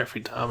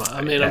Jeffrey Dahmer.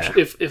 I mean,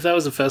 if that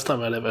was the first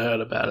time I'd ever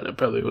heard about it, it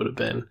probably would have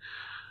been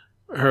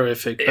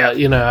horrific. But,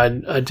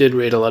 I did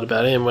read a lot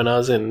about him when I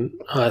was in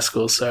high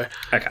school. So,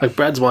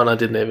 Brad's one I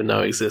didn't even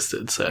know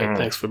existed. So,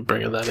 thanks for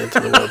bringing that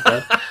into the world,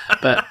 Brad.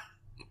 But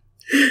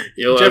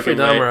Jeffrey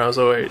Dahmer,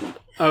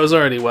 I was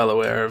already well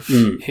aware of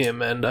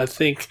him, and I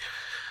think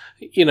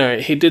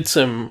he did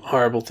some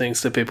horrible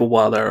things to people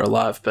while they were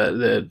alive, but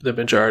the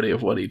majority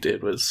of what he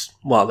did was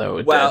while they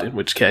were dead. In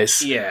which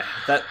case,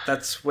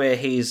 that's where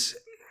he's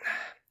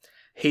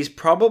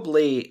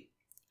probably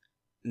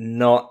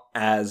not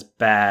as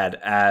bad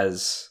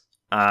as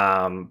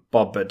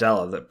Bob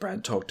Berdella that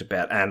Brad talked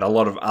about, and a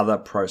lot of other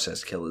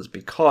process killers,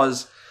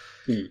 because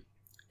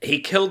he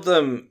killed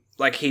them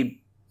he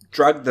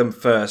drugged them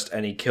first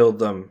and he killed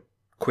them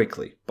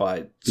quickly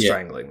by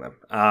strangling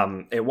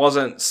them. It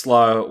wasn't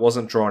slow, it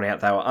wasn't drawn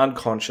out, they were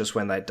unconscious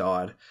when they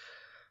died.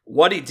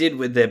 What he did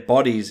with their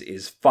bodies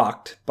is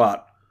fucked,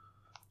 but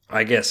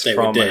I guess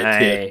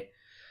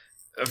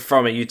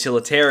from a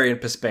utilitarian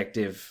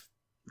perspective,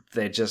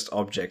 they're just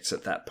objects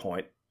at that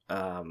point.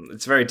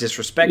 It's very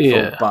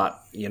disrespectful, but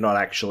you're not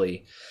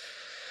actually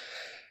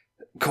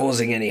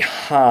causing any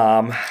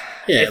harm.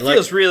 Yeah,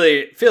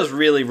 it feels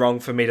really wrong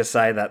for me to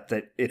say that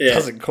it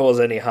doesn't cause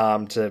any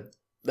harm to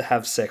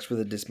have sex with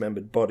a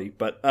dismembered body,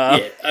 but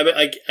I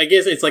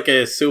guess it's like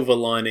a silver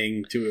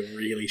lining to a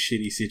really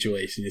shitty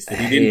situation is that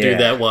he didn't do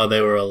that while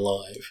they were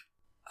alive.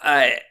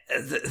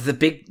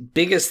 The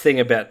biggest thing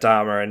about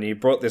Dahmer, and you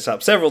brought this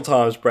up several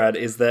times, Brad,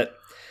 is that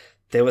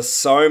there were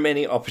so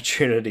many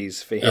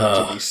opportunities for him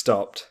to be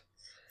stopped.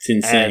 It's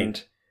insane.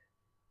 And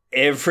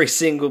every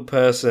single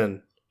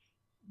person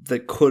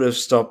that could have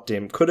stopped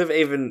him, could have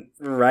even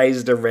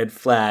raised a red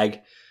flag,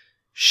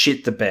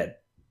 shit the bed.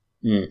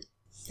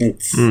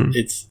 It's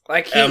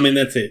I mean,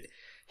 that's it.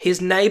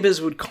 His neighbours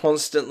would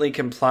constantly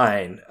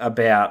complain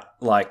about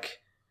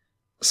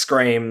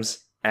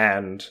screams,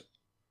 and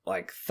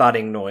like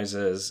thudding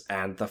noises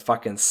and the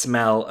fucking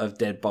smell of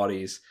dead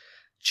bodies,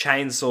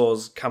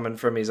 chainsaws coming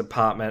from his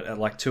apartment at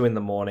like 2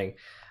 a.m,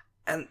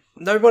 and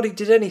nobody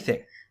did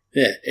anything.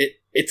 Yeah,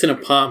 it's an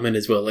apartment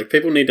as well. Like,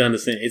 people need to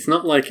understand, it's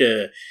not like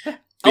a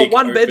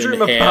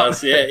one-bedroom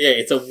apartment. Yeah,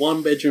 it's a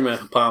one-bedroom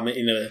apartment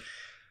in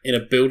a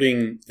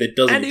building that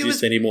doesn't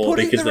exist anymore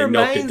because they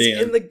knocked it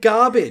down. In the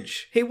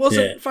garbage. He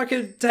wasn't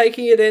fucking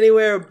taking it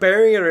anywhere or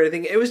burying it or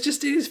anything. It was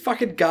just in his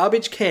fucking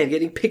garbage can,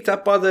 getting picked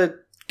up by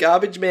the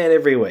garbage man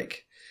every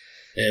week.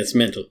 Yeah, it's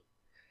mental.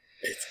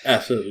 It's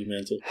absolutely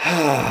mental.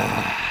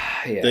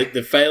 Yeah.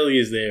 The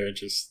failures there are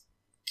just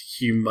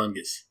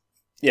humongous.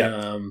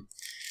 Yeah.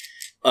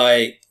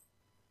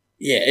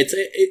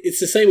 It's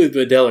the same with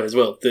Berdella as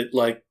well. That,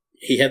 like,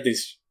 he had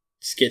this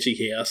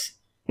sketchy house.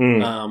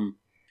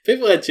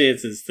 People had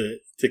chances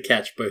to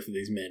catch both of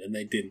these men, and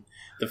they didn't.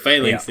 The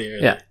failings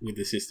there with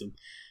the system.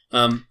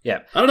 I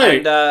don't know.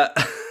 And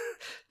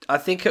I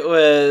think it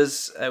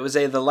was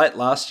either late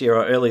last year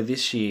or early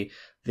this year.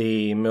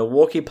 The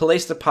Milwaukee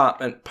Police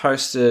Department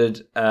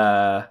posted,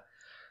 I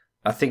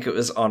think it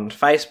was on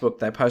Facebook,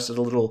 they posted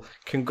a little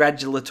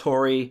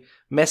congratulatory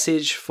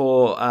message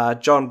for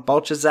John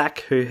Bolchazak,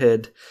 who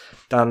had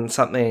done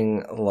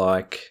something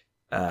like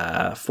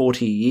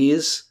 40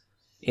 years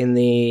in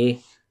the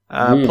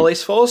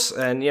police force,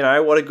 and, you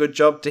know, what a good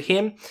job to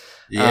him.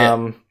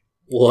 Yeah.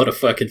 What a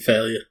fucking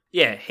failure.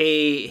 Yeah,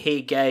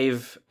 he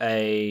gave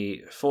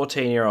a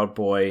 14-year-old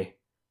boy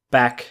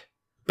back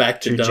to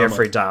Dahmer.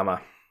 Jeffrey Dahmer.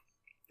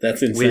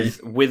 That's insane.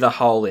 With a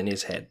hole in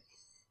his head.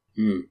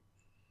 And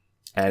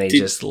he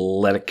just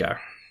let it go.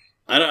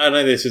 I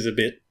know this is a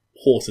bit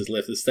horses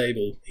left the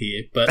stable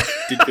here, but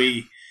did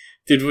we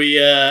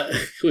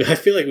I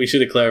feel like we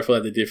should have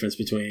clarified the difference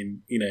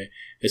between, you know,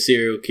 a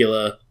serial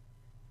killer,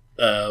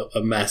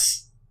 a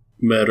mass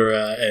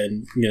murderer,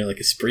 and, you know, like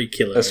a spree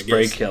killer. A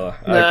spree killer.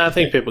 No, I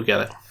think people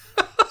get it.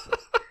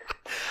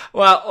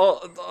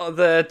 Well,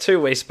 the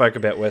two we spoke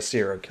about were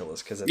serial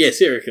killers.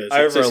 Serial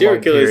killers. So serial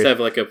killers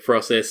have like a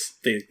process.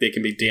 There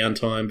can be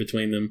downtime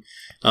between them.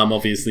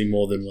 Obviously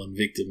more than one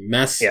victim.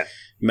 Mass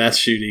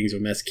shootings or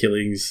mass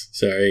killings,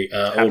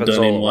 all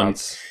done in one.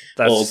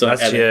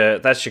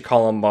 That's your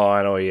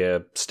Columbine or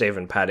your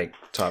Stephen Paddock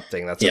type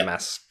thing. That's a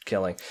mass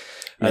killing.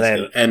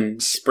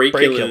 And spree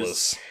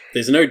killers.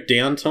 There's no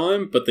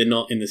downtime, but they're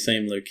not in the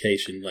same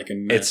location, like a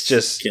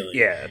mass killing.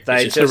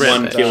 They just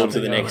one kill to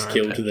the next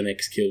kill to the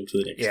next kill to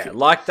the next kill. Yeah,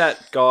 like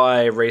that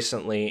guy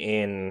recently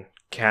in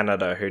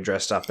Canada who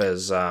dressed up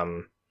as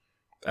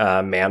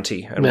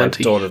Mountie and went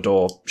door to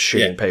door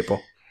shooting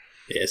people.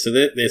 Yeah, so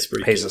they're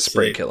spree killers. He's a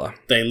spree killer.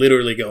 They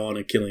literally go on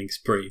a killing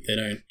spree. They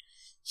don't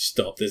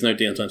stop. There's no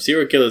downtime.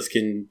 Serial killers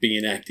can be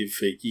inactive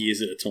for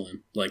years at a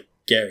time, like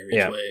Gary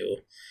Ridgway or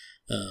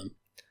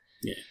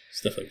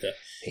stuff like that.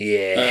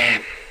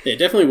 Yeah.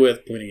 Definitely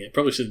worth pointing out.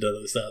 Probably should have done it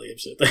at the start of the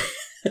episode.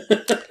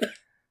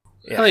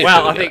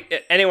 I think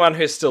anyone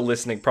who's still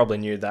listening probably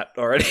knew that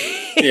already.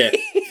 Yeah,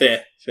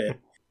 fair.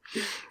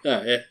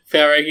 Power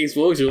rankings,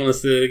 Morgs, you want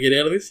us to get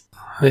out of this?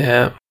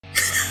 Yeah.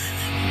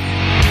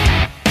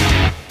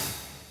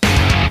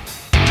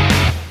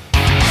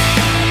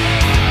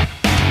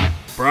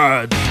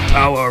 Brad's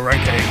Power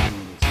Rankings.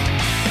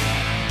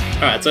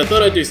 Alright, so I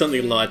thought I'd do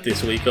something light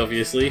this week,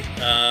 obviously.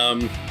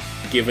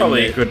 Given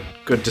probably a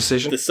good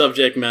decision. The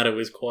subject matter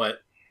was quite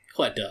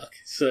dark.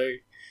 So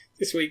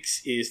this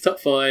week's is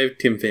top 5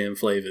 Tim Tam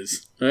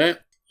flavors. Alright?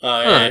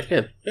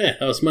 Good. Yeah,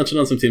 I was munching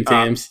on some Tim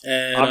Tams.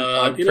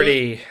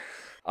 And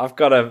I've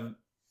got a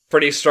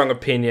pretty strong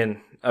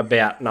opinion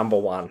about number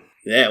 1.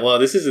 Yeah, well,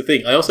 this is the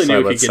thing. I also knew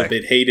it could get a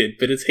bit heated,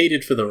 but it's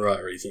heated for the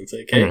right reasons,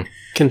 okay?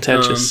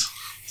 Contentious.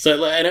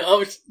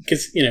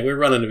 Because, you know, we're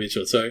running a bit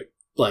short, so,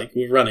 like,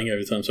 we're running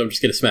over time, so I'm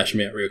just going to smash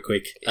them out real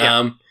quick.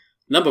 Yeah.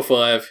 Number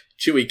 5,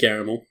 chewy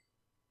caramel.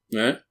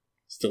 Alright?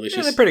 It's delicious.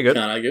 Yeah, they're pretty good.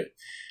 Can't argue.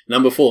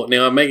 Number 4,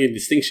 now I'm making a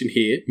distinction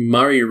here.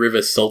 Murray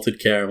River salted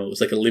caramel. It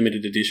was like a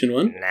limited edition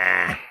one.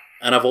 Nah.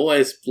 And I've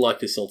always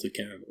liked a salted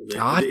caramel.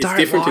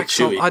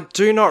 I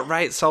do not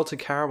rate salted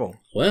caramel.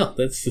 Well,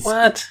 that's...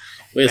 What?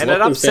 And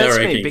it upsets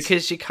me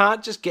because you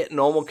can't just get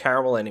normal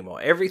caramel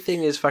anymore.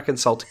 Everything is fucking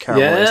salted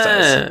caramel these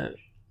days.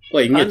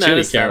 Well, you can get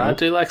chili caramel. I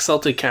do like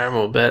salted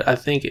caramel, but I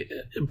think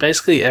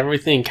basically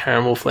everything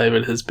caramel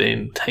flavored has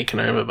been taken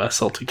over by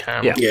salted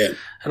caramel. Yeah.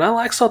 And I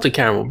like salted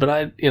caramel, but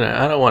I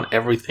don't want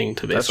everything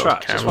to be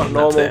salted caramel. Just want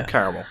normal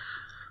caramel.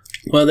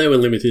 Well, they were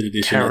limited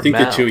edition. I think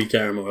the chewy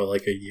caramel are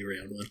like a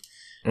year-round one.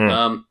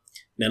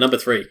 Now, number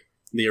 3,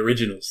 the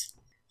originals.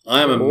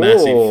 I am a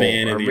massive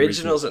fan of the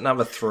originals. At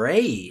number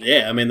 3.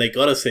 Yeah, I mean, they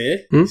got us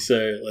there,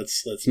 so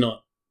let's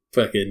not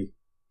fucking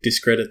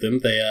discredit them.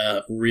 They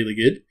are really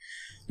good.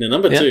 Now,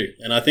 number 2,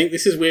 and I think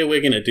this is where we're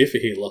going to differ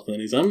here,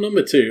 Lachlan, is I'm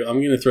number 2. I'm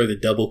going to throw the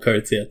double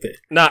coats out there.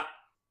 Nah.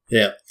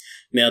 Yeah.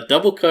 Now,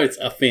 double coats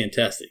are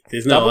fantastic.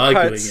 There's no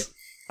arguing it. Double coats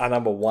are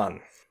number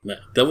 1. No,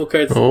 double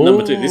coats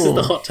number 2. This is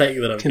the hot take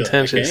that I've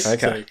Contentious.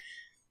 got. Okay. So,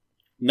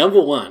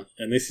 number 1,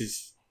 and this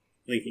is,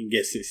 I think you can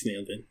guess this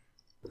now then.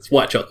 It's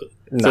white chocolate.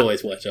 It's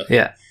always white chocolate.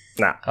 Yeah.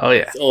 Nah. Oh,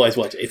 yeah. It's always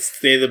white chocolate.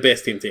 They're the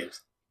best Tim Tams.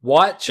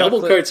 White Double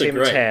chocolate coats are Tim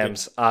great,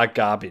 Tams are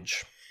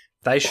garbage.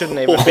 They shouldn't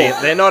even be.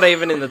 They're not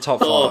even in the top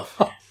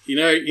 5. You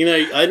know.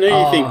 I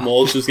know you think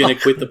Morgs was going to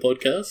quit the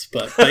podcast,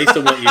 but based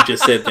on what you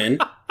just said, then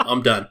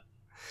I'm done.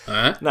 All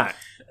right. No.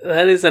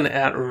 That is an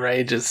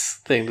outrageous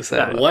thing to say.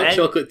 White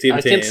chocolate Tim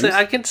Tams.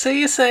 I can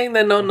see you saying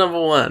they're not number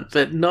 1,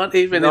 but not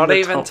even in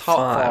the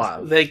top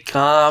 5. They're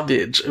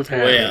garbage,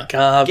 apparently. Wow.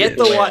 Garbage. Get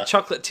the white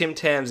chocolate Tim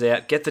Tams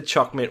out. Get the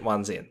Choc Mint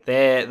ones in.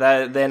 They're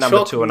number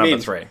Choc 2 and number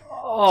Mint. 3.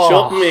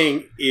 Choc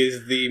Mint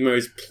is the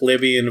most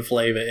plebeian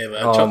flavour ever.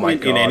 Choc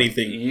Mint in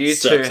anything. You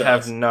two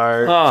have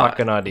no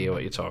fucking idea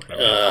what you're talking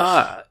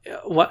about.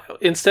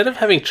 Instead of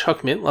having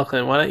Choc Mint,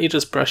 Lachlan, why don't you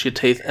just brush your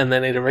teeth and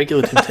then eat a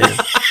regular Tim Tam?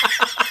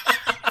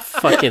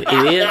 Fucking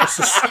idiot. It's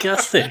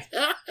disgusting.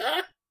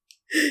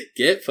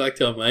 Get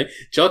fucked up, mate.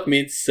 Choc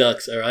Mint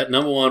sucks, alright?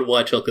 Number 1,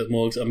 white chocolate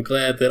Morgs. I'm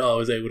glad that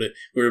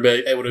we were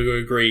able to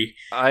agree.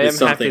 I am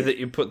happy that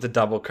you put the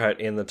double coat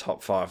in the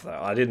top 5, though.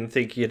 I didn't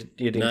think you'd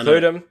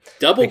include them.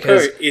 Double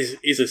coat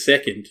is a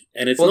second,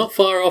 and it's not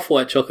far off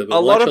white chocolate. But a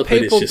lot of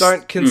people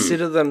don't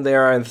consider them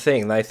their own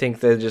thing. They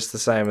think they're just the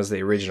same as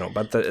the original.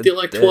 But they're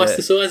like twice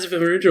the size of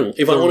an original.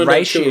 If I wanted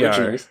to two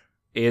originals,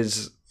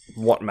 is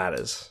what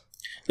matters.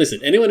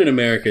 Listen, anyone in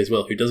America as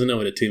well who doesn't know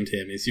what a Tim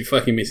Tam is, you're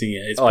fucking missing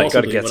out. It's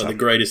possibly one of the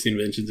greatest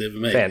inventions ever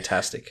made.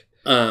 Fantastic.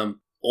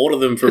 Order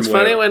them from. It's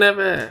funny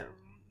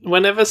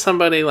whenever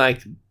somebody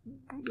like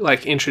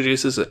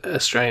introduces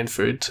Australian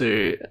food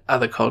to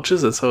other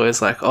cultures, it's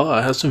always like, oh,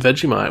 I have some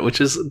Vegemite,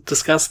 which is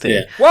disgusting.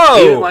 Yeah.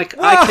 Whoa! I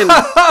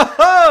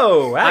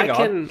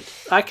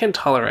can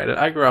tolerate it.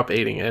 I grew up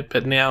eating it,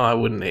 but now I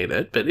wouldn't eat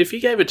it. But if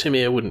you gave it to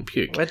me, I wouldn't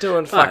puke. We're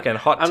doing fucking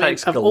hot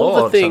takes of galore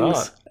all the things,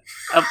 tonight.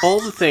 Of all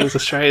the things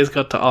Australia's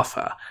got to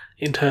offer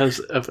in terms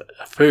of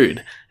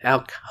food,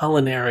 our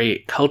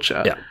culinary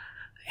culture,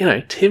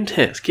 Tim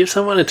Tams. Give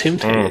someone a Tim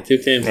Tam.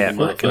 Tim Tams are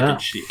motherfucking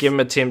shit. Give them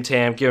a Tim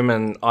Tam. Give them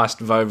an iced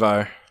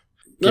Vovo.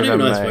 Not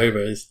even iced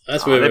Vovos.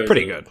 They're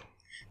pretty good.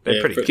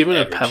 They're pretty good. Give them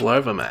a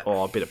Pavlova, mate.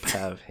 Or a bit of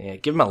Pav. Yeah,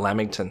 give them a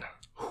Lamington.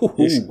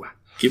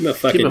 Give them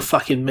a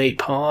fucking meat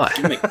pie.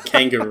 Give them a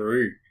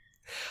kangaroo.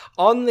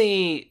 On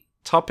the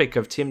topic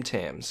of Tim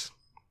Tams.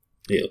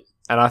 Yeah.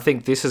 And I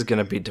think this is going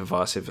to be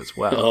divisive as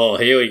well. Oh,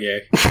 here we go.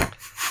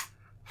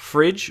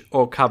 Fridge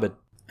or cupboard?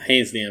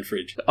 Hands down,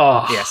 fridge.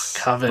 Oh, yes.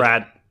 Cupboard.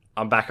 Brad,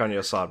 I'm back on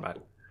your side, mate.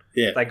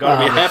 Yeah. They got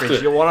to be in the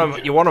fridge. You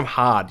want them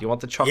hard. You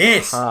want the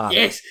chocolate hard.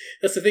 Yes.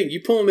 That's the thing.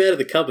 You pull them out of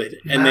the cupboard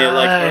and they're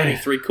like only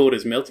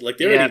 3/4 melted. Like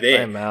they're already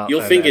there.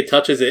 Your finger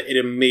touches it, it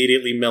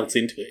immediately melts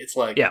into it. It's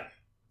like, yeah.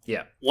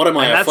 What am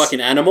I, a fucking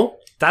animal?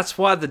 That's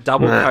why the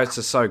double coats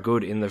are so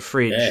good in the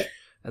fridge. Yeah.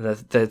 And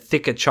the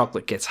thicker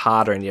chocolate gets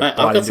harder and you bite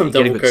I've got some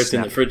double coats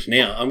in the fridge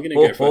now. I'm going to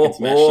go fucking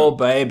smash them. Oh,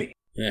 baby.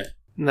 Yeah.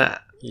 Nah.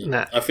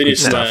 I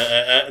finished,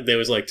 there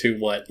was like 2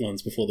 white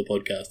ones before the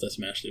podcast. I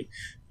smashed them.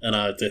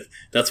 And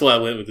that's why I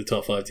went with the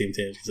top 5 Tim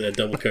Tams, because I had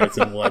double coats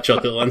and white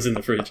chocolate ones in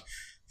the fridge.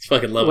 It's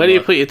fucking lovely. Where do you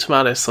put your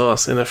tomato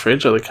sauce? In the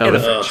fridge or the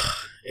cupboard?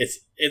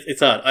 It's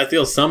hard. I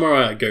feel summer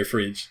I go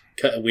fridge.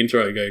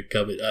 Winter I go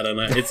cupboard. I don't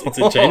know. It's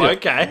a change.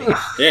 Okay.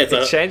 Yeah,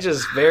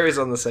 it varies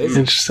on the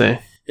season. Interesting.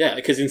 Yeah,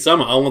 because in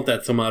summer I want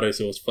that tomato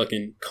sauce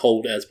fucking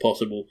cold as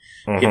possible.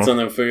 Hits on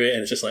the food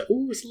and it's just like,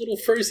 oh, it's a little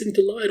frozen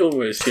delight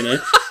almost,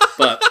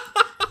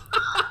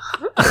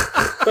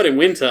 But in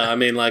winter, I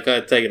mean, like,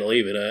 I'd take it or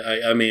leave it.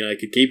 I mean, I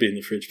could keep it in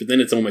the fridge, but then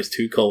it's almost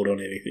too cold on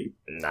anything.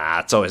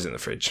 Nah, it's always in the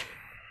fridge.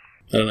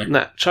 I don't know.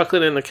 Nah,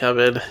 chocolate in the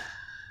cupboard,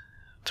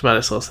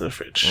 tomato sauce in the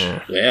fridge.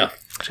 Wow.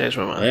 Change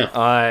my mind.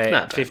 Wow.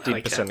 I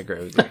 50%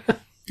 agree with you.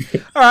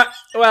 All right,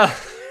 well.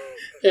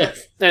 Yeah.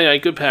 Anyway,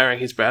 good power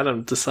rankings, Brad.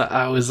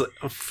 I was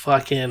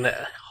fucking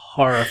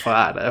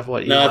horrified of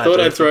what you. No, I thought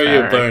I'd throw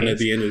you a bone at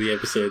the end of the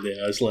episode.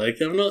 There, I was like,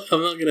 I'm not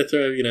going to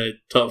throw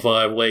top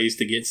 5 ways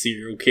to get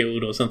cereal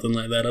killed or something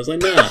like that. I was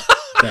like, nah.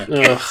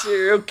 Get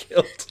cereal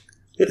killed.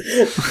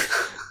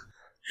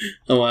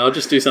 Oh, well, I'll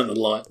just do something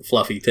light,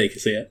 fluffy, take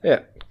us out.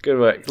 Yeah, good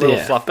work. Little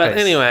fluff. But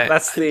piece. anyway,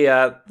 that's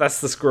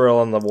the squirrel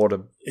on the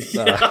water.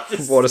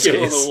 Water skis.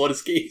 On the water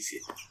skis.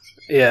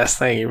 Yes,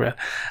 thank you, Brad.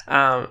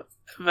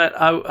 But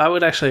I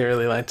would actually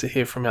really like to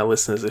hear from our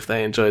listeners if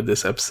they enjoyed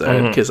this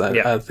episode, because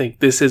I think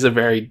this is a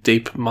very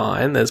deep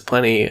mine. There's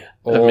plenty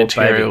of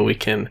material we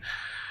can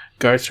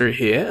go through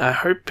here. I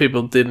hope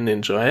people didn't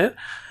enjoy it.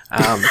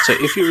 So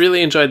if you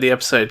really enjoyed the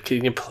episode,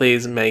 can you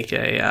please make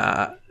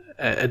a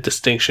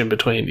distinction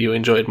between you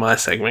enjoyed my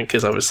segment,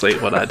 because obviously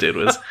what I did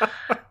was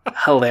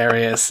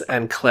hilarious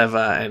and clever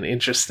and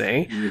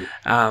interesting.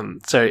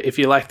 So if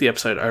you liked the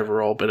episode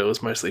overall, but it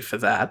was mostly for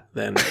that,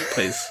 then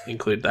please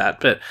include that.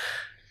 But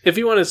if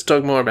you wanted to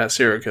talk more about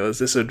serial killers,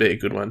 this would be a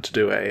good one to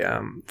do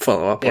a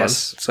follow-up on.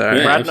 So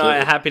Brad and I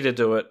are happy to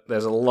do it.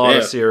 There's a lot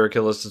of serial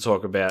killers to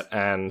talk about,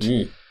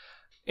 and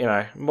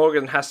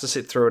Morgan has to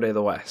sit through it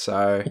either way.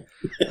 So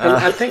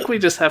I think we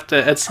just have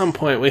to, at some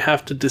point, we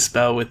have to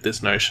dispel with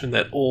this notion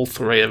that all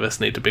 3 of us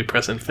need to be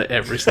present for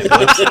every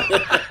single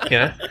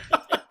episode.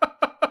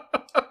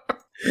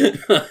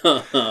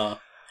 All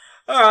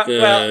right.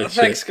 Well,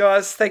 thanks,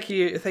 guys. Thank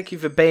you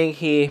for being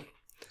here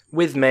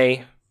with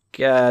me.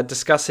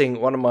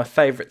 Discussing one of my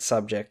favourite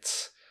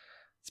subjects,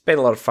 been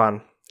a lot of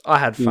fun. I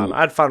had fun.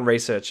 I had fun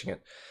researching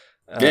it.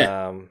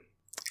 Yeah.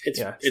 It's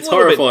a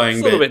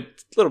horrifying. Bit,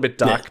 it's a little bit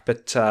dark,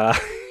 but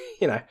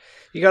you know,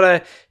 you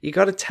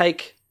gotta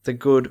take the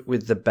good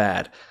with the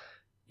bad.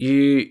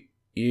 You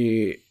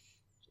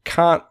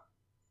can't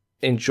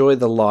enjoy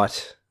the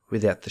light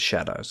without the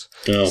shadows.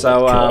 Oh,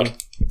 so God.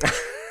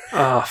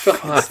 Oh,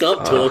 fuck.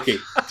 Stop talking.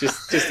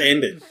 Just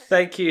end it.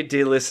 Thank you,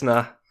 dear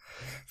listener,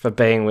 for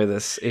being with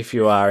us. If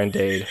you are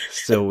indeed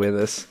still with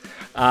us,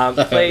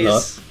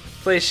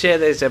 please share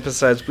these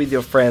episodes with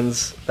your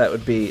friends. That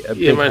would be a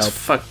big Your most help.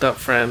 fucked up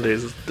friend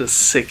is the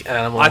sick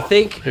animal. I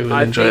think who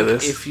would enjoy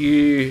this. If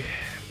you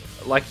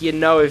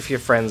if your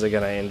friends are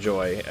going to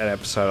enjoy an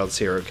episode on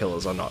serial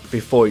killers or not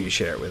before you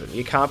share it with them.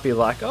 You can't be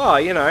like, oh,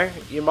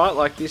 you might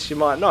like this, you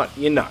might not.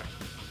 You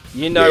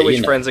know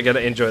which friends are going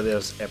to enjoy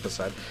this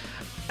episode,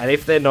 and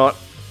if they're not,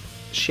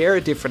 share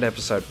a different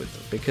episode with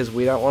them because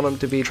we don't want them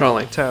to be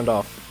trolling turned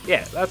off.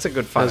 Yeah, that's a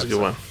good fun. That was a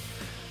good episode.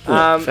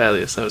 one.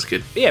 Failures, that was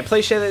good. Yeah,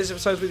 please share these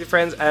episodes with your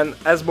friends, and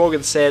as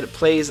Morgan said,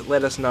 please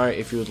let us know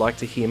if you would like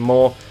to hear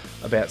more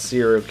about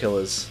serial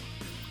killers,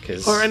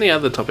 or any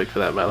other topic for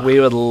that matter. We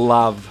would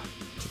love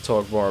to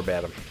talk more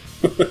about them.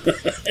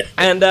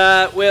 And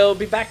we'll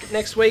be back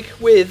next week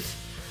with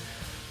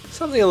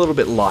something a little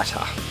bit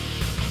lighter.